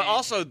man, it But ain't-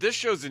 also, this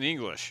show's in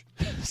English,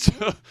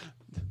 so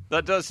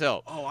that does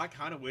help. Oh, I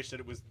kind of wish that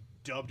it was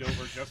dubbed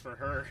over just for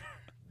her.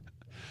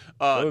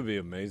 That would be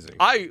amazing.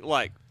 I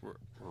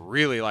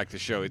really like the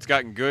show. It's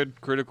gotten good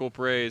critical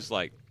praise.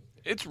 Like,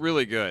 it's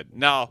really good.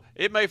 Now,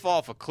 it may fall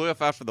off a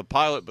cliff after the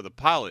pilot, but the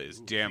pilot is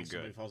damn Think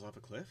somebody good. falls off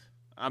a cliff.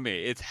 I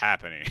mean, it's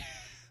happening.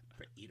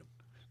 Eat 'em.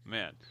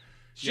 Man,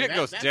 Yeah, shit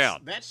goes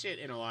down. That shit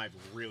in Alive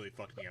really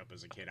fucked me up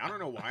as a kid. I don't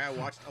know why I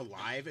watched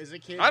Alive as a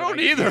kid. I but don't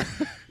either.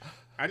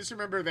 I just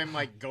remember them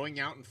like going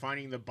out and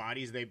finding the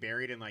bodies they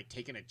buried and like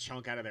taking a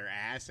chunk out of their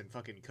ass and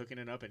fucking cooking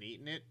it up and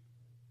eating it.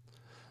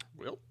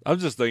 Well, I'm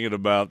just thinking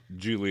about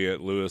Juliette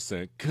Lewis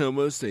saying,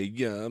 "Como se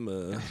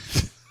llama?"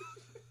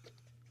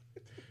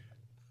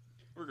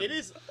 It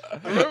is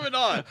moving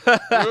on.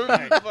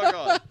 Moving the fuck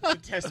on. a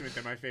testament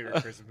to my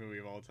favorite Christmas movie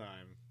of all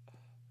time.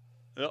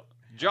 Yep.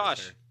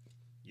 Josh,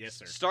 Yes,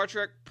 sir. Star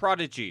Trek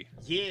Prodigy.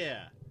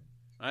 Yeah.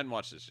 I hadn't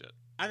watched this yet.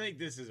 I think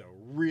this is a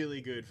really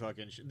good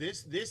fucking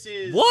This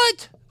is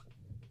What?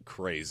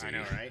 Crazy. I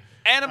know, right?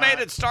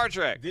 Animated Star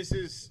Trek. This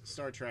is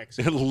Star Trek.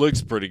 It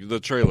looks pretty good. The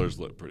trailers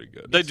look pretty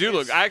good. They do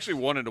look. it's- I actually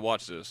wanted to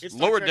watch this. It's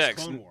Star Lower Trek's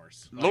Decks. Clone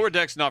Wars. Lower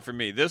Decks not for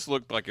me. This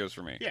looked like it was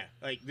for me. Yeah,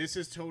 like this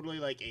is totally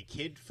like a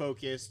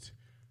kid-focused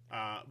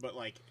but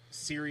like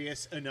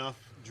serious enough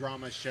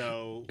drama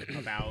show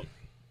about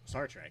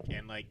Star Trek.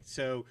 And like,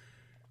 so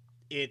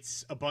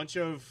it's a bunch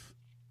of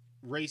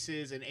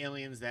races and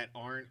aliens that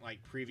aren't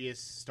like previous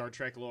Star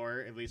Trek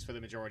lore, at least for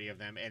the majority of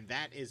them. And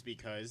that is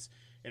because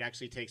it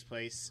actually takes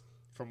place,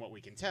 from what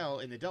we can tell,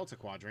 in the Delta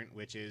Quadrant,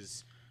 which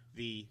is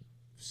the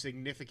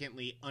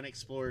significantly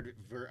unexplored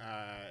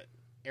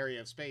area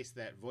of space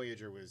that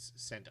Voyager was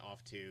sent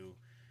off to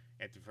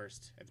at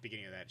the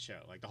beginning of that show.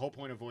 Like, the whole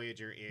point of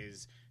Voyager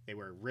is they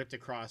were ripped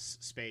across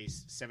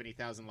space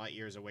 70,000 light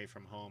years away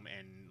from home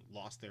and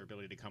lost their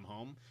ability to come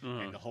home.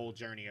 And the whole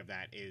journey of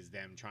that is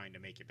them trying to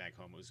make it back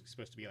home. It was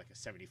supposed to be like a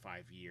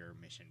 75-year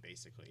mission,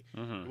 basically.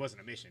 It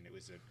wasn't a mission. It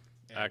was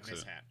a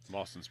Accident. mishap.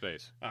 Lost in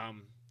space.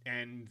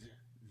 And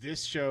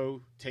this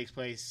show takes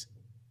place,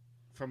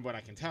 from what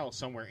I can tell,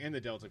 somewhere in the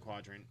Delta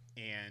Quadrant,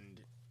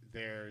 and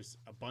there's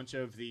a bunch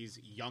of these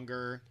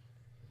younger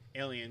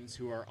aliens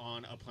who are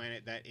on a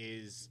planet that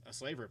is a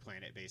slaver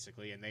planet,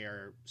 basically, and they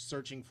are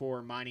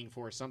mining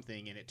for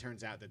something, and it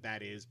turns out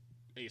that is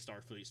a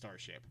Starfleet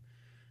starship.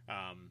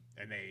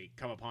 And they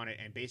come upon it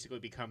and basically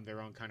become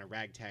their own kind of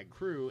ragtag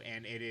crew,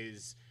 and it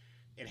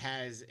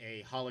has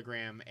a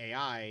hologram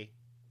AI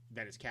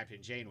that is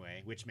Captain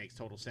Janeway, which makes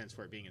total sense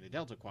for it being in the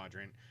Delta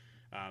Quadrant,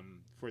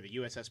 for the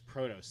USS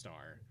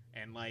Protostar.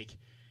 And like,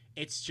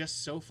 it's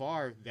just so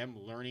far them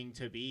learning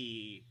to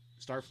be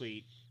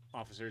Starfleet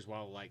officers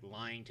while like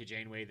lying to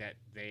Janeway that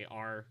they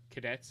are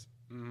cadets,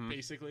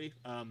 basically.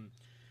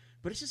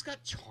 But it's just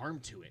got charm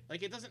to it.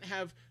 Like, it doesn't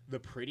have the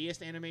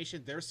prettiest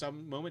animation. There are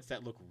some moments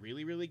that look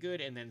really, really good,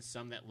 and then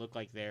some that look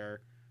like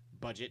they're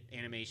budget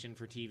animation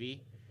for TV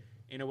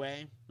in a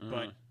way.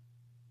 But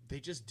they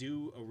just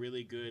do a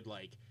really good,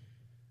 like,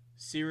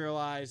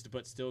 serialized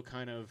but still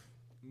kind of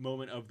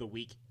moment of the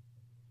week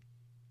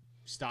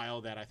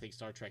style that I think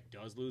Star Trek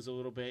does lose a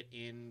little bit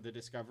in the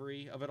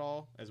Discovery of it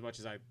all. As much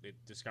as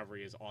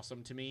Discovery is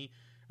awesome to me,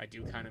 I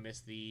do kind of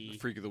miss the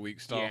Freak of the Week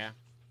stuff.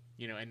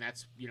 Yeah, and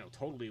that's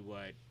totally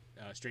what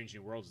Strange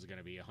New Worlds is going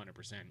to be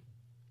 100%.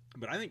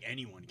 But I think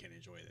anyone can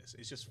enjoy this.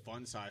 It's just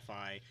fun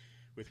sci-fi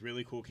with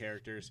really cool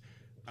characters.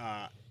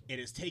 It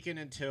has taken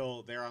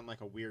until they're on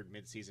like a weird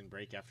mid-season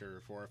break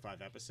after 4 or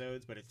 5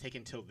 episodes, but it's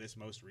taken until this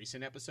most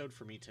recent episode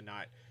for me to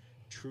not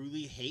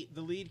truly hate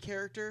the lead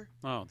character.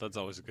 Oh, that's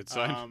always a good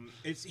sign.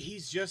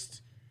 He's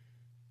just,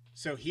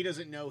 so he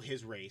doesn't know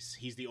his race.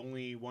 He's the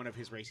only one of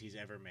his race he's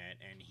ever met,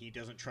 and he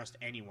doesn't trust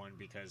anyone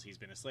because he's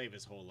been a slave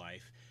his whole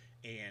life.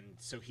 And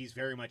so he's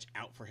very much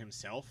out for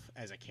himself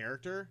as a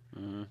character.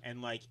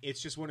 And like,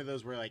 it's just one of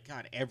those where like,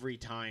 God, every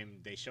time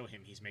they show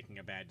him, he's making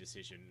a bad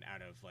decision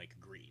out of like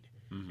greed.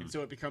 And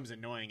so it becomes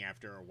annoying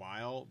after a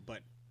while, but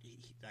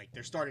like,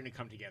 they're starting to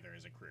come together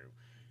as a crew.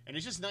 And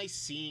it's just nice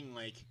seeing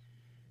like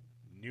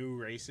new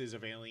races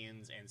of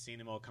aliens and seeing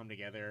them all come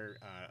together.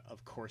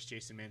 Of course,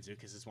 Jason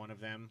Mantzoukas is one of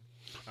them.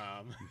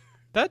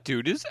 That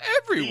dude is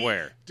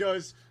everywhere. He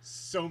does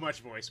so much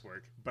voice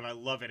work, but I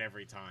love it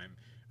every time.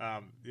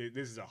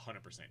 This is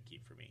 100%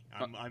 keep for me.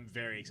 I'm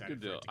very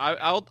excited. Good for deal. it to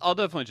come I'll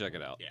definitely check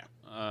it out.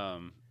 Yeah.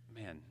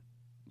 Man,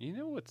 you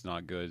know what's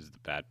not good is the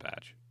Bad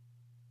Batch.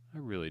 I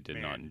really did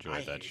not enjoy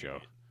that hated show.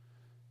 it.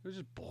 It was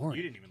just boring.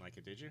 You didn't even like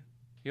it, did you?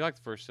 You liked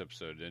the first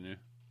episode, didn't you?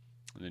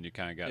 And then you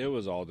kind of got It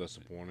was all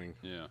disappointing.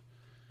 Yeah.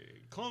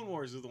 Clone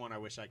Wars is the one I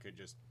wish I could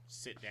just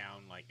sit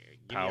down, like,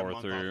 give Power me a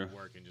month through. off of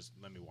work and just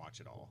let me watch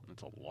it all.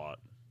 That's a lot.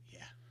 Yeah.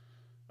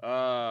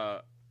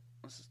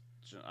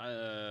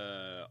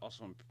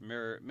 Also,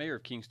 Mayor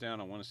of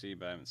Kingstown, I want to see,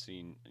 but I haven't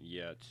seen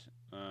yet.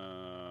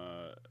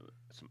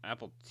 Some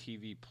Apple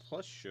TV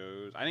Plus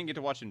shows. I didn't get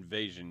to watch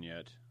Invasion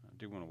yet. I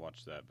do want to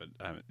watch that, but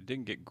it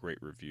didn't get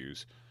great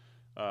reviews.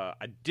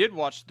 I did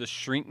watch The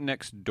Shrink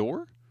Next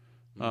Door.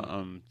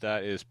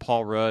 That is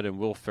Paul Rudd and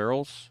Will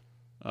Ferrell's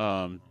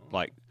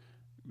like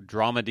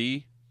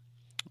dramedy,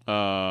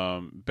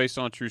 based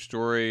on a true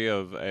story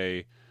of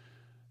a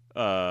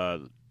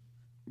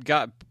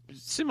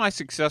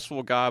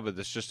semi-successful guy, but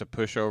that's just a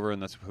pushover,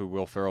 and that's who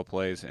Will Ferrell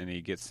plays. And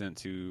he gets sent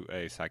to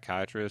a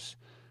psychiatrist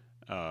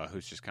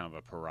who's just kind of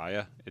a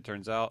pariah, it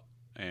turns out,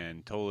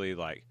 and totally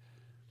like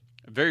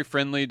very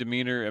friendly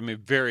demeanor. I mean,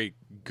 very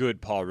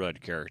good Paul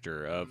Rudd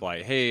character of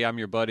like, hey, I'm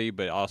your buddy,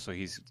 but also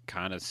he's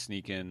kind of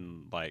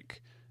sneaking,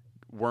 like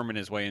worming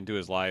his way into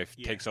his life,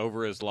 takes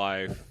over his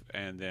life,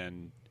 and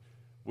then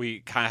we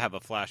kind of have a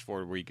flash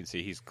forward where you can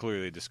see he's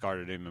clearly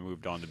discarded him and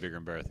moved on to bigger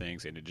and better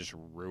things, and it just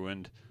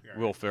ruined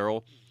Will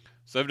Ferrell.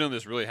 So evidently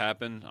this really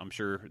happened. I'm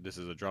sure this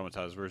is a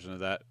dramatized version of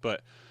that,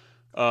 but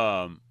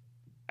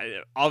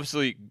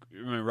obviously,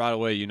 I mean, right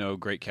away,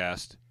 great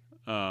cast.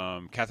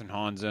 Catherine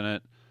Hahn's in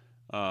it.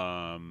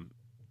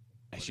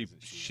 She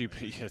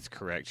that's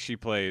correct. She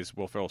plays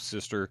Will Ferrell's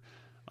sister.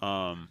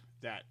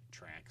 That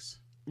tracks.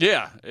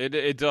 Yeah,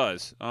 it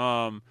does.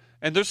 And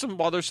there's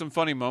some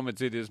funny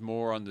moments, it is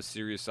more on the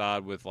serious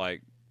side with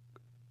like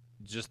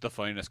just the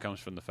funniness comes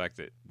from the fact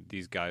that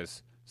these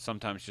guys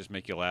sometimes just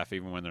make you laugh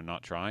even when they're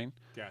not trying.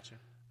 Gotcha.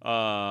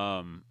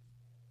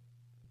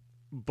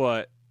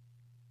 But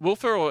Will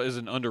Ferrell is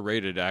an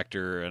underrated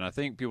actor, and I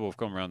think people have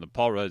come around that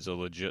Paul Rudd's a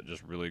legit,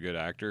 just really good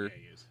actor.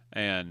 Yeah, he is.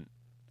 and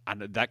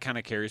that kind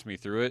of carries me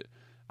through it.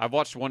 I've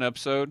watched one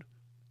episode.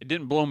 It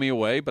didn't blow me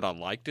away, but I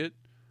liked it.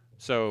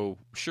 So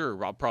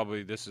sure, I'll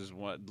probably this is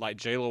what like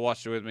Jayla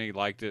watched it with me,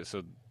 liked it.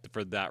 So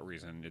for that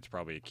reason, it's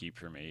probably a keep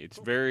for me.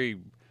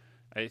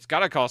 It's got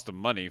to cost them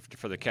money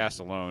for the cast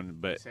alone,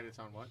 but You said it's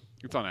on what?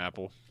 it's on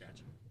Apple.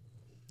 Gotcha.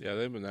 Yeah,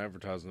 they've been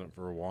advertising it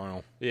for a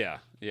while. Yeah,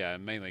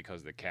 and mainly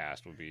because the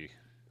cast would be.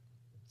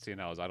 Seeing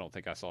as I don't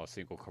think I saw a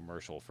single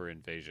commercial for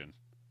Invasion,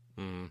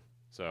 Mm.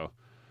 so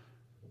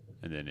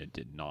and then it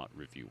did not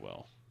review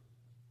well.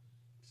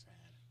 Sad.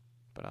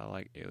 But I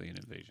like alien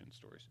invasion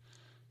stories,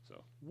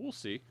 so we'll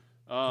see.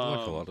 I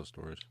like a lot of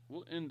stories.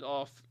 We'll end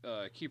off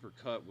Keeper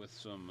Cut with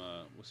some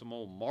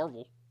old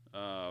Marvel.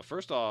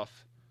 First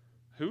off,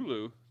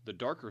 Hulu, the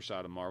darker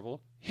side of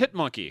Marvel,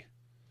 Hitmonkey.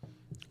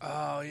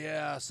 Oh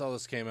yeah, I saw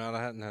this came out.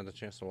 I hadn't had a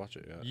chance to watch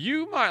it yet.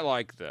 You might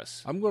like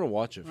this. I'm going to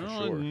watch it for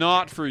sure.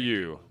 Not for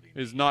you.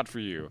 It's not for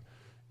you.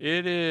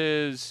 It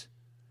is.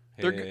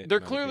 They're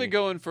clearly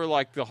going for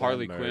like the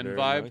Harley Quinn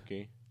vibe.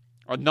 Monkey.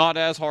 Not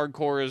as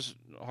hardcore as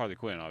Harley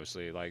Quinn,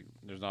 obviously. Like,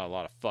 there's not a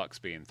lot of fucks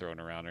being thrown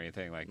around or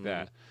anything like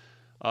that.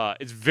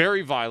 It's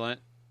very violent.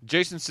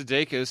 Jason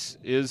Sudeikis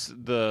is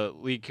the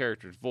lead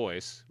character's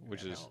voice,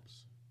 which is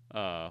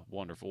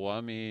wonderful. I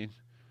mean,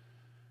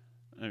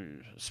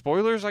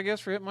 spoilers, I guess,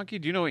 for Hitmonkey.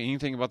 Do you know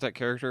anything about that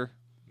character?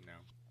 No.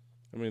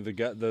 I mean,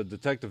 the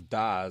detective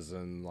dies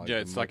and like Yeah,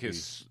 it's like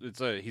he's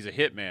a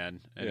hitman,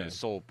 and Yeah. his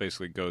soul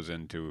basically goes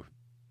into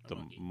the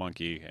monkey.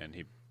 monkey, and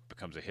he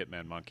becomes a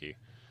hitman monkey,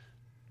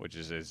 which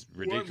is as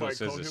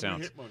ridiculous as it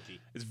sounds.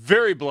 It's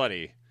very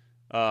bloody.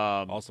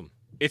 awesome.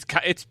 It's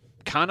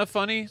kind of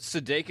funny.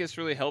 Sudeikis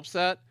really helps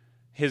that.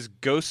 His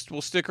ghost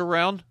will stick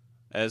around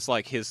as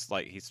his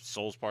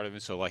soul's part of him.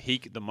 So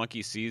the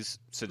monkey sees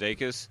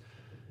Sudeikis.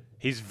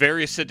 He's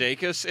very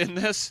Sudeikis in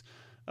this,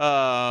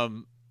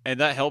 and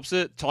that helps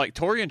it.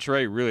 Tori and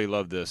Trey really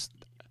love this.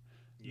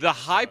 Yeah, The I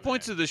high saw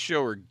points that. of the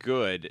show are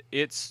good.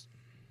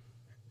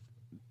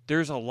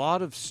 There's a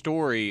lot of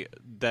story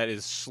that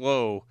is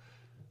slow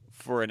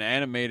for an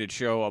animated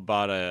show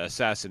about an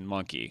assassin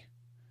monkey.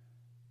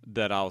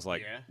 That I was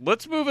like, Yeah.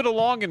 let's move it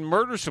along and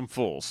murder some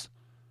fools.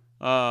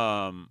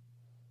 I've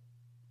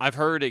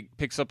heard it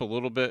picks up a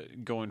little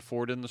bit going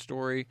forward in the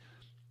story.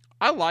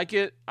 I like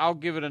it. I'll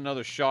give it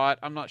another shot.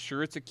 I'm not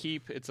sure it's a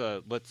keep. It's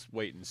a let's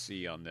wait and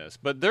see on this.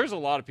 But there's a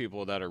lot of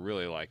people that are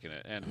really liking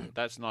it, and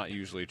that's not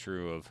usually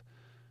true of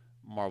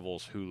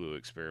Marvel's Hulu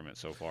experiment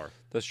so far.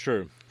 That's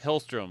true.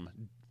 Hellstrom,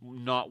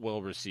 not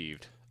well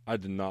received. I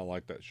did not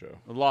like that show.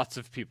 Lots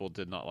of people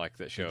did not like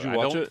that show. Did you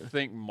watch I don't it?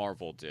 think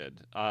Marvel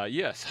did.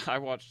 Yes, I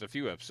watched a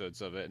few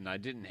episodes of it, and I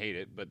didn't hate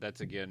it. But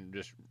that's again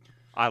just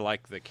I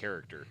like the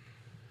character.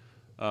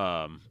 Yeah,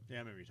 I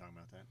remember you talking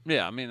about that.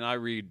 Yeah, I mean I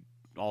read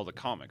all the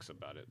comics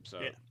about it, so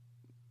Yeah.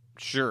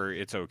 sure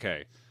it's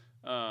okay.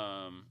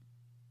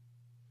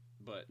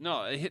 But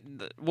no,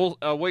 we'll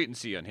wait and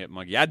see on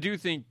Hitmonkey. I do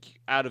think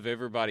out of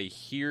everybody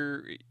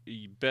here,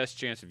 best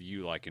chance of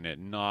you liking it.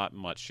 Not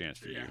much chance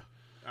for you.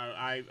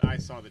 I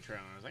saw the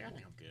trailer and I was like, I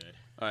think I'm good.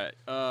 All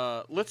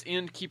right, let's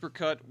end Keeper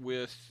Cut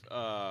with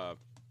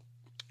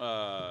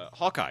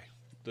Hawkeye,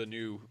 the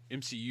new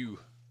MCU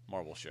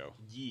Marvel show.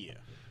 Yeah.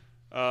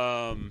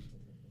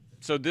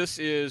 So this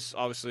is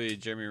obviously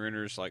Jeremy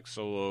Renner's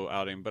solo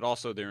outing, but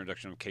also the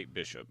introduction of Kate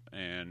Bishop,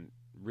 and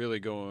really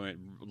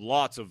going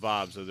lots of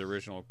vibes of the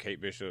original Kate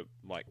Bishop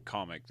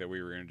comic that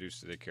we were introduced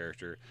to the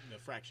character. The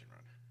Fraction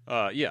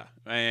Run. Yeah,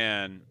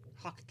 and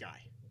Hawk Guy.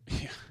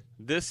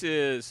 this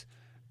is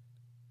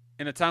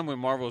in a time when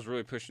Marvel was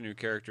really pushing new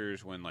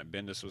characters, when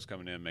Bendis was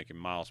coming in, making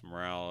Miles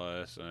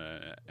Morales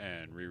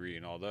and Riri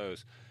and all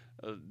those.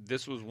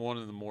 This was one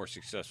of the more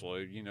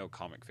successful.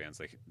 Comic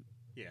fans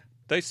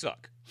they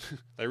suck,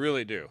 they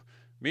really do.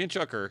 Me and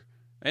Chuck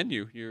and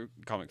you're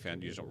a comic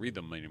fan. You just don't read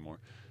them anymore.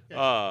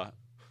 Yeah.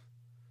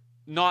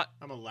 Not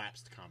I'm a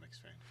lapsed comics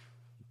fan.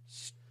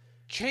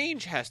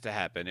 change has to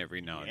happen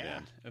every now and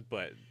then,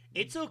 but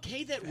It's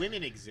okay that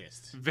women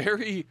exist.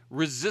 very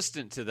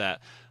resistant to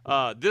that.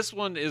 This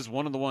one is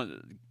one of the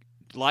ones,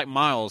 like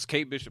Miles,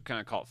 Kate Bishop kind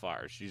of caught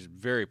fire. She's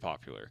very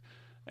popular.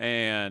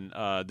 And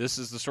this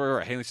is the story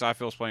where Haley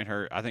Seinfeld's playing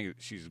her. I think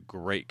she's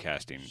great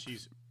casting.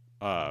 She's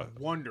uh,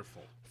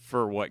 wonderful.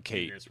 for what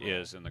Kate this role.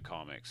 is in the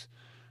comics.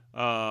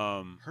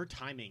 Her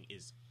timing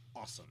is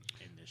awesome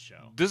in this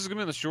show. This is going to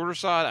be on the shorter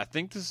side. I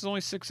think this is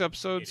only 6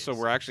 episodes, It so is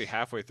we're 6. actually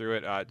halfway through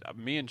it.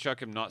 Me and Chuck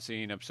have not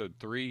seen episode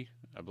 3,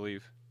 I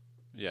believe.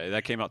 Yeah,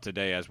 that came out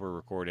today as we're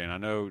recording. I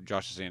know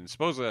Josh is saying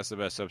supposedly that's the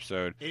best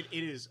episode. It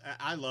is.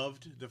 I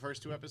loved the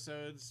first 2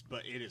 episodes,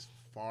 but it is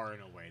far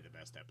and away the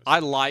best episode. I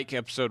like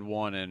episode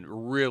 1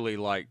 and really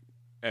like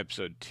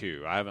episode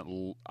 2.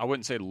 I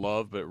wouldn't say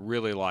love, but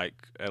really like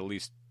at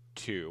least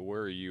 2.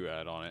 Where are you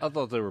at on it? I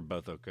thought they were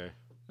both okay.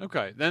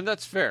 Okay, then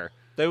that's fair.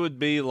 They would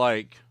be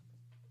like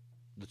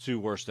the 2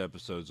 worst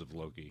episodes of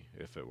Loki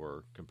if it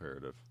were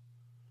comparative.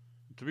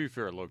 To be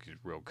fair, Loki's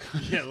real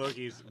good. Yeah,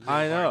 Loki's.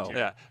 I know. hard, too.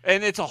 Yeah,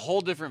 and it's a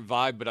whole different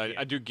vibe, but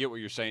I do get what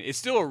you're saying. It's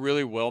still a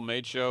really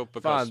well-made show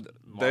because Fine.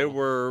 They Marvel-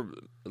 were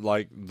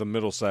like the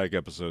middle sag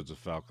episodes of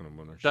Falcon and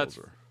Winter That's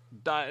Soldier.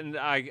 And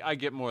I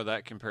get more of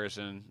that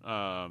comparison.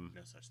 No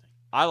such thing.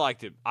 I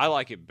liked it. I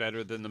like it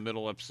better than the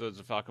middle episodes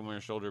of Falcon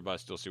Winter Soldier, but I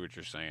still see what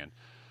you're saying.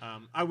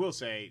 I will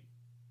say,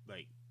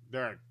 like,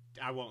 there are.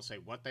 I won't say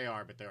what they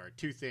are, but there are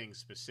 2 things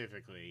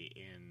specifically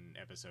in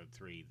episode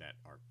 3 that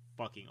are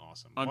fucking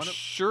awesome. I'm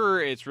sure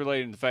it's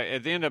related to the fact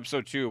at the end of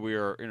episode 2 we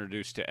are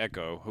introduced to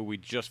Echo, who we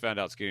just found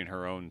out is getting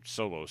her own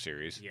solo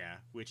series. Yeah,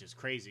 which is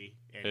crazy.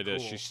 And It cool.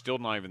 is. She's still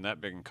not even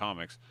that big in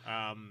comics.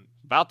 Um,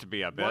 About to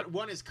be, I bet.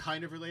 one is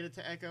kind of related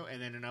to Echo,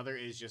 and then another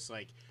is just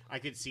like I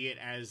could see it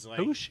as like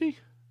Who is she?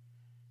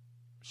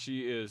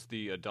 She is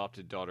the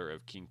adopted daughter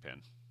of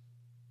Kingpin.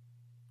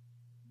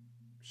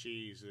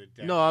 she's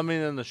the No, I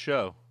mean in the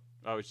show.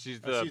 Oh, she's she's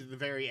the at the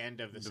very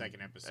end of the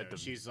second episode. the-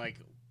 She's like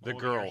the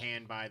holding her girl.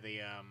 hand by the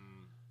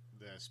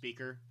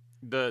speaker.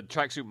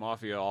 Tracksuit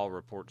Mafia all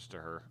reports to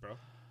her. Bro,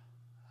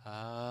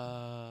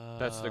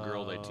 That's the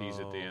girl they tease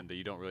at the end that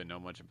you don't really know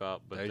much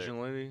about. But The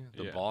Asian lady,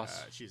 the yeah.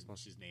 boss. she's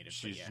native.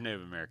 she's but yeah.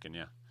 Native American,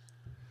 yeah.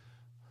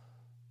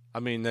 I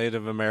mean,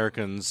 Native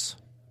Americans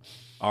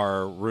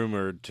are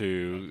rumored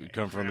to Okay,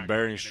 come we're from the not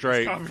Bering getting into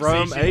Strait this from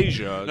conversation.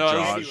 Asia, No,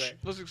 Josh. anyway.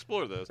 let's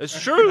explore this. It's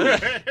true.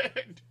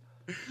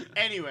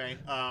 Anyway,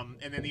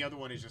 and then the other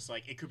one is just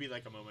like it could be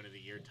like a moment of the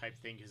year type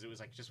thing because it was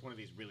like just one of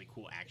these really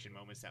cool action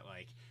moments that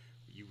like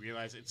you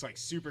realize it's like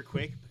super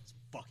quick, but it's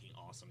fucking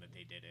awesome that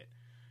they did it.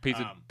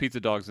 Pizza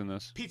Dog's in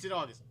this. Pizza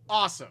Dog is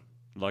awesome.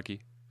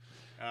 Lucky.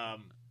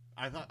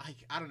 I thought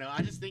I don't know.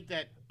 I just think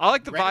that I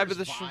like the Renner's vibe of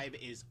the show.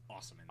 vibe is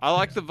awesome. In I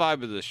like this the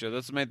vibe of this show.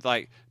 That's made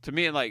like to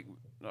me like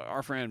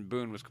our friend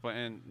Boone was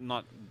complaining.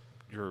 Not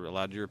you're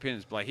allowed your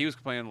opinions, but like he was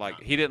complaining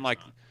like he didn't like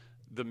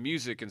the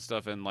music and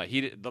stuff, and like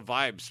the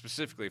vibe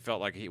specifically felt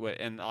like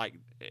and like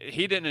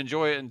he didn't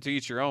enjoy it and to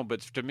each your own.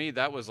 But to me,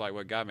 that was like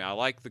what got me. I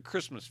like the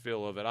Christmas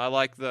feel of it. I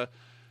like the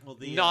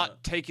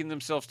not taking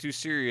themselves too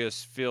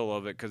serious feel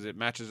of it because it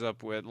matches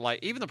up with like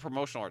even the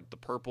promotional art, the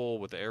purple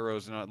with the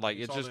arrows and like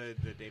it's it all just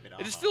the David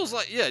it just Alba feels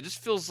art. like it just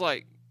feels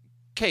like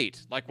Kate,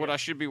 like what I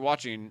should be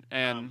watching,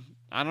 and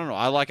I don't know.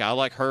 I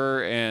like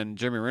her and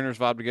Jeremy Renner's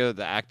vibe together.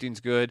 The acting's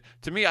good.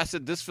 To me, I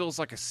said this feels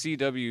like a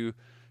CW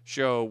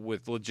show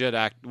with legit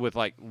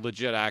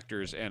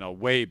actors and a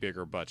way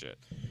bigger budget.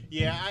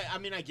 Yeah, I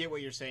mean, I get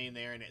what you're saying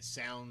there, and it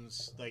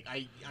sounds like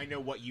I know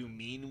what you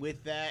mean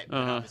with that. But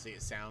Uh-huh. obviously,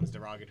 it sounds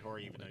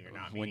derogatory, even though you're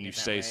not. When meaning you it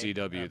that say way.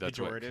 CW, that's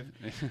pejorative.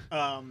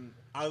 what.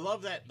 I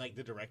love that like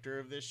the director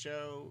of this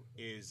show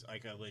is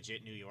like a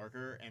legit New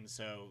Yorker, and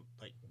so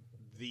like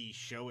the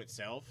show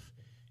itself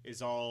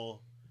is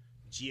all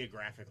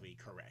geographically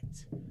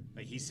correct.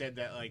 Like he said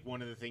that like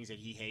one of the things that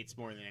he hates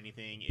more than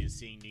anything is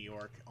seeing New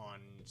York on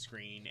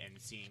screen and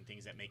seeing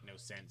things that make no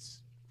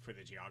sense for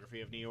the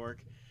geography of New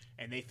York.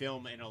 And they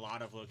film in a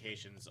lot of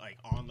locations, like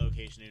on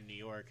location in New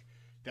York,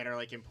 that are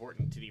like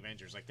important to the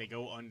Avengers. Like they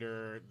go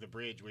under the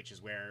bridge, which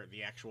is where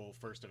the actual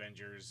first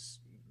Avengers,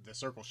 the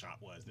circle shot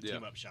was, the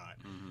team up shot.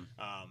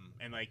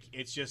 And like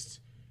it's just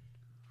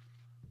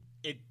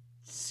it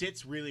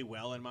sits really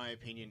well in my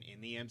opinion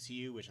in the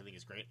MCU, which I think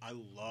is great. I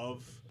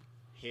love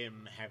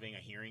him having a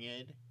hearing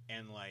aid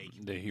and like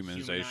The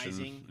humanization,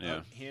 humanizing yeah.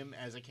 of him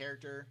as a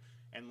character,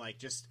 and like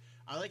just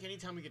I like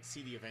anytime we get to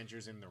see the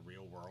Avengers in the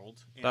real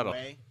world in a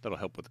way. That'll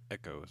help with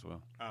Echo as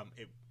well.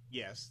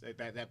 Yes,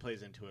 that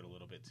plays into it a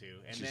little bit too.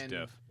 And She's then,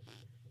 deaf.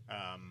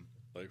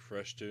 Like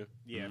Fresh too.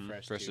 Yeah, Mhm,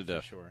 fresh Fresh too, to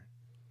death. for sure.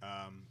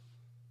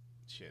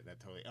 Shit, that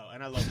totally. Oh,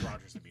 and I love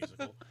Rogers the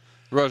musical.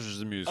 Rogers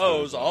the music. Oh,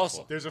 it was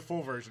awesome. There's a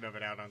full version of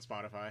it out on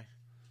Spotify.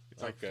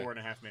 It's like Okay.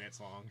 4.5 minutes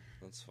long.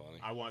 That's funny.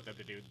 I want them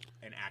to do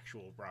an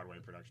actual Broadway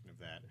production of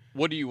that.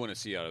 What do you want to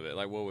see out of it?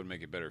 Like, what would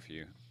make it better for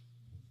you?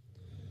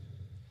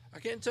 I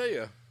can't tell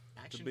you.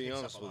 Action be picks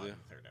honest up a with lot you. in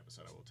the third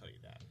episode. I will tell you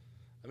that.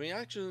 I mean,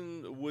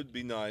 action would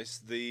be nice.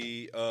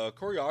 The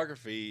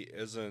choreography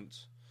isn't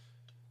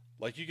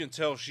like you can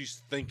tell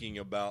she's thinking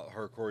about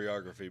her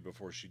choreography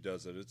before she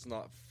does it. It's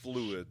not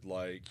fluid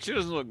like She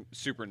doesn't look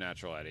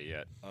supernatural at it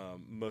yet.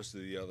 most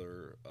of the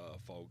other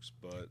folks,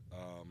 but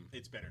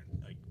It's better.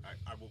 Like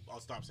I'll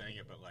stop saying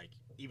it, but like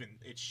even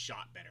it's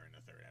shot better in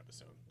the third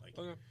episode. Like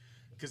okay.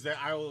 because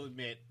I will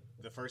admit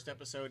the first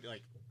episode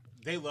like.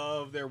 They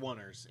love their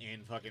oneers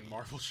in fucking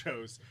Marvel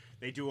shows.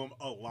 They do them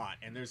a lot,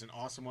 and there's an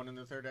awesome one in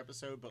the third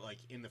episode. But like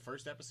in the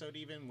first episode,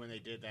 even when they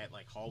did that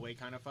like hallway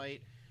kind of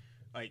fight,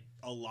 like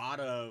a lot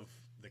of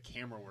the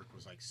camera work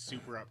was like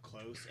super up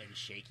close and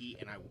shaky,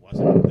 and I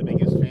wasn't the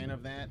biggest fan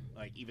of that.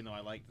 Like even though I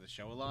liked the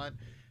show a lot,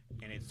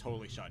 and it's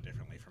totally shot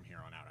differently from here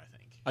on out. I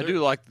think. I do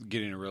like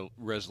getting a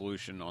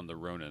resolution on the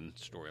Ronin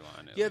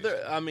storyline. at Yeah,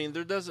 least.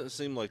 there doesn't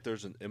seem like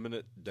there's an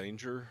imminent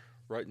danger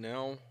right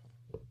now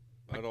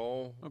at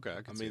all. Okay,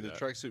 I can see mean, the that.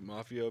 Tracksuit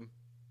Mafia,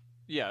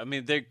 Yeah, I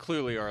mean, they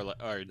clearly are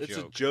a it's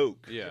joke. a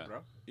joke. Yeah, bro.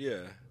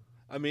 Yeah.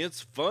 I mean,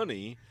 it's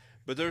funny,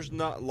 but there's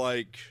not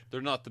like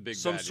they're not the big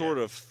some bad sort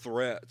yet. of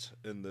threat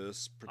in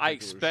this particular I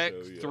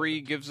expect show yet.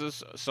 3 gives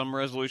us some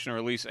resolution, or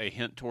at least a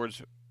hint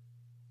towards.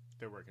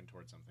 They're working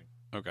towards something.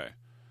 Okay,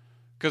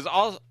 because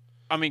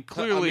I mean,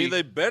 clearly, I mean,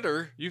 they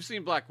better. you've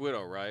seen Black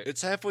Widow, right?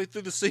 It's halfway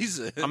through the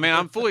season. I mean,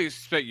 I'm fully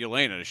expect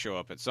Yelena to show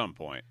up at some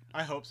point.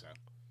 I hope so.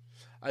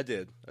 I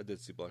did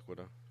see Black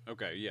Widow.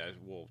 Okay, yeah.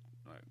 Well,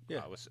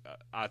 Yeah.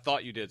 I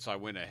thought you did, so I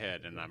went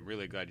ahead, and I'm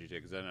really glad you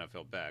did, because then I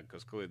felt bad,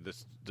 because clearly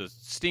the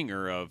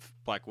stinger of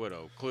Black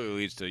Widow clearly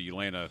leads to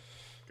Yelena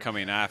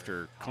coming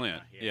after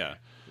Clint. Yeah.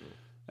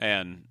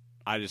 And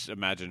I just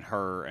imagine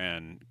her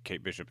and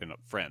Kate Bishop end up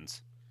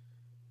friends.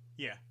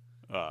 Yeah.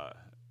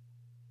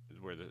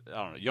 Where I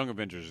don't know, Young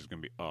Avengers is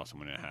going to be awesome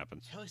when it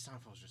happens. Haley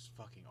Steinfeld's just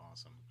fucking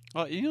awesome.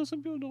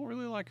 Some people don't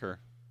really like her,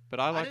 but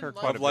I like her didn't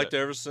quite like- a I've bit. liked her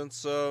ever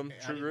since True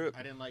Grit.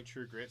 I didn't like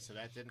True Grit, so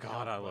that didn't. God,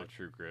 help, I but love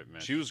True Grit,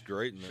 man. She was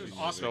great in that She was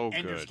movie. awesome. So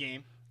Ender's good.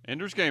 Game.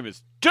 Ender's Game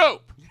is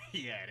dope.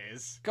 Yeah, it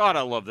is. God,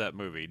 I love that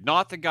movie.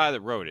 Not the guy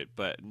that wrote it,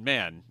 but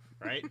man,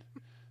 Right?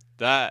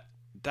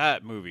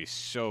 that movie's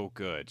so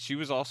good. She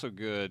was also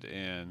good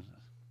in.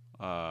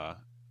 All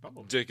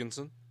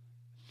Dickinson.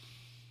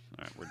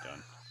 right, we're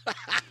done.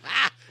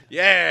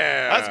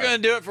 Yeah, That's gonna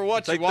do it for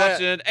what you're Take that.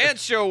 watching and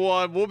show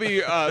one. We'll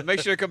be make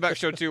sure to come back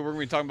show 2. We're gonna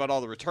be talking about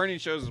all the returning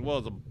shows as well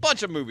as a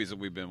bunch of movies that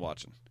we've been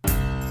watching.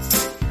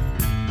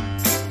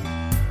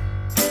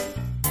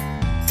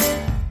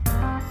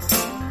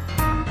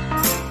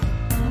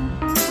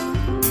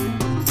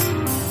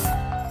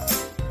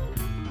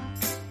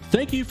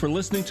 Thank you for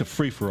listening to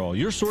Free For All,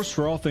 your source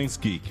for all things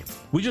geek.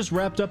 We just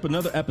wrapped up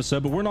another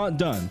episode, but we're not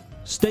done.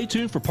 Stay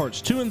tuned for parts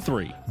 2 and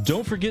 3.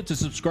 Don't forget to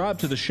subscribe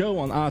to the show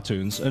on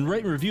iTunes and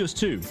rate and review us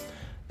too.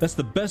 That's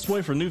the best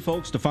way for new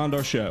folks to find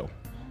our show.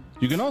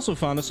 You can also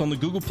find us on the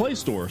Google Play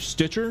Store,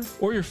 Stitcher,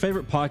 or your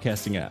favorite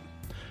podcasting app.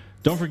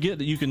 Don't forget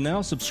that you can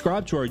now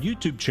subscribe to our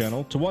YouTube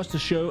channel to watch the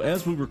show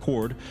as we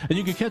record, and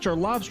you can catch our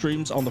live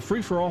streams on the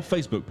Free For All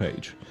Facebook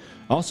page.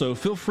 Also,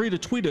 feel free to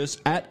tweet us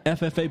at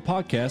FFA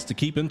Podcast to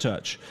keep in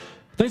touch.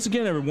 Thanks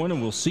again, everyone,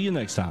 and we'll see you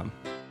next time.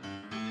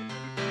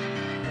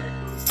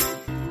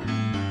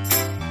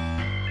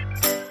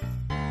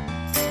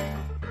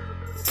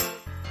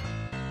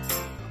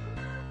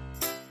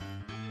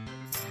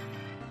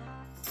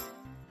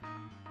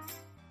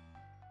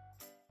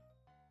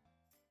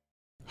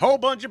 Whole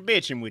bunch of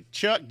bitching with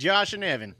Chuck, Josh, and Evan.